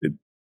mean,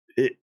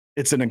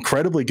 it's an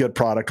incredibly good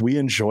product. We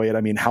enjoy it.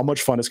 I mean, how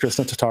much fun is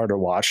Kristin Tattar to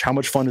watch? How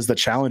much fun is the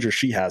challenger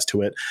she has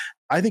to it?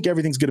 I think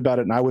everything's good about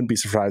it, and I wouldn't be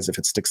surprised if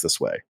it sticks this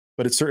way.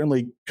 But it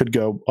certainly could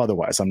go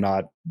otherwise. I'm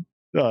not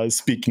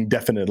speaking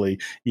definitely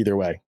either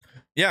way.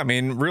 Yeah, I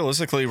mean,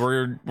 realistically,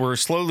 we're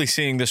slowly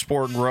seeing the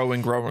sport grow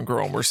and grow and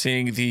grow. We're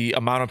seeing the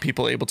amount of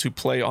people able to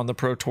play on the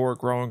Pro Tour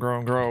grow and grow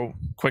and grow.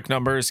 Quick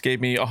numbers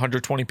gave me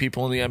 120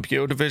 people in the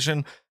MPO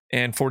division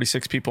and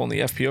 46 people in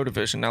the FPO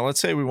division. Now, let's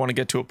say we want to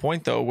get to a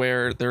point, though,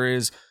 where there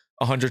is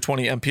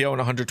 120 MPO and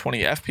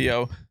 120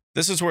 FPO.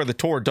 This is where the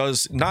tour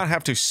does not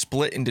have to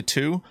split into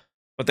 2,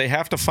 but they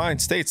have to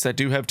find states that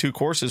do have 2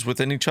 courses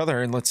within each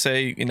other. And let's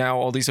say now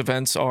all these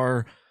events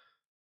are,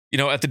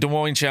 at the Des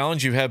Moines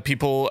Challenge, you have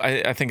people,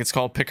 I think it's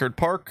called Pickard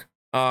Park.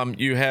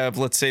 You have,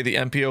 let's say, the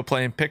MPO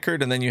playing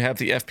Pickard, and then you have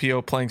the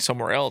FPO playing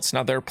somewhere else.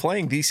 Now, they're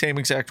playing the same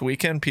exact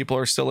weekend. People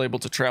are still able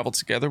to travel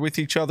together with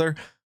each other.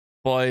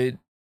 But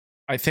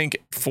I think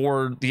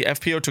for the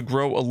FPO to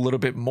grow a little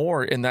bit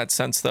more in that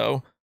sense,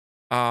 though,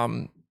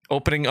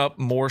 opening up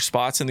more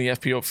spots in the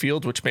FPO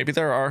field, which maybe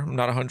there are, I'm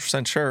not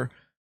 100% sure,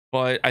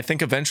 but I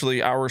think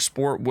eventually our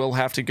sport will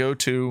have to go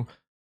to,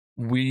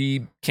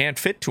 we can't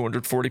fit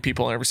 240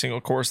 people in every single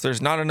course.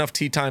 There's not enough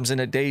tee times in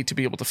a day to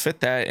be able to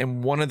fit that.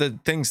 And one of the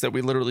things that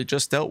we literally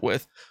just dealt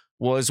with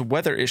was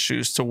weather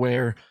issues, to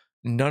where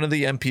none of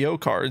the MPO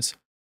cards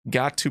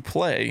got to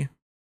play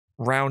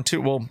round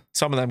 2. Well,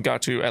 some of them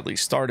got to at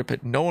least start it,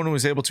 but no one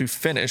was able to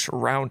finish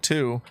round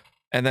 2.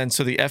 And then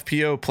so the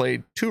FPO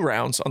played 2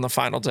 rounds on the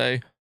final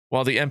day,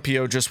 while the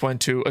MPO just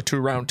went to a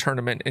 2-round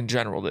tournament in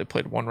general. They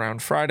played 1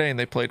 round Friday and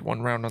they played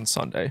 1 round on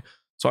Sunday.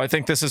 So I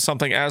think this is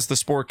something, as the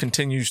sport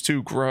continues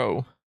to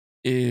grow,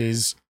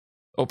 is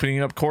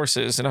opening up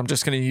courses. And I'm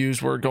just going to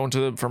use, we're going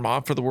to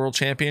Vermont for the World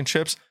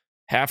Championships.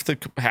 Half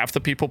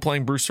the people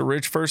playing Brewster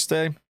Ridge first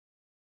day,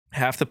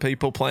 half the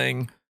people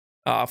playing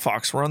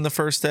Fox Run the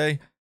first day.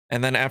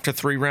 And then after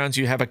 3 rounds,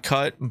 you have a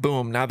cut.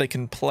 Boom. Now they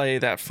can play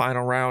that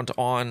final round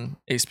on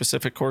a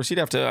specific course.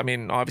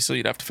 Obviously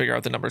you'd have to figure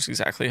out the numbers,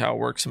 exactly how it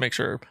works, to make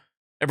sure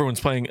everyone's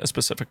playing a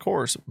specific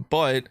course.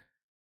 But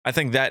I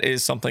think that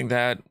is something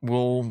that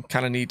will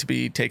kind of need to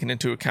be taken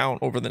into account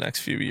over the next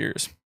few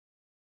years.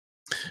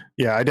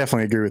 Yeah, I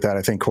definitely agree with that.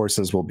 I think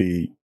courses will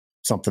be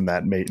something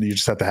that you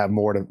just have to have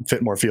more to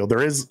fit more field.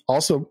 There is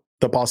also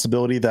the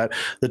possibility that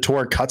the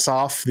tour cuts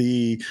off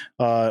the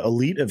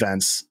elite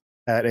events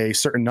at a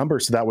certain number,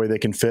 so that way they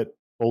can fit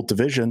both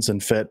divisions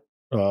and fit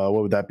what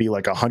would that be,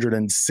 like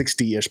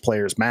 160-ish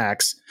players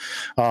max.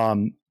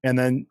 And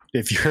then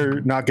if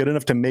you're not good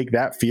enough to make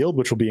that field,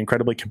 which will be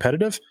incredibly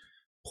competitive,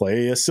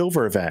 play a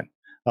silver event,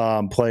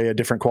 play a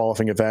different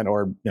qualifying event,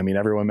 or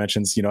everyone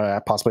mentions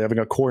possibly having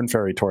a Corn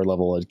Ferry Tour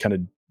level, a kind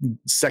of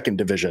second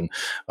division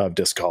of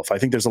disc golf. I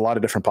think there's a lot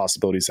of different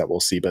possibilities that we'll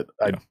see, but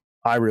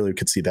I really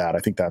could see that. I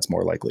think that's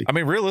more likely.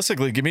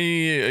 Realistically, give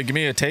me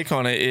a take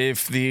on it.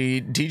 If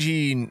the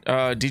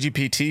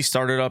DGPT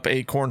started up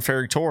a Corn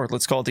Ferry Tour,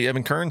 let's call it the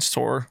Evan Kearns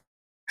Tour,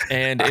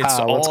 and it's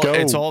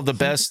all the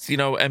best,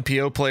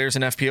 MPO players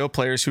and FPO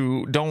players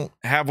who don't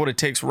have what it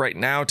takes right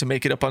now to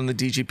make it up on the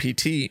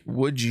DGPT,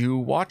 would you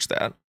watch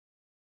that?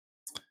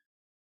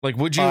 Like,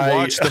 would you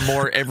watch the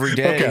more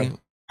everyday? Okay.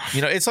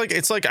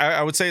 It's like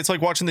I would say it's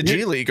like watching the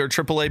G League or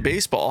AAA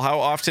baseball. How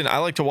often I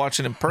like to watch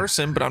it in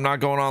person, but I'm not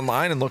going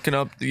online and looking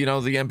up, the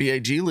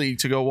NBA G League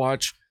to go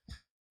watch,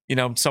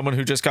 someone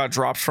who just got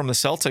dropped from the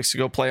Celtics to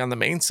go play on the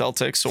main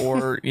Celtics.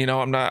 Or,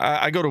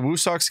 I go to Woo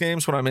Sox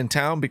games when I'm in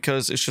town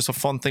because it's just a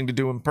fun thing to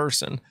do in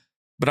person,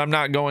 but I'm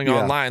not going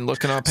online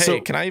looking up, hey,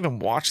 can I even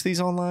watch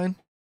these online?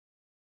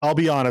 I'll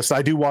be honest,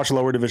 I do watch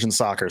lower division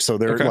soccer, so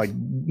they're like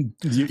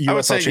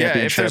USL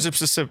Championship. If there's a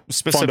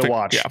specific, fun to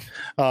watch.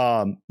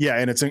 Yeah,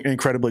 and it's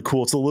incredibly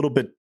cool. It's a little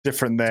bit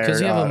different there because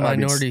you have a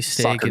minority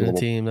stake in the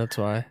team. That's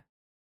why.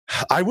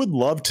 I would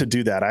love to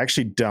do that. I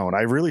actually don't.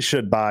 I really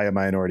should buy a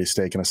minority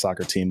stake in a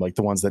soccer team, like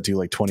the ones that do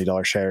like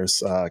 $20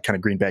 shares, kind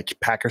of Green Bay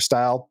Packer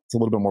style. It's a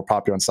little bit more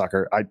popular in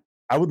soccer.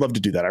 I would love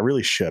to do that. I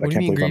really should. What I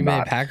can't believe Green I'm Bay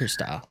not. Packer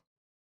style?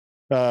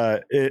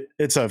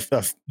 It's a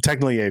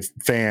technically a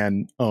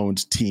fan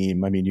owned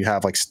team. You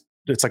have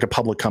it's like a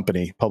public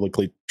company,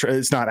 publicly.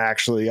 It's not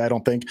actually, I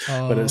don't think,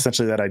 but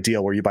essentially that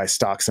idea where you buy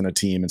stocks in a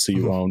team and so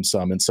you own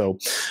some, and so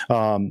it's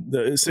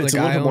a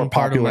little bit more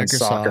popular in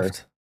soccer.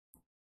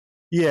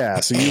 Yeah,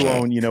 so you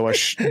own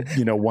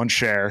one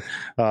share,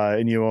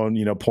 and you own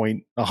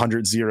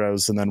 0.100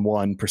 zeros and then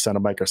 1%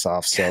 of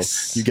Microsoft.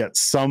 So you get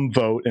some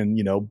vote, and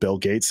Bill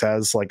Gates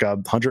has like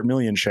 100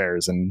 million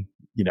shares, and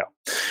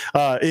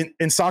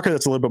in soccer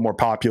that's a little bit more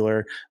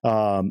popular.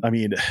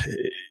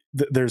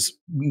 There's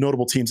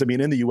notable teams.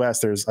 In the US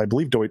there's, I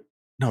believe,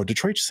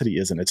 Detroit City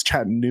isn't. It's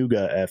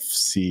Chattanooga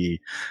FC,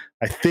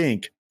 I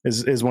think,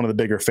 is one of the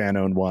bigger fan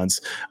owned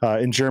ones.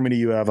 In Germany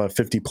you have a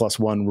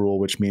 50+1 rule,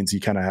 which means you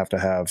kind of have to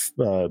have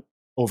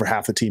over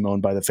half the team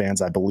owned by the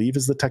fans, I believe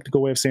is the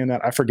technical way of saying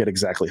that. I forget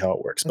exactly how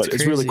it works, but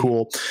it's really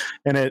cool.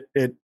 And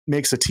it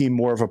makes a team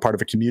more of a part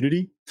of a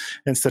community.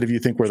 Instead of, you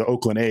think, where the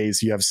Oakland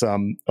A's, you have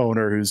some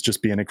owner who's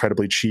just being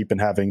incredibly cheap and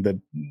having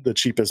the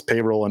cheapest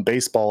payroll in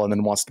baseball and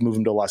then wants to move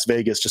them to Las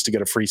Vegas just to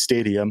get a free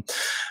stadium.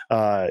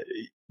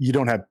 You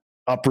don't have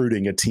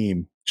uprooting a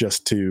team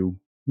just to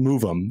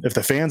move them. If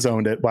the fans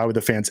owned it, why would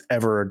the fans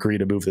ever agree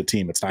to move the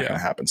team? It's not going to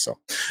happen. So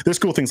there's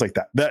cool things like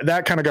that.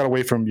 That kind of got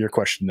away from your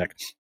question, Nick,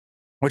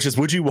 which is,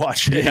 would you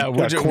watch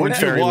Corn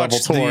Ferry level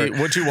tour?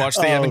 Would you watch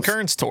the Evan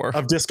Kearns Tour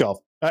of disc golf?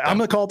 I'm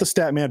going to call it the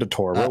Statmando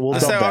Tour. We'll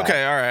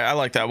okay, all right. I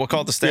like that. We'll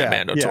call it the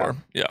Statmando Tour.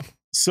 Yeah.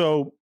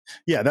 So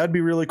that'd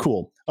be really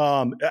cool.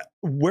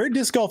 Where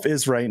disc golf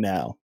is right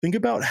now, think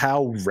about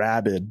how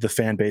rabid the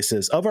fan base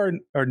is of our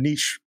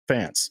niche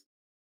fans.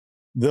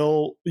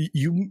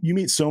 You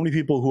meet so many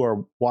people who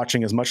are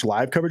watching as much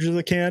live coverage as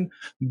they can,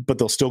 but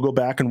they'll still go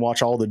back and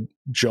watch all the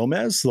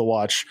Jomez. They'll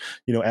watch,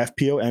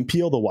 FPO,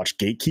 MPO. They'll watch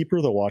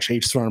Gatekeeper. They'll watch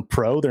H-Storm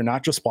Pro. They're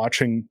not just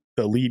watching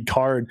the lead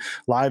card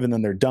live and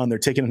then they're done. They're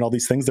taking in all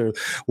these things. They're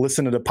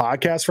listening to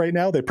podcasts right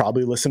now. They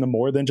probably listen to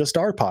more than just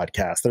our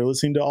podcast. They're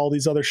listening to all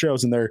these other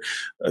shows, and they're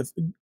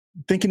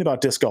thinking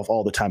about disc golf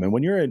all the time. And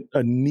when you're at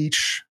a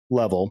niche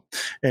level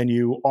and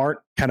you aren't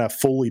kind of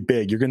fully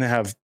big, you're going to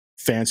have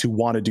fans who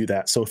want to do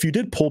that. So if you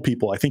did poll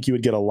people, I think you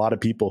would get a lot of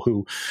people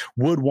who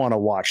would want to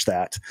watch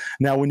that.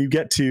 Now, when you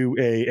get to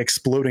a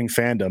exploding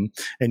fandom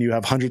and you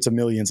have hundreds of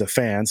millions of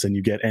fans and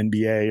you get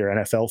NBA or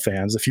NFL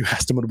fans, if you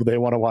ask them would they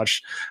want to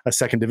watch a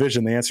second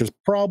division, the answer is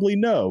probably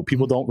no.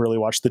 People don't really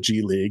watch the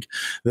G League.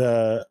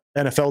 The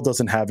NFL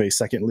doesn't have a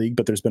second league,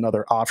 but there's been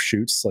other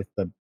offshoots like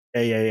the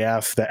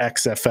AAF, the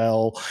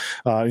XFL,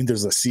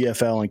 there's a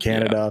CFL in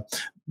Canada. Yeah.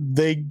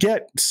 They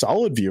get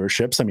solid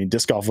viewerships. I mean,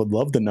 disc golf would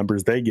love the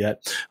numbers they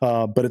get,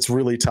 but it's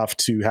really tough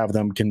to have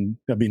them.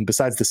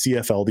 Besides the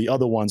CFL, the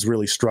other ones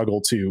really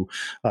struggle to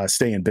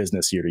stay in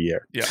business year to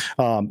year.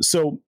 Yeah.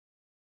 So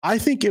I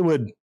think it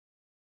would.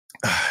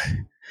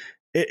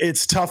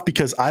 It's tough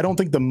because I don't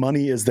think the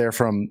money is there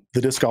from the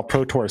Disc Golf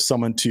Pro Tour as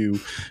someone to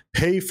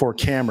pay for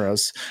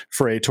cameras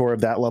for a tour of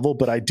that level.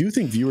 But I do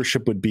think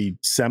viewership would be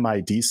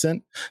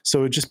semi-decent. So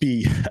it would just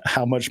be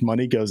how much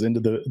money goes into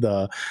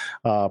the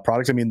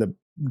product. I mean, the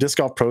Disc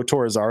Golf Pro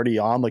Tour is already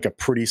on like a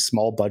pretty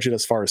small budget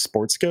as far as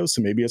sports goes.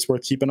 So maybe it's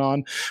worth keeping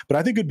on. But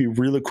I think it'd be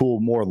really cool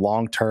more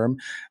long-term.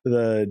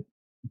 The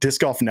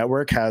Disc Golf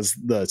Network has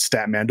the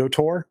Statmando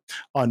Tour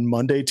on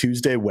Monday,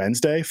 Tuesday,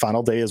 Wednesday.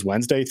 Final day is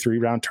Wednesday,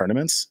 3-round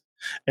tournaments.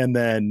 And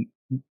then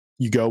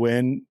you go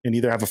in and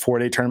either have a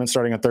 4-day tournament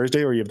starting on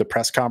Thursday, or you have the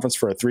press conference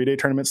for a 3-day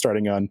tournament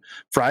starting on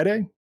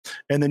Friday.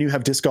 And then you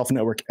have Disc Golf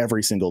Network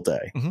every single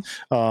day.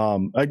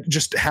 Mm-hmm.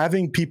 Just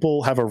having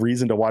people have a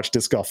reason to watch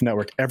Disc Golf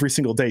Network every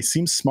single day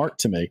seems smart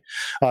to me.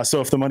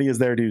 So if the money is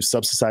there to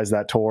subsidize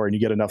that tour and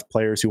you get enough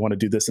players who want to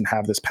do this and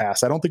have this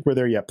pass, I don't think we're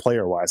there yet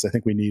player wise. I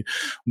think we need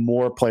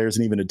more players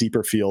and even a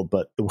deeper field.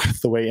 But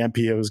the way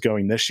MPO is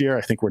going this year,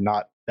 I think we're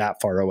not that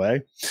far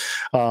away.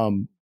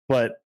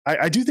 But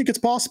I do think it's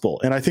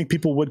possible. And I think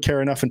people would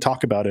care enough and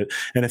talk about it.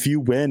 And if you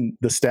win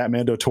the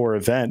Statmando Tour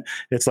event,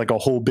 it's like a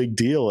whole big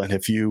deal. And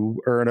if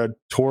you earn a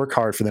tour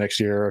card for the next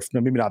year,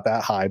 maybe not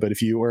that high, but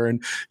if you earn,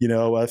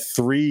 a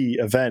 3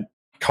 event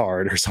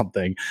card or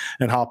something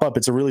and hop up,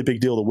 it's a really big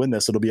deal to win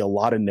this. It'll be a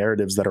lot of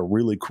narratives that are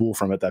really cool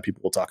from it that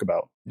people will talk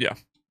about. Yeah,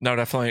 no,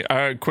 definitely.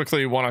 I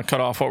quickly want to cut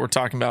off what we're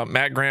talking about.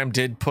 Matt Graham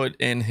did put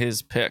in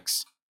his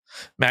picks.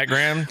 Matt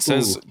Graham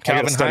says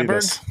Calvin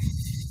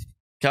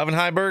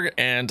Heiberg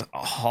and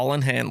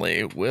Holland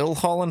Hanley. Will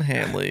Holland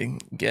Hanley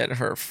get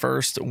her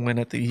first win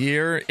at the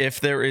year?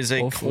 If there is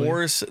a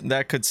course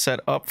that could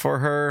set up for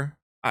her,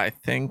 I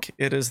think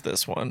it is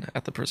this one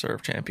at the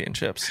Preserve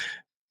Championships.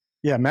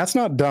 Yeah, Matt's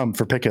not dumb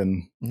for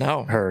picking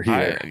her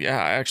here. I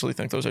actually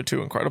think those are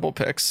 2 incredible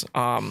picks.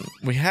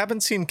 We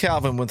haven't seen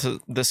Calvin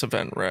with this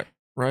event, right?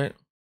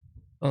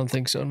 I don't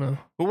think so, no.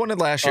 Who won it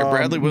last year?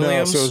 Bradley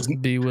Williams? No, so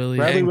B. Williams.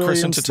 Bradley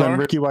Williams, then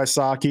Ricky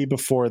Wysocki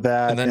before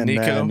that. And then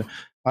Nico.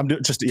 I'm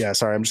just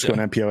going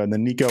MPO. And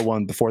then Nico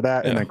won before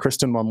that. And then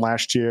Kristen won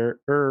last year.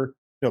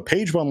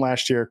 Paige won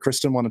last year.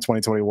 Kristen won in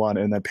 2021.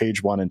 And then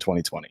Paige won in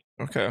 2020.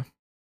 Okay.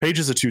 Paige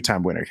is a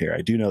 2-time winner here.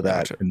 I do know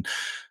that. Gotcha. And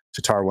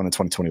Tatar won in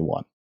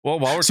 2021. Well,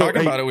 while we're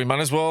talking about it, we might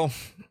as well,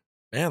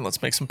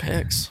 let's make some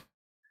picks.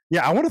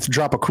 Yeah, I wanted to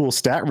drop a cool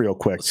stat real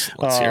quick.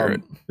 Let's hear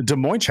it. Des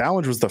Moines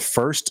Challenge was the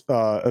first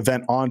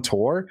event on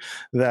tour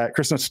that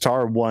Kristen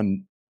Tatar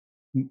won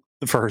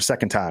for her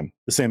second time,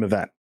 the same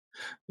event.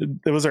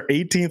 It was her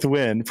 18th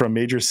win from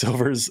Majors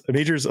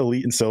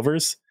Elite and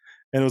Silvers,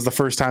 and it was the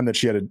first time that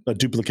she had a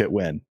duplicate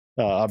win.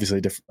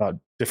 Obviously,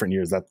 different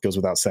years. That goes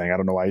without saying. I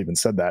don't know why I even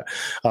said that,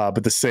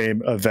 but the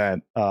same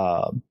event,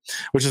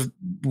 which is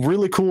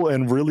really cool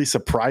and really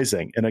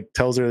surprising. And it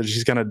tells her that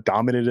she's going to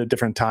dominate at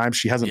different times.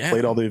 She hasn't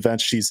played all the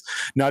events. She's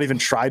not even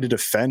tried to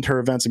defend her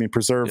events. I mean,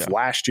 Preserve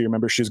last year,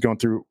 remember, she was going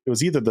through, it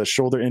was either the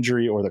shoulder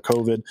injury or the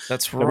COVID.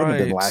 That's right. It wouldn't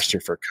have been last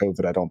year for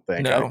COVID, I don't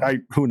think. No.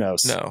 Who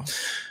knows? No.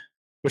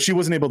 But she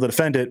wasn't able to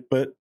defend it,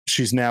 but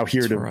she's now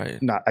here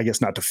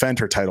not defend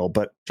her title,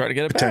 but try to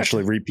get it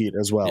potentially back. Repeat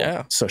as well.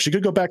 Yeah. So she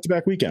could go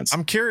back-to-back weekends.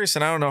 I'm curious,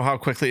 and I don't know how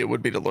quickly it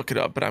would be to look it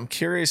up, but I'm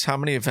curious how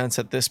many events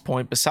at this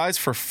point, besides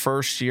for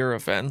first-year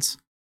events,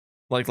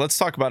 like let's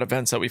talk about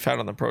events that we've had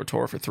on the Pro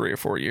Tour for 3 or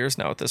 4 years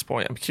now at this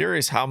point. I'm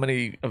curious how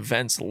many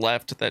events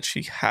left that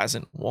she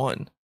hasn't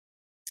won.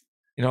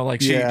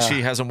 She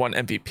hasn't won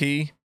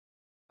MVP.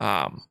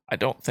 I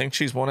don't think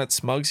she's won at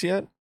Smugs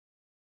yet.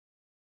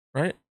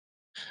 Right?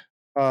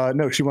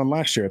 No, she won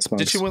last year at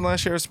Smugs. Did she win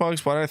last year at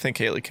Smugs? Why did I think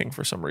Haley King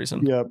for some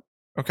reason? Yep.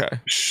 Okay.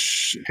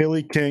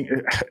 Haley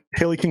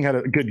King had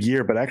a good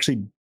year, but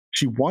actually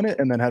she won it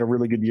and then had a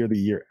really good year the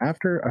year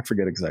after. I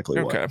forget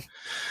exactly what. Okay.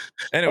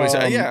 Anyways,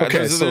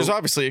 there's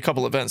obviously a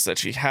couple events that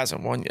she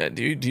hasn't won yet.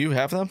 Do you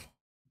have them?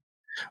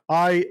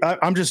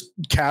 I'm just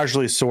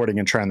casually sorting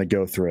and trying to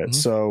go through it. Mm-hmm.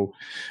 So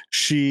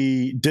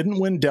she didn't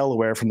win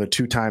Delaware from the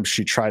 2 times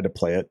she tried to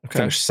play it. Okay.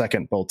 Finished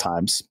second both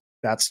times.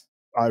 That's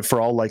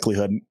for all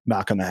likelihood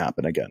not going to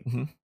happen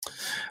again.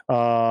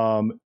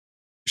 Mm-hmm.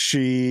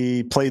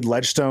 She played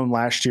Ledgestone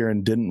last year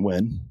and didn't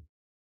win.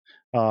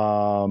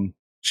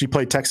 She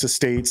played Texas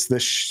State's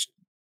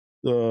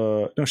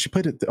no, she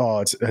played it.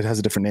 It has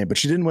a different name, but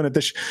she didn't win it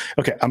this.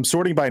 Okay, I'm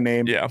sorting by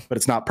name. Yeah, but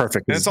it's not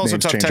perfect. And it's also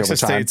tough. Texas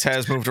States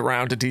has moved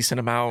around a decent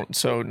amount,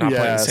 so not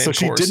playing the same so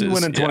she courses. didn't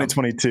win in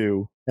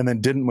 2022, and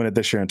then didn't win it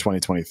this year in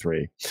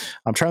 2023.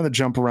 I'm trying to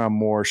jump around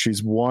more.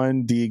 She's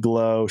won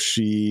D-Glow.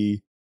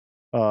 She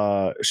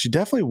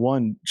definitely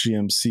won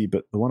GMC,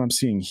 but the one I'm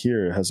seeing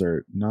here has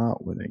her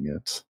not winning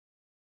it.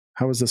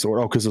 How is this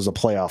order? Oh, because there was a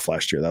playoff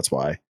last year. That's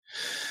why.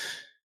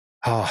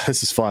 Oh,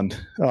 this is fun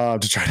to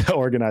try to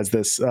organize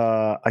this.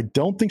 I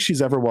don't think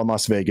she's ever won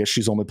Las Vegas.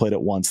 She's only played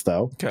it once,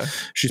 though. Okay.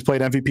 She's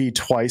played MVP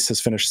twice,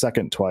 has finished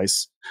second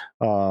twice,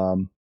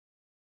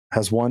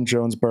 has won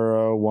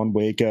Jonesboro, won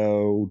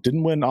Waco,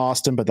 didn't win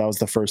Austin, but that was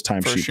the first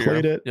time she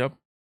played it. Yep.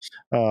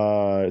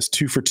 Is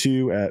 2 for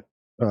 2 at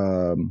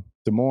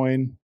Des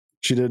Moines.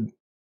 She did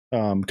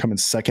come in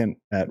second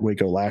at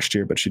Waco last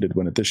year, but she did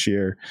win it this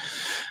year.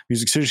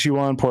 Music City she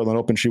won, Portland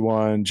Open she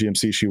won,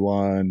 GMC she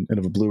won,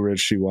 Innova Blue Ridge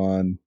she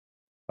won.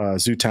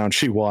 Zootown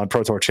she won,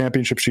 Pro Tour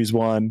Championship she's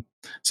won.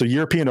 So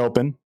European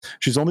Open,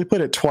 she's only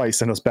played it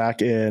twice and was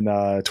back in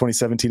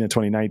 2017 and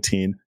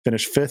 2019.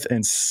 Finished 5th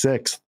and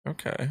 6th.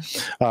 Okay.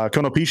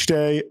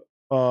 Konopishte,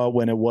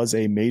 when it was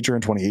a major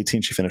in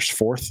 2018, she finished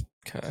 4th.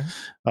 Okay.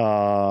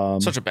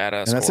 Such a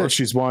badass. And that's course.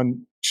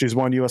 it. She's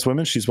won U.S.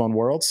 Women. She's won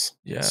Worlds.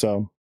 Yeah.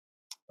 So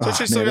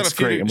she's still got a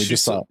few. Great, and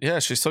she's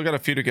still got a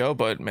few to go,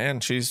 but man,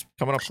 she's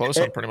coming up close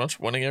on pretty much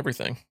winning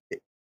everything.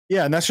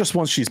 Yeah, and that's just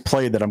ones she's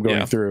played that I'm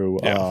going through.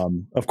 Yeah.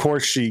 Of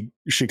course, she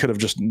could have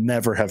just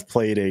never have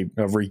played a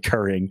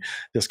recurring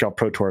Disc Golf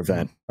Pro Tour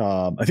event.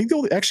 I think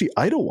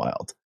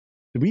Idlewild.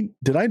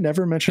 Did I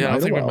never mention? Yeah, I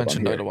think we Idlewild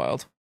mentioned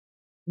Idlewild.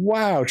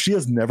 Wow, she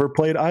has never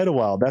played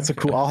Idlewild. That's a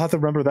cool. I'll have to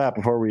remember that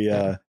before we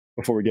get.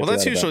 Well,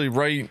 that's usually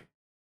right,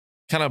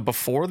 kind of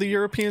before the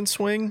European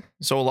swing.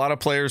 So a lot of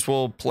players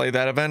will play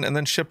that event and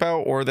then ship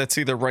out, or that's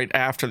either right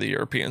after the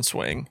European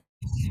swing.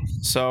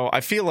 So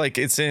I feel like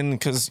it's in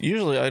because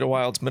usually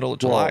Idlewild's middle of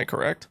July,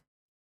 correct?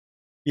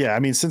 Yeah, I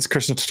mean, since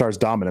Krishna Tatar's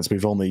dominance,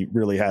 we've only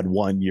really had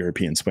one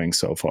European swing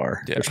so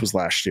far, which was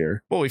last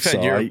year. Well, we've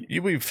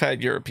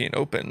had European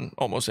Open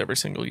almost every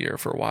single year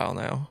for a while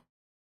now.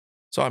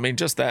 So I mean,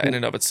 just that in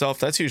and of itself,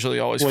 that's usually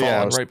always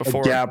falling right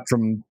before. A gap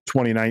from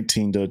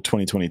 2019 to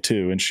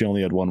 2022, and she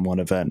only had won one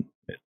event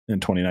in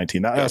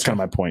 2019. That's kind of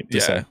my point to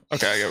say.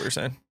 Okay, I get what you're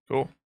saying.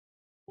 Cool.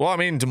 Well, I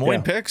mean, Des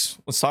Moines picks.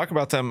 Let's talk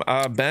about them.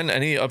 Ben,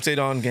 any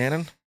update on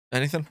Gannon?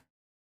 Anything?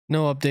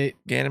 No update.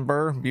 Gannon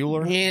Burr,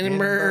 Bueller. Gannon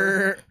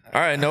Burr.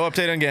 All right, no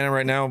update on Gannon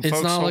right now. It's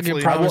folks, not looking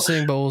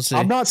promising, but we'll see.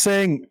 I'm not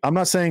saying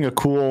a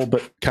cool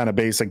but kind of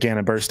basic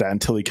Gannon Burr stat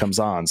until he comes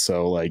on.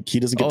 So like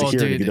he doesn't get to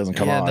hear it if he doesn't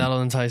come on. Yeah,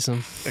 that'll entice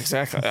him.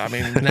 Exactly. I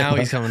mean, now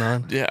he's coming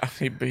on. Yeah,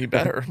 he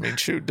better. I mean,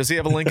 shoot. Does he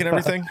have a link and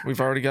everything? We've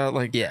already got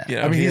I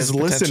mean, he's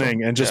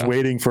listening and just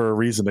waiting for a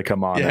reason to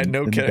come on. Yeah,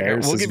 no kidding.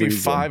 We'll give you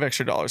 $5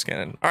 extra,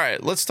 Gannon. All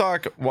right, let's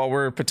talk while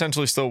we're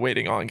potentially still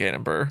waiting on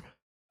Gannon Burr.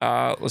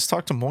 Let's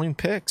talk Des Moines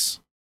picks.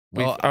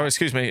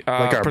 Excuse me.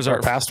 Like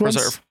our past ones?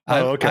 Preserve.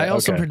 I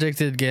also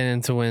predicted Gannon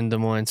to win Des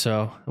Moines,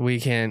 so we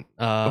can't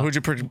who'd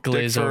you predict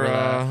glaze for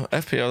over that.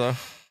 FPO though?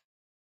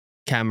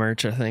 Cam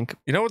Merch, I think.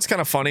 You know what's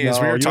kind of funny is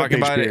we were talking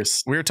about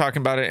it. We were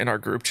talking about it in our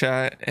group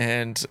chat,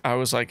 and I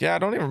was like, "Yeah, I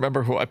don't even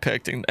remember who I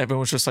picked," and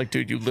everyone was just like,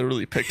 "Dude, you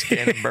literally picked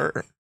Gannon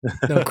Burr."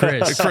 No,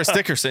 Chris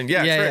Dickerson.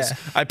 Yeah, Chris. Yeah.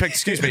 I picked.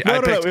 Excuse me.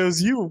 No, it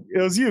was you. It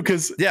was you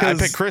because I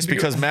picked Chris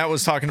because Matt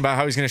was talking about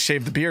how he's going to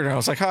shave the beard, and I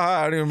was like,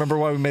 I don't even remember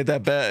why we made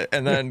that bet.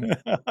 And then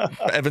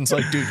Evan's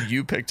like, "Dude,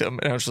 you picked him,"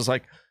 and I was just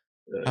like,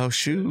 "Oh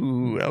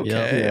shoot,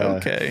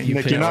 okay."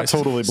 Nick, you're not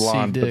totally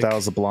blonde, but that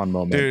was a blonde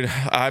moment, dude.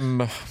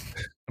 I'm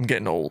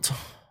getting old.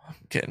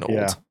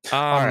 Yeah.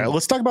 All right,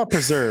 let's talk about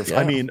Preserve.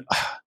 I mean,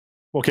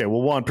 okay.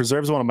 Well,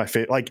 Preserve is one of my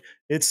favorite. Like,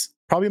 it's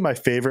probably my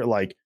favorite.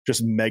 Like,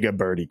 just mega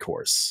birdie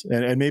course,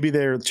 and maybe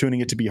they're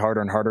tuning it to be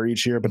harder and harder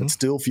each year, but it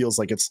still feels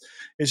like it's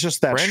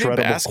just that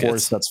shreddable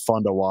course that's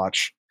fun to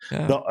watch.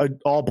 Yeah. The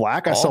all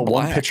black. I saw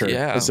one picture.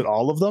 Yeah. Is it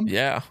all of them?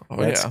 Yeah.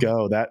 Let's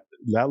go. That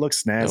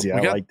looks snazzy. I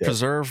like that.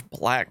 Preserve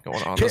black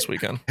going on this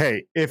weekend.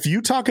 Hey, if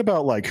you talk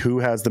about like who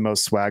has the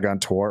most swag on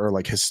tour or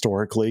like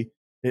historically,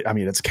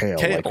 it's Kale.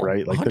 Like,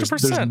 right? Like there's no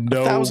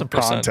 1,000%.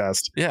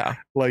 contest. Yeah.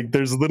 Like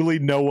there's literally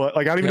no one.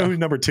 Like I don't even know who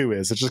number 2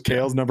 is. It's just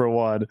Kale's number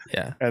 1.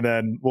 Yeah. And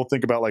then we'll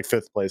think about like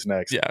 5th place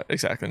next. Yeah,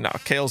 exactly. No,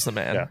 Kale's the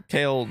man. Yeah.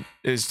 Kale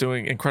is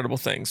doing incredible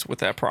things with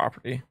that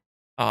property.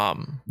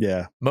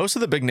 Most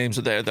of the big names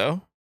are there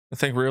though. I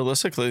think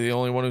realistically the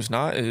only one who's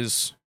not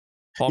is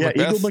Paul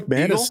McBeth. Eagle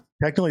McMahon is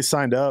technically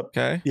signed up.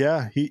 Okay.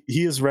 Yeah, he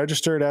is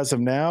registered as of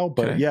now.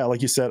 But yeah,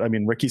 like you said, I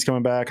mean, Ricky's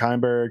coming back,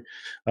 Heimberg,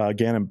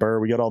 Gannon Burr.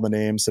 We got all the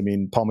names. I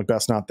mean, Paul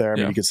McBeth's not there. I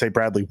mean, you could say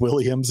Bradley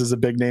Williams is a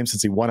big name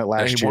since he won it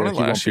last year. He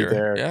won't be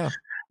there. Yeah.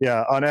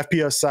 Yeah. On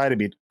FPO's side, I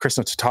mean,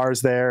 Krishna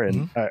Tatar's there.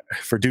 And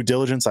for due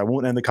diligence, I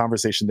won't end the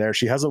conversation there.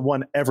 She hasn't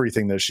won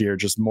everything this year,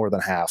 just more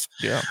than half.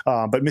 Yeah.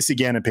 But Missy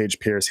Gannon, Paige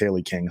Pierce,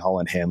 Haley King,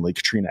 Holland Hanley,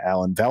 Katrina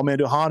Allen, Val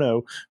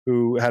Manduhano,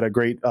 who had a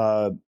great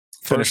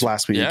finish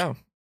last week. Yeah.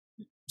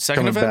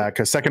 Second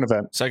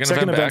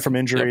event from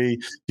injury.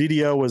 Yeah.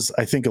 DDO was,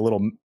 I think, a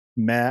little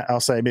I'll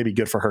say maybe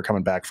good for her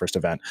coming back first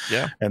event.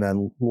 Yeah. And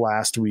then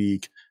last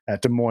week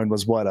at Des Moines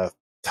was what, a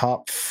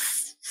top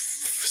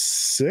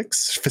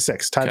six,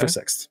 tied for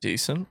sixth.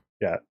 Decent.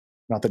 Yeah.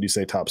 Not that you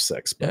say top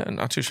six. But. Yeah,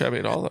 not too shabby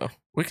at all, though.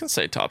 We can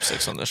say top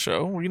 6 on this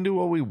show. We can do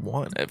what we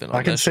want, Evan.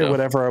 I can say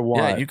whatever I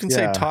want. Yeah, you can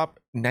say top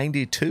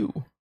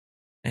 92.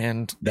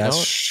 And that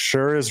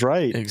sure is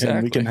right. Exactly.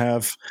 And we can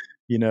have,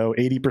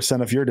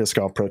 80% of your Disc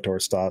Golf Pro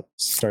Tour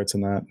starts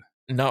in that.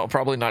 No,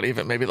 probably not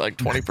even. Maybe like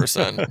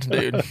 20%,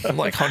 dude. I'm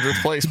like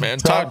 100th place, man.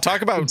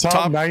 Talk about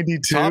top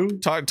 92.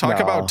 Talk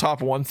about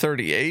top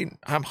 138.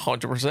 I'm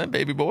 100%,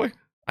 baby boy.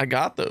 I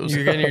got those.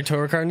 You're getting your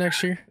tour card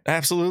next year?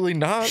 Absolutely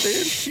not,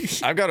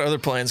 dude. I've got other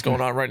plans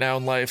going on right now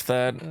in life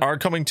that are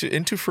coming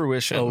into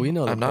fruition. Oh, we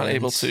know. I'm not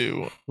able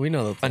to. We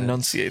know the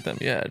enunciate them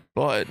yet,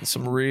 but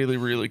some really,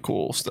 really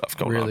cool stuff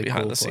going on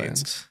behind the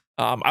scenes.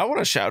 I want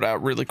to shout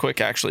out really quick.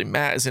 Actually,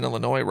 Matt is in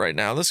Illinois right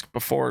now. This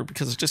before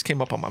because it just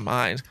came up on my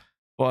mind.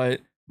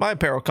 But my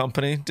apparel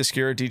company,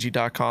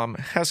 DiscuraDG.com,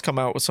 has come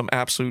out with some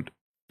absolute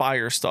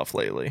fire stuff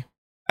lately.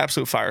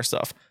 Absolute fire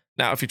stuff.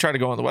 Now, if you try to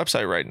go on the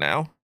website right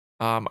now.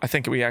 I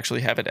think we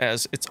actually have it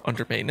as it's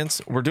under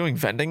maintenance. We're doing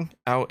vending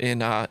out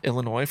in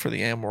Illinois for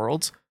the AM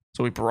Worlds.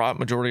 So we brought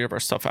majority of our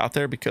stuff out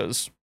there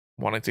because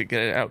wanting to get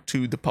it out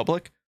to the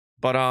public.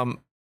 But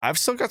I've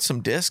still got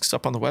some discs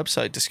up on the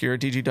website,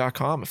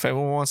 DiscuraDG.com. If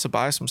anyone wants to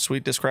buy some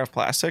sweet Discraft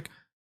plastic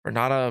for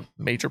not a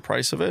major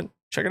price of it,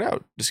 check it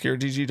out,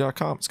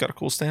 DiscuraDG.com. It's got a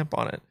cool stamp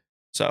on it.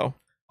 So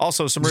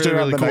also some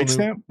really cool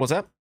stamp? What's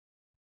that?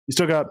 You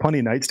still got plenty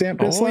of night stamp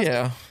discs left?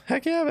 Yeah.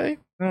 Heck yeah, babe.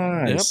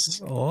 Nice.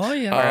 Yep. Oh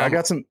yeah. All right, I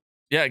got some.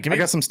 Yeah, I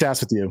got some stats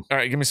with you. All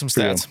right, give me some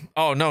stats.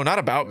 Oh no, not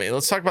about me.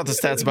 Let's talk about the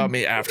stats about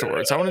me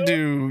afterwards. I want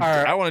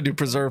to do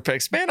preserve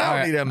picks. Man, I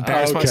don't need to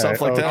embarrass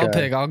myself like that. I'll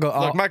pick. I'll go.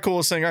 Look, my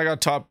coolest thing, I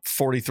got top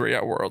 43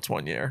 at Worlds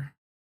one year.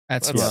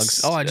 At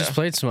Smugs. I just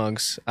played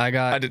Smugs.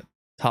 I did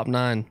top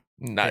 9.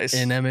 Nice.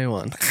 In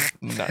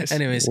MA1. Nice.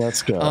 Anyways,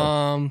 let's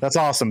go. That's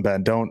awesome,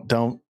 Ben. Don't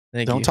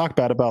talk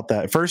bad about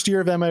that. First year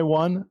of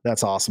MA1,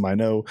 that's awesome. I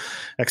know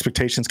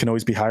expectations can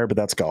always be higher, but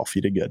that's golf.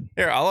 You did good.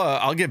 Here,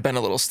 I'll give Ben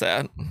a little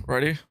stat.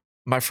 Ready?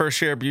 My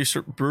first year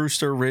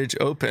Brewster Ridge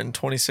Open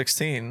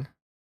 2016,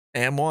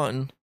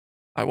 AM1,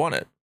 I won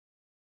it.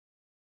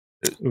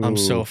 I'm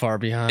so far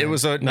behind. It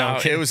was a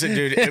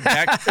dude.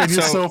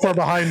 You're so far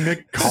behind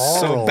Nick Carl.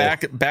 So back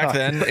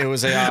then it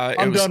was a.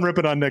 I'm done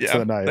ripping on Nick for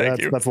the night.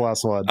 That's the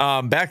last one.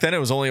 Back then it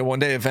was only a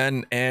 1-day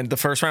event, and the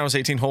first round was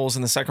 18 holes,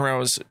 and the second round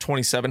was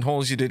 27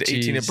 holes. You did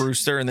 18 at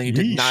Brewster, and then you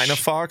did 9 at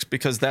Fox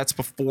because that's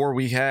before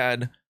we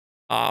had,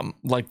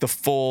 like the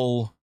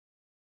full,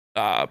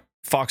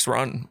 Fox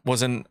Run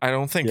wasn't, I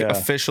don't think,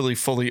 officially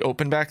fully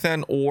open back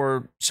then,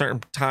 or certain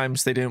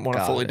times they didn't want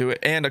to fully do it.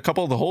 And a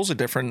couple of the holes are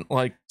different.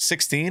 Like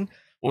 16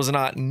 was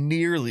not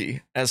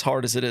nearly as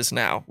hard as it is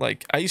now.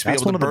 Like I used to be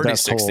able to birdie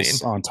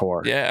 16 on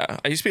tour. Yeah,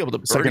 I used to be able to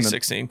birdie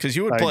 16 because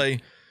you would play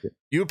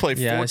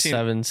 14,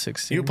 7,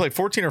 16. you would play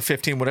 14 or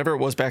 15, whatever it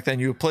was back then.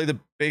 You would play the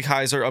big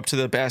hyzer up to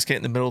the basket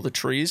in the middle of the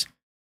trees,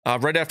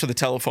 right after the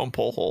telephone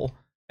pole hole.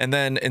 And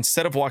then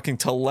instead of walking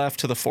to left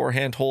to the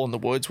forehand hole in the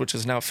woods, which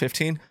is now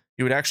 15,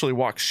 you would actually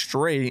walk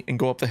straight and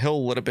go up the hill a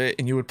little bit,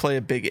 and you would play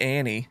a big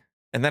Annie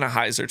and then a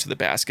hyzer to the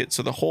basket.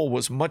 So the hole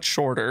was much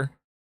shorter.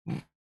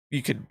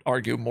 You could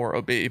argue more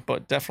OB,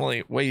 but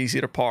definitely way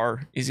easier to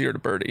par, easier to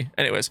birdie.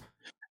 Anyways.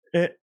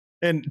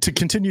 And to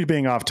continue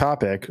being off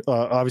topic,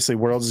 obviously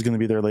Worlds is going to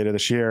be there later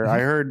this year. Mm-hmm. I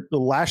heard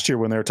last year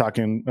when they were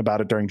talking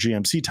about it during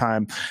GMC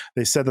time,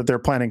 they said that they're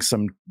planning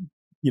some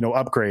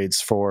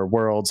upgrades for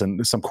Worlds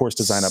and some course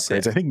design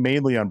upgrades. I think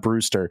mainly on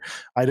Brewster.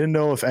 I didn't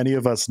know if any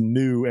of us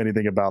knew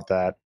anything about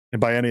that. And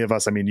by any of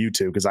us, I mean you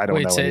two, because I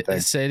don't know anything.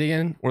 Say it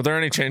again. Were there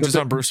any changes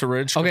on Brewster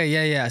Ridge? Okay,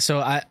 yeah.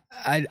 So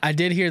I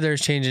did hear there's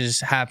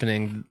changes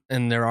happening,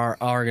 and there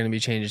are going to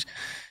be changes.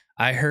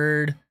 I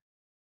heard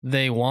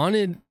they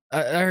wanted.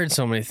 I heard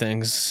so many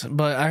things,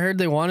 but I heard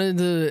they wanted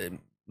to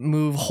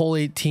move hole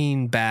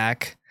 18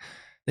 back.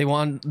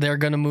 They're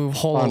going to move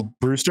hole on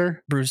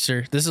Brewster. This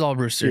is all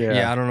Brewster.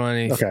 Yeah, I don't know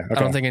any. Okay. I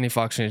don't think any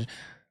Fox changes.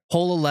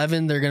 Hole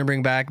 11, they're going to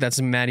bring back. That's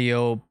a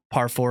Matteo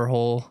par 4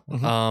 hole.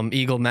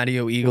 Mm-hmm.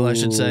 Matteo Eagle, I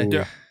should say.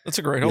 Yeah, that's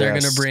a great hole. They're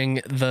going to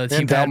bring the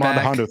team pad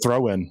back. Honda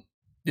throw in.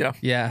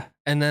 Yeah.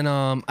 And then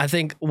I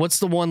think what's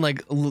the one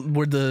like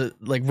where the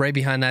like right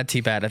behind that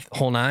tee pad at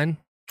hole 9?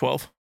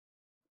 12.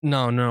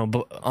 No,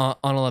 but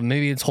on 11,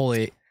 maybe it's hole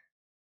 8.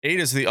 8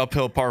 is the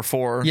uphill par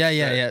 4.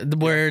 Yeah.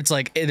 Where it's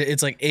like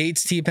it's like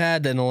 8's tee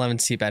pad, then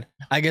 11's tee pad.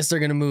 I guess they're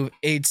gonna move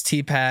 8's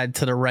tee pad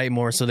to the right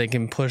more so they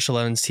can push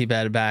 11's tee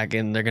pad back,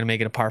 and they're gonna make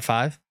it a par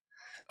 5.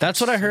 That's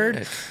what I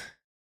heard.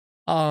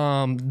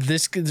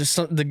 The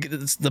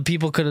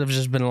people could have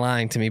just been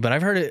lying to me, but I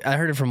heard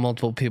it from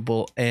multiple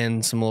people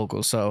and some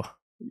locals. So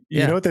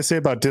you know what they say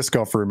about disc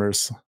golf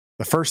rumors?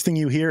 The first thing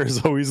you hear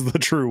is always the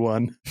true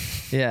one.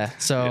 Yeah.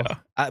 So,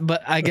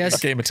 but I guess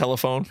game of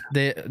telephone.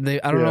 They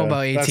I don't know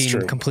about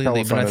 18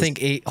 completely, but I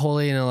think hole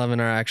 8 and 11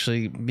 are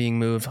actually being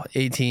moved.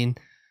 18,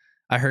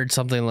 I heard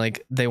something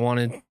like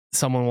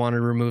someone wanted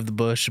to remove the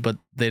bush, but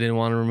they didn't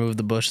want to remove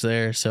the bush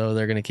there, so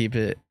they're gonna keep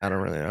it. I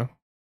don't really know.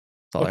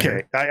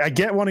 Okay, I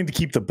get wanting to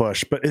keep the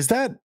bush, but is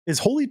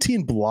hole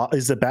 18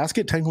 is the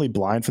basket technically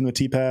blind from the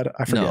tee pad?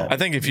 I forget. No, I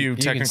think if you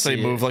technically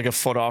move like a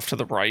foot off to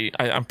the right,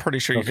 I'm pretty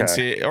sure you can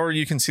see it, or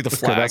you can see the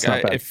flag.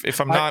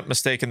 If I'm not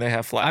mistaken, they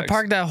have flags. I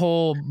parked that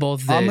hole both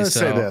days. I'm going to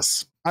say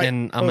this.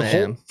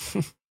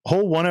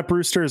 Hole 1 at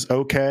Brewster is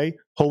okay.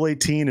 Hole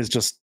 18 is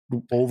just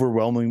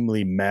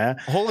overwhelmingly meh.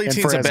 Hole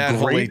 18 is a bad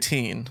hole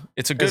 18.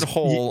 It's a good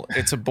hole.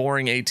 It's a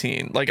boring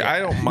 18. Like, I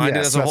don't mind it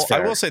as a hole.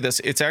 Fair. I will say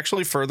this. It's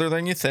actually further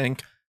than you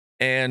think.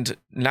 And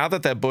now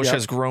that bush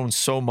has grown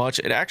so much,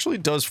 it actually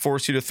does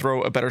force you to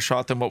throw a better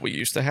shot than what we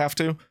used to have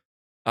to.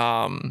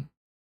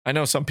 I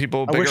know some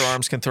people, bigger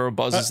arms can throw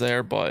buzzes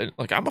there, but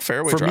like I'm a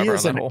fairway driver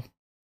on that hole.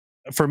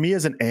 For me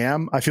as an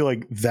AM, I feel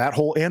like that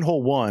hole and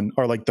hole 1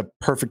 are like the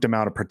perfect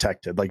amount of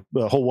protected. Like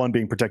the hole 1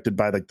 being protected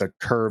by like the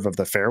curve of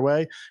the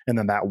fairway, and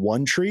then that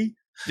one tree.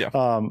 Yeah.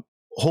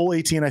 Hole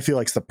 18, I feel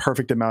like is the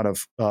perfect amount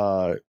of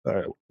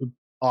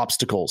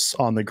obstacles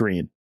on the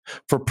green.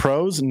 For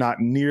pros, not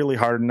nearly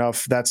hard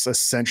enough. That's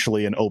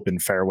essentially an open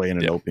fairway and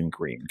an open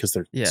green because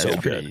they're so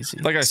good. Easy.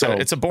 Like I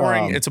said, it's a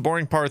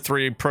boring par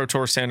 3 Pro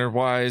Tour standard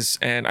wise,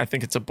 and I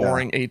think it's a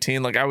boring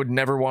 18. Like I would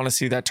never want to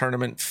see that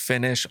tournament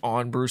finish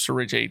on Brewster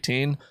Ridge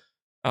 18.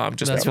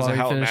 Just that's because why of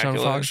how we finished on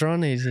immaculate. Fox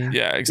Run 18.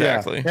 Yeah,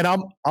 exactly. Yeah. And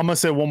I'm gonna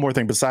say one more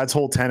thing. Besides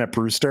hole 10 at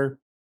Brewster,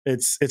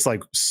 it's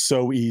like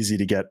so easy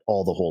to get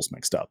all the holes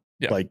mixed up.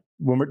 Yeah. Like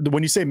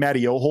when you say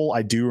Matty O hole,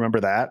 I do remember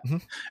that. Mm-hmm.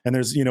 And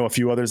there's a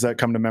few others that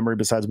come to memory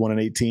besides 1 and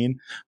 18.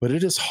 But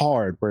it is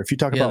hard. Where if you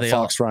talk about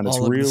Fox Run, it's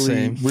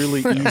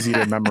really easy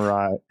to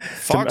memorize.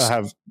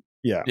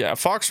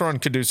 Fox Run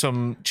could do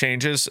some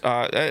changes.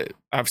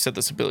 I've said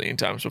this a billion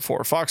times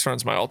before. Fox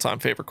Run's my all-time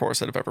favorite course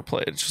that I've ever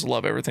played. I just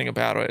love everything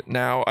about it.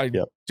 Now I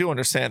do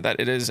understand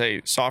that it is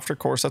a softer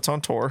course that's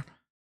on tour.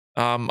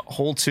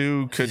 Hole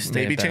 2 could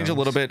maybe change a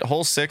little bit.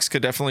 Hole 6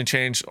 could definitely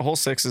change. Hole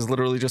 6 is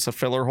literally just a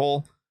filler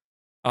hole.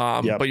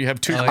 But you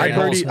have 2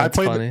 holes.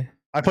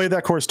 I played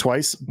that course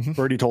twice.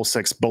 Birdied hole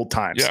 6 both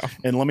times. Yeah.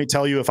 And let me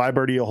tell you, if I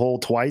birdie a hole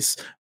twice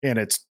and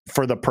it's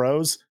for the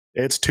pros,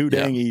 it's too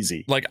dang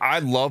easy. Like I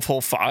love hole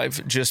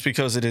 5 just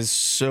because it is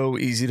so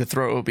easy to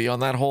throw OB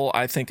on that hole.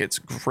 I think it's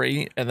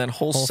great. And then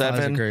hole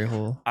 7, great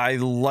hole. I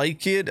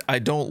like it. I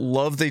don't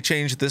love they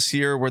changed this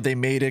year where they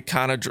made it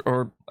kind of,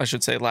 or I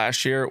should say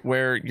last year,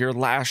 where your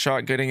last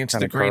shot getting into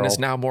the green is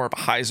now more of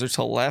a hyzer to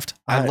the left.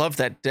 I love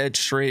that dead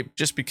straight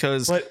just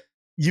because. But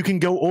you can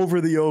go over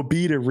the OB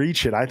to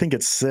reach it. I think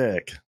it's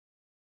sick.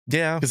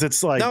 Yeah, because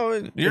it's like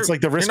it's like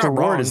the risk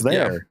reward is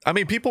there. Yeah. I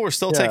mean, people were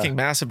still taking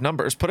massive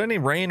numbers. Put any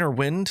rain or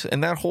wind,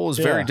 and that hole is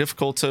very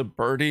difficult to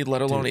birdie,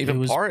 let alone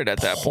even par it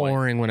at that point.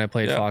 Pouring when I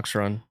played Fox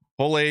Run.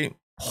 Hole 8.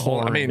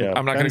 I mean,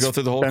 I'm not going to go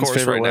through the whole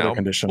course right now,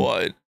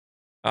 but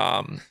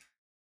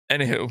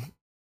anywho.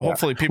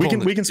 Hopefully people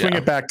we can swing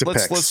it back to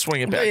picks. Let's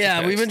swing it back.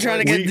 Yeah, we've been trying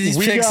to get these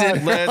picks in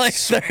for like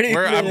 30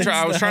 minutes.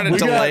 I was trying to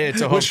delay it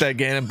to hope that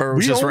Gannon Burr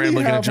was just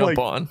randomly going to jump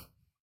on.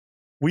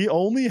 We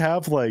only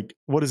have like,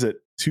 what is it,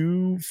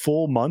 2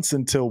 full months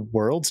until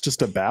Worlds,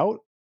 just about?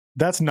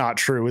 That's not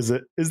true, is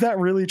it? Is that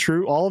really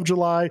true? All of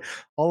July,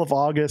 all of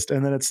August,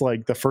 and then it's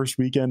like the first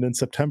weekend in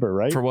September,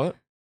 right? For what?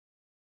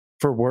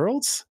 For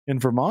Worlds in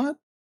Vermont?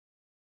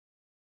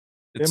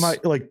 Am I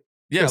like,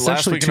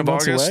 last weekend of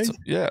August? Away?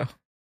 Yeah.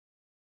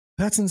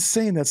 That's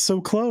insane. That's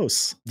so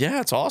close.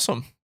 Yeah, it's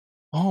awesome.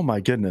 Oh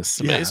my goodness.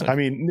 It's amazing. I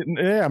mean,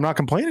 I'm not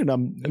complaining.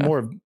 I'm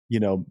more,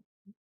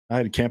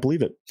 I can't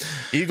believe it.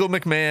 Eagle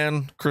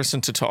McMahon, Kristen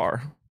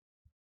Tatar.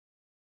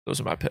 Those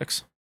are my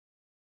picks.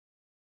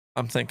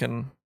 I think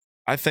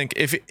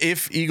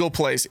if Eagle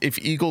plays, if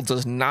Eagle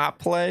does not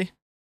play,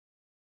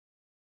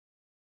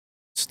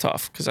 it's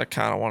tough because I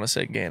kind of want to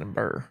say Gannon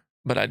Burr,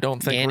 but I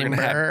don't think we're going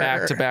to have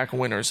back-to-back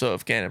winners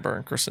of Gannon Burr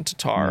and Kristen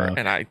Tatar. No.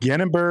 And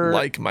Gannon Burr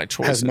like my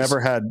choices. Has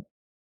never had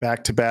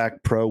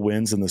back-to-back pro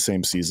wins in the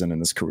same season in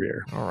his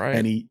career. All right.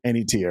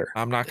 Any tier.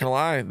 I'm not going to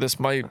lie. This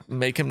might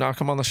make him not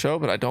come on the show,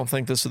 but I don't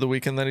think this is the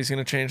weekend that he's going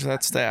to change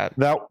that stat.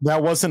 That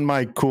wasn't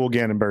my cool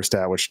Gannon Burr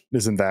stat, which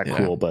isn't that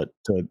cool, but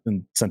to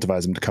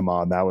incentivize him to come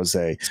on, that was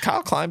a... Is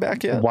Kyle Klein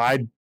back yet?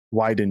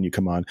 Why didn't you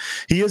come on?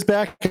 He is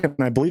back, and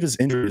I believe his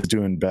injury is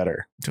doing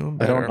better. I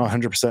don't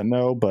 100%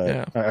 know,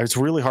 but it's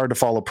really hard to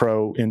follow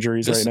pro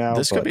injuries right now.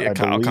 This could be a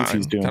Kyle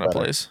Klein kind of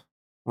place.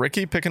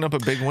 Ricky picking up a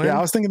big win. Yeah,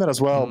 I was thinking that as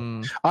well.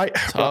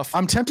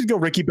 I'm tempted to go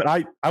Ricky, but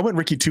I went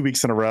Ricky 2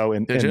 weeks in a row,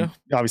 and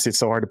obviously it's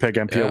so hard to pick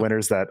MPO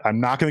winners that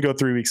I'm not going to go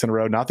 3 weeks in a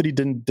row. Not that he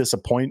didn't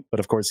disappoint, but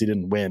of course he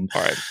didn't win.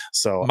 All right.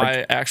 So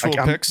my actual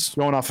picks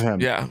going off of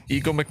him. Yeah,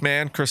 Eagle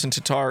McMahon, Kristen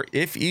Tatar.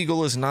 If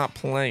Eagle is not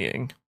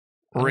playing,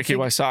 Ricky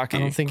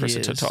Wysocki,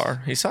 Kristen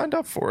Tatar. He signed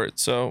up for it,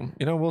 so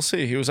we'll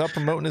see. He was out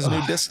promoting his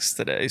new discs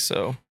today,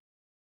 so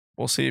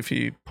we'll see if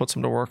he puts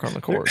him to work on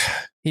the course.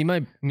 He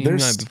might be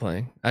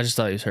playing. I just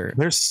thought he was hurt.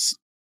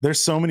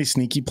 There's so many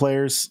sneaky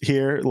players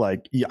here.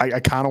 Like I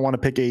kind of want to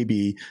pick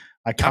AB.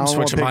 I'm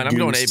switching mine. I'm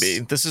going AB.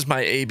 This is my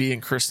AB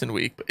and Kristen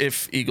week.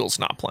 If Eagle's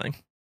not playing,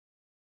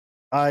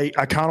 I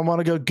kind of want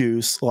to go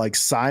Goose. Like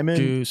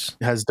Simon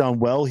has done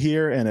well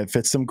here, and it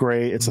fits him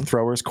great. It's a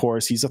thrower's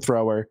course. He's a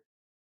thrower.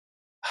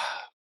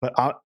 But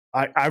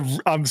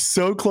I'm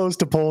so close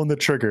to pulling the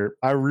trigger.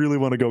 I really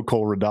want to go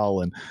Cole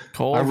Redolin.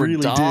 I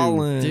really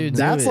do. Dude,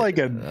 that's like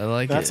a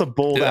a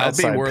bold that'd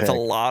be worth pick. a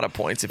lot of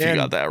points if you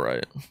got that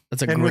right.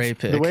 That's a great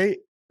pick.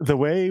 The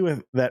way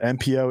with that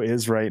MPO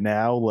is right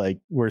now, like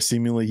where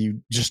seemingly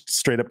you just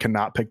straight up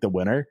cannot pick the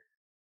winner.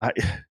 Let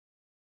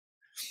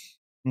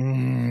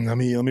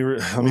me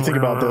think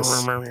about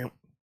this.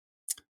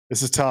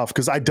 This is tough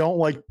because I don't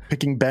like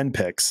picking Ben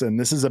picks, and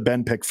this is a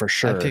Ben pick for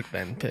sure. I pick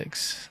Ben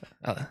picks.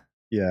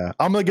 Yeah,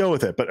 I'm gonna go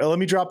with it. But let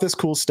me drop this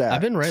cool stat. I've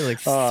been right like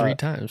 3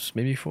 times,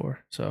 maybe 4.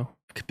 So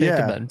pick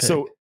a Ben pick.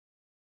 So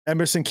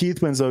Emerson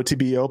Keith wins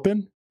OTB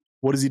Open.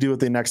 What does he do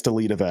with the next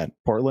elite event?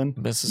 Portland,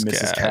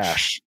 Mrs.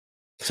 Cash.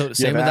 So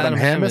same with Adam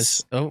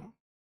Hammis. Oh,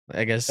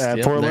 I guess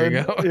Portland. There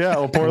you go. Yeah,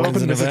 Portland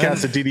Open, Mrs.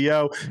 Cash to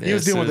DDO. He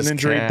was dealing with an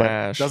injury,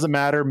 Cash. but doesn't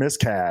matter. Miss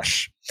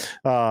Cash.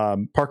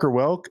 Parker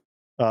Welk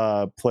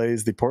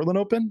plays the Portland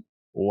Open.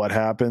 What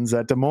happens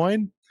at Des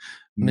Moines?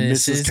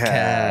 Mrs.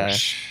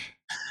 Cash.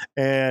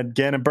 And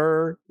Gannon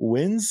Burr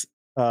wins.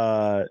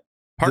 Parker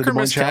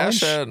missed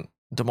Cash at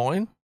Des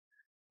Moines.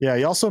 Yeah,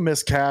 he also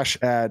missed Cash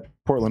at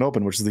Portland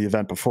Open, which is the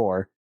event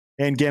before.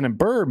 And Gannon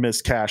Burr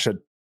missed Cash at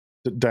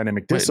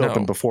Dynamic Disc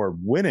Open before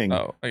winning I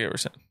get what you're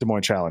saying. Des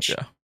Moines Challenge.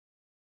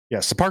 Yeah.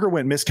 So Parker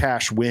went miss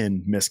Cash,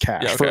 win, miss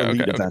Cash for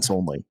elite events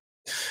only.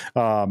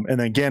 And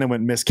then Gannon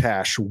went miss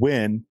Cash,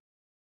 win.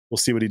 We'll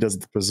see what he does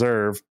at the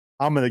Preserve.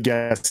 I'm going to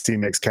guess he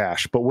makes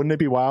Cash. But wouldn't it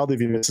be wild if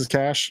he misses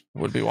Cash?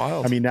 Would be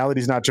wild. I mean, now that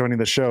he's not joining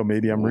the show,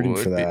 maybe I'm rooting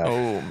for that.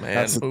 Oh, man.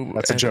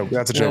 That's a joke.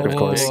 That's a joke, of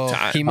course.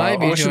 He might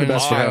be joining the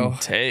show.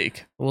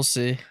 Take. We'll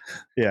see.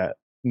 Yeah.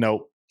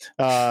 Nope.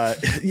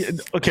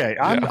 Okay,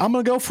 I'm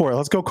gonna go for it.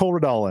 Let's go Cole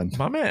Redolin.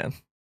 My man.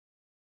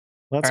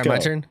 Let's go. My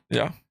turn.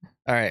 Yeah.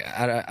 All right.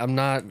 I'm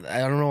not. I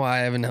don't know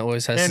why Evan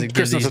always has to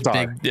give these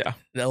big,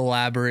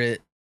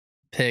 elaborate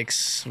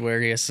picks where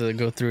he has to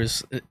go through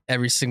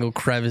every single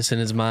crevice in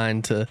his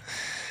mind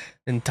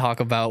and talk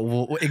about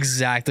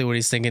exactly what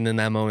he's thinking in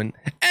that moment.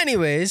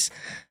 Anyways,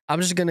 I'm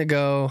just gonna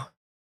go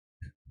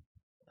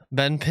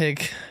Ben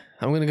pick.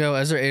 I'm gonna go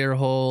Ezra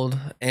Aderhold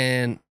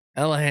and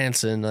Ella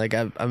Hansen. Like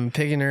I'm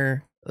picking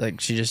her.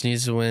 Like she just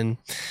needs to win.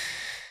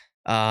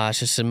 It's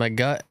just in my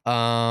gut.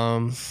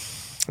 Ezra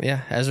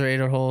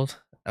Aderhold,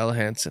 Ella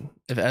Hansen.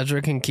 If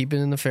Ezra can keep it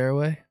in the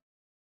fairway,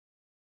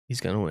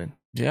 he's gonna win.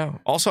 Yeah.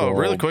 Also,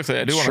 really quickly,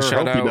 I do want to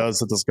shout out. He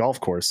does at this golf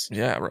course.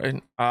 Yeah,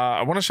 right.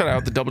 I want to shout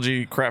out the Double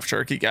G Craft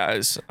Jerky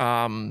guys.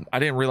 I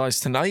didn't realize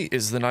tonight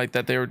is the night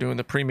that they were doing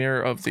the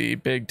premiere of the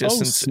Big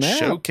Distance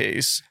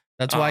Showcase.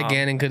 That's why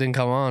Gannon couldn't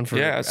come on for.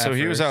 Yeah, so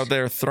he was out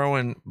there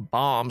throwing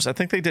bombs. I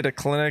think they did a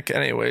clinic.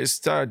 Anyways,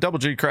 Double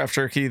G Craft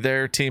Jerky,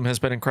 their team has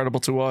been incredible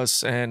to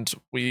us, and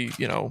we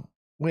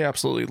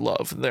absolutely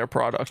love their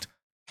product.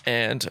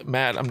 And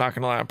Matt, I'm not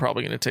gonna lie, I'm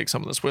probably gonna take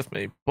some of this with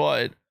me,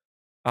 but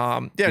I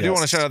do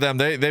want to shout out them.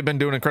 They've been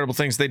doing incredible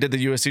things. They did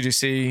the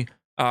USDGC.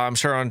 I'm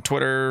sure on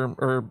Twitter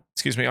on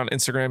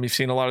Instagram, you've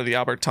seen a lot of the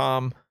Albert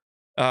Tom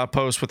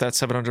post with that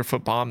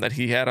 700-foot bomb that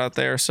he had out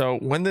there. So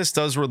when this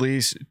does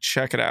release,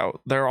 check it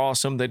out. They're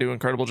awesome. They do an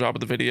incredible job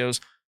with the videos.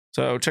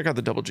 So check out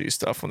the Double G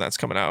stuff when that's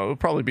coming out. It'll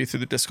probably be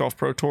through the Disc Golf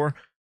Pro Tour,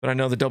 but I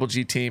know the Double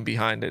G team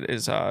behind it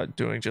is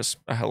doing just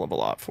a hell of a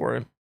lot for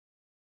it.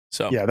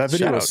 So yeah, that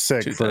video was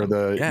sick for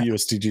the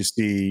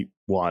USDGC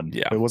one.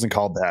 Yeah, it wasn't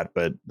called that,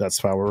 but that's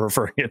how we're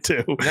referring it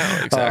to. No,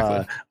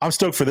 exactly. I'm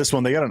stoked for this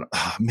one. They got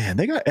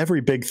they got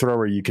every big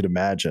thrower you could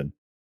imagine,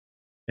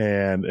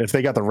 and if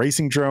they got the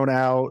racing drone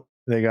out,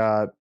 they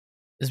got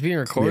it's being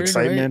recorded.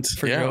 Excitement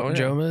for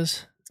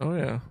Jomez. Oh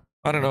yeah,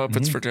 I don't know if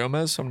it's for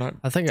Jomez. I'm not.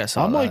 I think I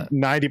saw. I'm like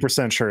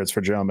 90% sure it's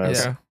for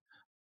Jomez. Yeah.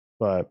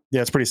 But yeah,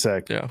 it's pretty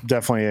sick. Yeah,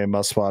 definitely a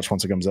must watch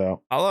once it comes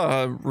out.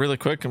 I'll really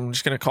quick. I'm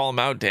just gonna call him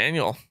out,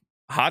 Daniel.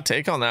 Hot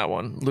take on that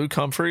one. Luke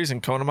Humphreys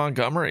and Conan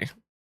Montgomery.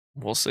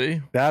 We'll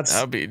see. That's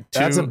a Ben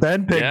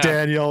pick,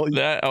 Daniel.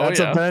 That's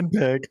a Ben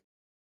pick.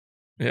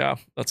 Yeah,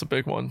 that's a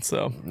big one.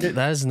 So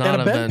that is not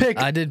a Ben pick.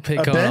 I did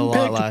pick Conan a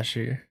lot last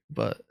year,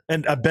 but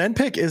a Ben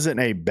pick isn't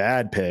a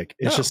bad pick.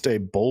 It's just a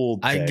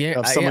bold pick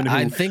of someone who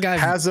I think I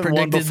hasn't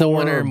predicted won before, the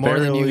winner more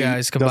than you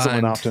guys combined. Doesn't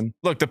win often.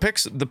 Look, the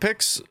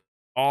picks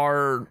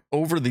are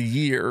over the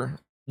year.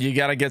 You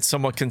got to get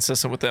somewhat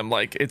consistent with them.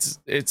 Like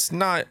it's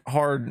not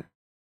hard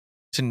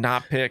to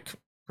not pick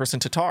Kristin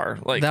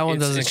Tattar. Like that one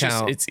doesn't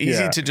count. It's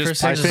easy to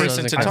just pick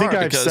Kristin Tattar. I think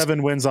I have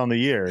 7 wins on the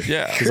year.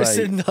 Yeah,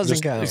 Kristin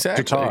doesn't count.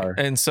 Exactly. Tattar.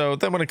 And so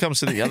then when it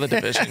comes to the other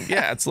division,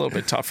 it's a little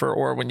bit tougher.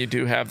 Or when you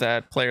do have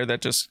that player that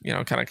just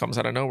kind of comes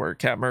out of nowhere,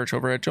 Cat Merch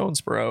over at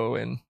Jonesboro,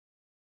 and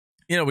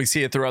we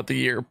see it throughout the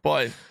year.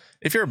 But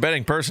if you're a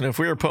betting person, if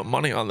we were putting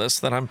money on this,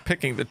 then I'm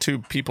picking the 2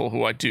 people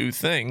who I do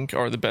think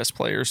are the best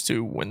players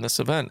to win this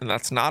event, and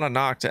that's not a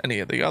knock to any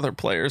of the other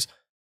players.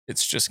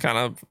 It's just kind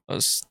of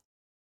a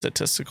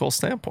statistical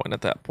standpoint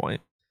at that point.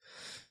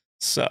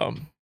 So,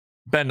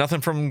 Ben, nothing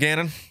from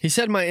Gannon? He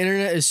said my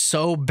internet is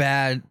so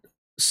bad,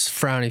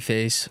 frowny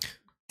face,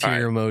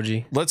 tear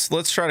emoji.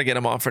 Let's try to get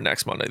him on for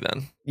next Monday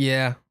then.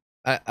 Yeah.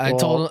 I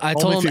told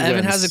him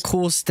Evan has a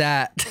cool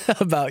stat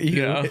about you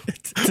to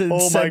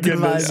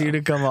incentivize you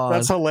to come on.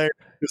 That's hilarious.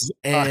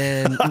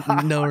 and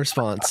no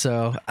response.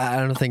 So I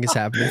don't think it's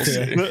happening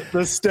today.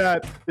 The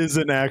stat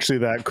isn't actually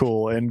that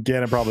cool, and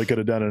Gannon probably could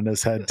have done it in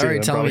his head too. All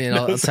right, tell me, and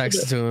I'll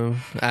text it to him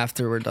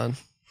after we're done.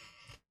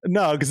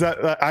 No, because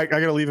I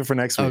gotta leave it for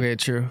next week. Okay,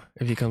 true.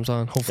 If he comes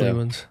on, hopefully he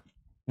wins.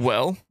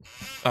 Well,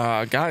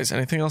 guys,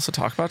 anything else to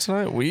talk about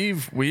tonight?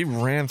 We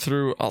ran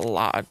through a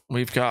lot.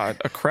 We've got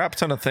a crap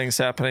ton of things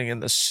happening in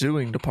the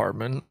suing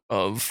department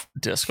of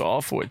disc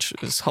golf, which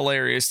is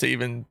hilarious to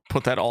even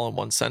put that all in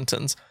one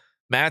sentence.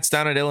 Matt's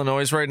down at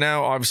Illinois right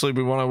now. Obviously,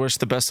 we want to wish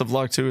the best of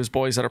luck to his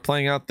boys that are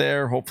playing out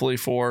there, hopefully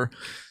for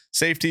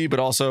safety, but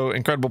also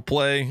incredible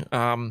play.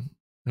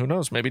 Who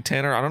knows? Maybe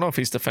Tanner, I don't know if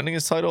he's defending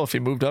his title, if he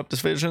moved up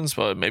divisions,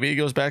 but maybe he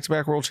goes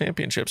back-to-back world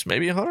championships.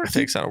 Maybe Hunter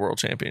takes on a world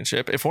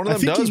championship. If one of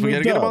them does, we got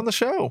to get him on the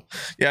show.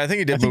 Yeah, I think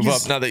he did move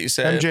up now that you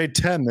say MJ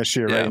 10 this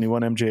year, right? And he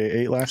won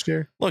MJ 8 last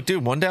year. Look,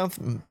 dude, one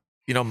down,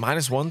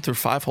 -1 through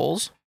 5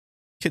 holes.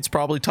 Kid's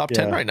probably top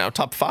 10 right now,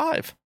 top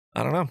 5.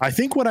 I don't know. I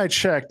think when I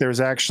checked,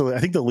 there's actually, I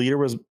think the leader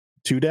was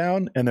 2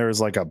 down, and there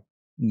was like a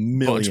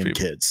million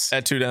kids.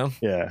 At 2 down?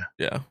 Yeah.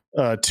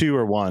 2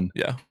 or 1.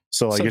 Yeah.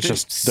 So like it's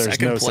just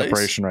there's no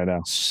separation right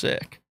now.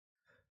 Sick.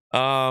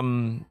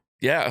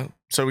 Yeah.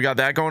 So we got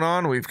that going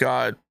on. We've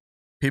got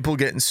people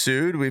getting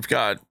sued. We've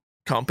got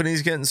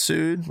companies getting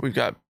sued. We've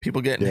got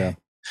people getting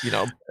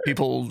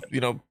people,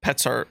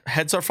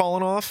 heads are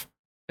falling off.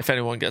 If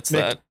anyone gets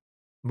that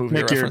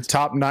movie reference.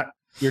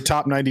 Your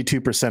top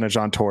 92 percentage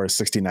on tour is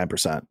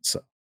 69%.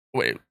 So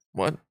wait,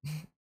 what?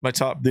 My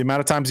top, the amount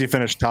of times you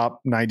finish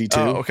top 92.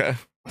 Oh, okay.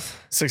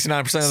 69%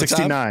 of the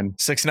 69. time.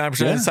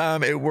 69% of the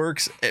time. It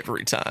works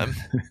every time.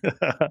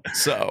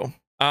 So,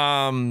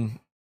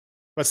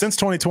 but since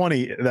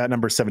 2020, that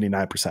number is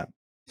 79%.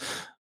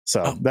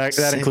 So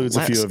that includes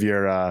a few of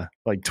your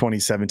like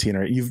 2017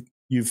 or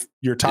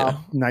your top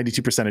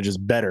 92 percentage is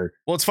better.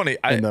 Well, it's funny.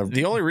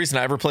 The only reason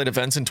I ever played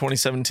events in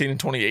 2017 and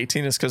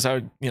 2018 is because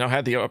I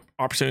had the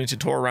opportunity to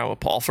tour around with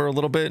Paul for a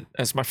little bit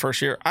as my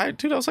first year. I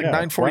was like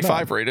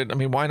 945 rated. I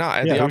mean, why not? I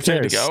had the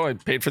opportunity to go. I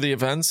paid for the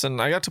events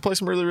and I got to play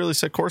some really, really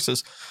sick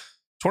courses.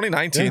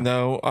 2019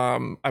 though,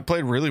 I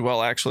played really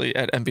well actually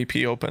at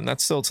MVP Open.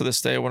 That's still to this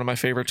day one of my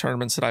favorite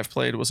tournaments that I've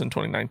played was in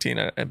 2019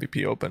 at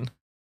MVP Open.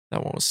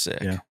 That one was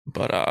sick. Yeah.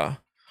 But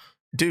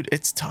dude,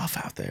 it's tough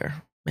out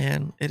there.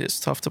 Man, it is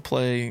tough to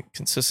play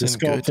consistent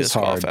good disc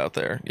golf out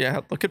there.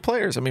 Yeah, look at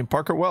players. I mean,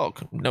 Parker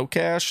Welk, no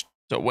cash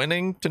to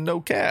winning to no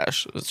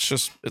cash.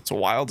 It's a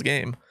wild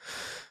game.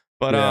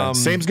 But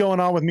same's going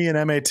on with me and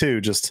MA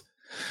too. Just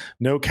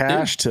no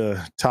cash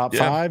to top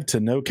 5 to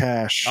no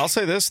cash. I'll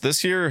say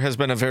this year has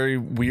been a very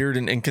weird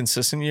and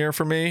inconsistent year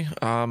for me.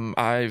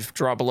 I've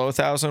dropped below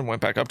 1,000, went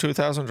back up to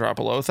 1,000, dropped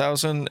below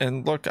 1,000.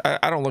 And look,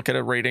 I don't look at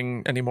a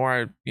rating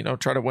anymore. I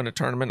try to win a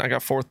tournament. I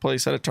got 4th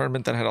place at a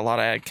tournament that had a lot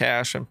of ad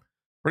cash and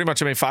pretty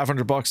much I made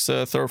 $500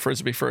 to throw a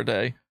frisbee for a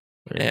day.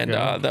 And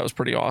that was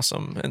pretty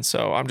awesome. And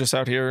so I'm just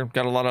out here,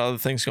 got a lot of other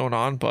things going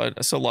on, but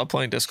I still love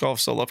playing disc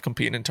golf, still love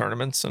competing in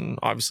tournaments. And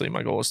obviously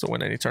my goal is to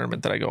win any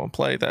tournament that I go and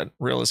play that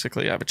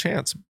realistically I have a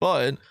chance.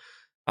 But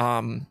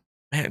man,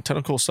 a ton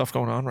of cool stuff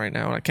going on right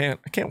now. And I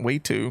can't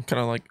wait to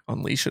kind of like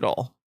unleash it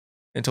all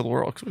into the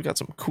world because we got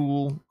some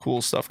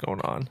cool stuff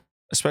going on.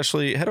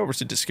 Especially head over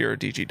to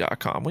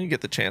DiscuraDG.com when you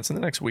get the chance in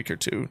the next week or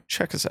two.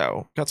 Check us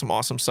out. Got some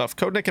awesome stuff.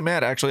 Code Nick and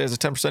Matt actually has a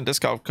 10%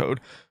 disc golf code.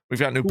 We've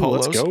got new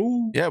polos. Let's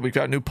go. Yeah, we've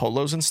got new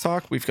polos in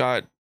stock. We've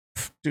got,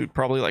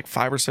 probably like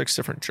 5 or 6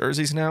 different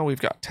jerseys now.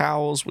 We've got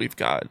towels. We've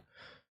got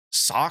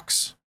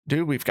socks.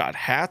 Dude, we've got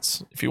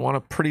hats. If you want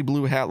a pretty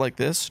blue hat like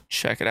this,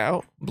 check it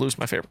out. Blue's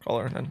my favorite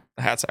color, and then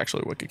the hat's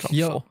actually wicked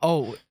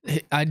comfortable.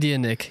 Idea,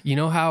 Nick. You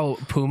know how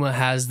Puma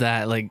has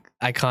that like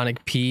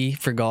iconic P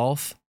for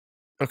golf?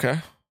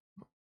 Okay.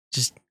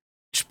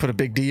 Just put a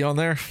big D on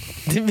there.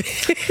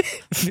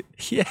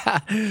 Yeah,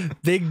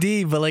 big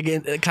D, but like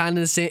kind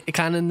of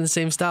in the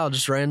same style,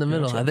 just right in the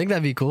middle. Sure. I think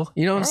that'd be cool.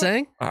 You know what I'm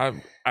saying? I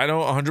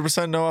don't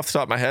 100% know off the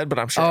top of my head, but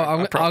I'm sure.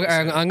 I'm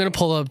gonna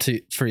pull it up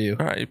for you.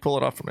 All right, you pull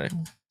it up for me.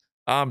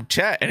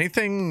 Chat,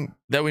 anything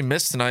that we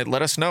missed tonight,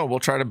 let us know. We'll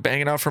try to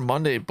bang it out for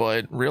Monday,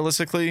 but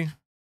realistically,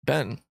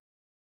 Ben,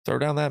 throw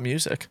down that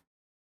music.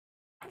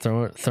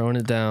 Throwing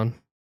it down.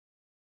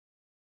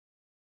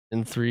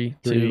 In 3,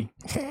 2.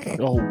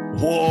 Oh,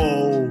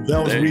 whoa.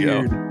 That was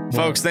weird.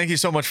 Folks, thank you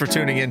so much for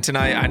tuning in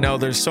tonight. I know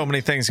there's so many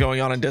things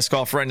going on in disc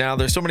golf right now.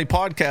 There's so many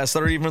podcasts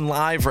that are even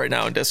live right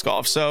now in disc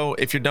golf. So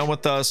if you're done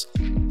with us,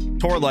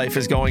 Tour Life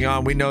is going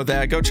on. We know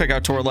that. Go check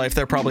out Tour Life.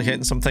 They're probably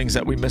hitting some things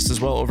that we missed as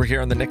well over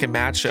here on the Nick and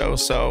Matt show.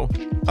 So,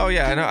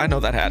 I know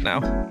that hat now.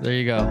 There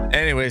you go.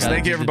 Anyways,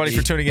 thank you everybody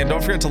for tuning in.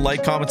 Don't forget to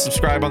like, comment,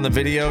 subscribe on the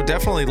video.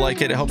 Definitely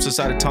like it. It helps us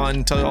out a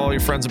ton. Tell all your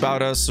friends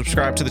about us.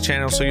 Subscribe to the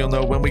channel so you'll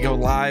know when we go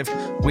live.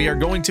 We are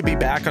going to be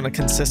back on a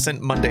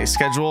consistent Monday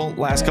schedule.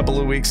 Last couple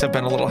of weeks have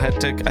been a little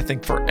hectic, I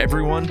think, for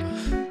everyone.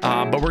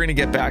 But we're going to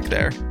get back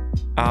there.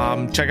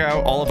 Check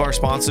out all of our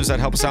sponsors that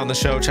help us out on the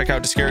show. Check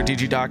out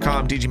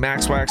DiscuraDG.com, DG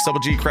Max Wax, Double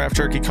G Craft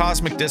Jerky,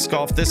 Cosmic Disc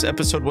Golf. This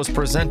episode was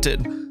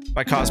presented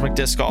by Cosmic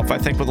Disc Golf. I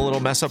think with a little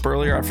mess up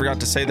earlier, I forgot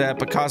to say that,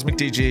 but Cosmic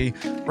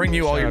DG, bring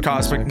you all your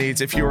Cosmic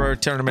needs. If you are a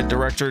tournament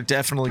director,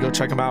 definitely go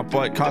check them out.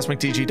 But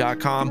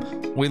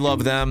CosmicDG.com, we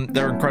love them.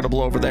 They're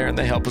incredible over there, and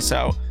they help us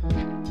out.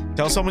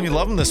 Tell someone you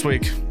love them this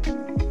week.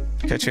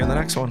 Catch you in the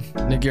next one.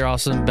 Nick, you're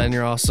awesome. Ben,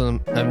 you're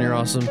awesome. Evan, you're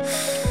awesome.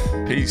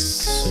 Peace.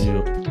 See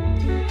you.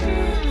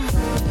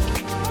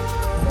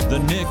 The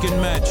Nick and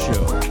Matt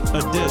Show,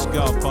 a disc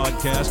golf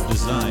podcast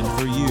designed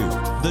for you,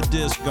 the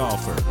disc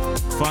golfer.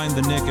 Find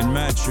the Nick and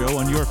Matt Show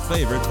on your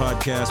favorite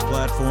podcast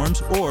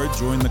platforms or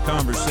join the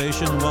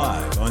conversation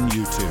live on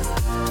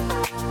YouTube.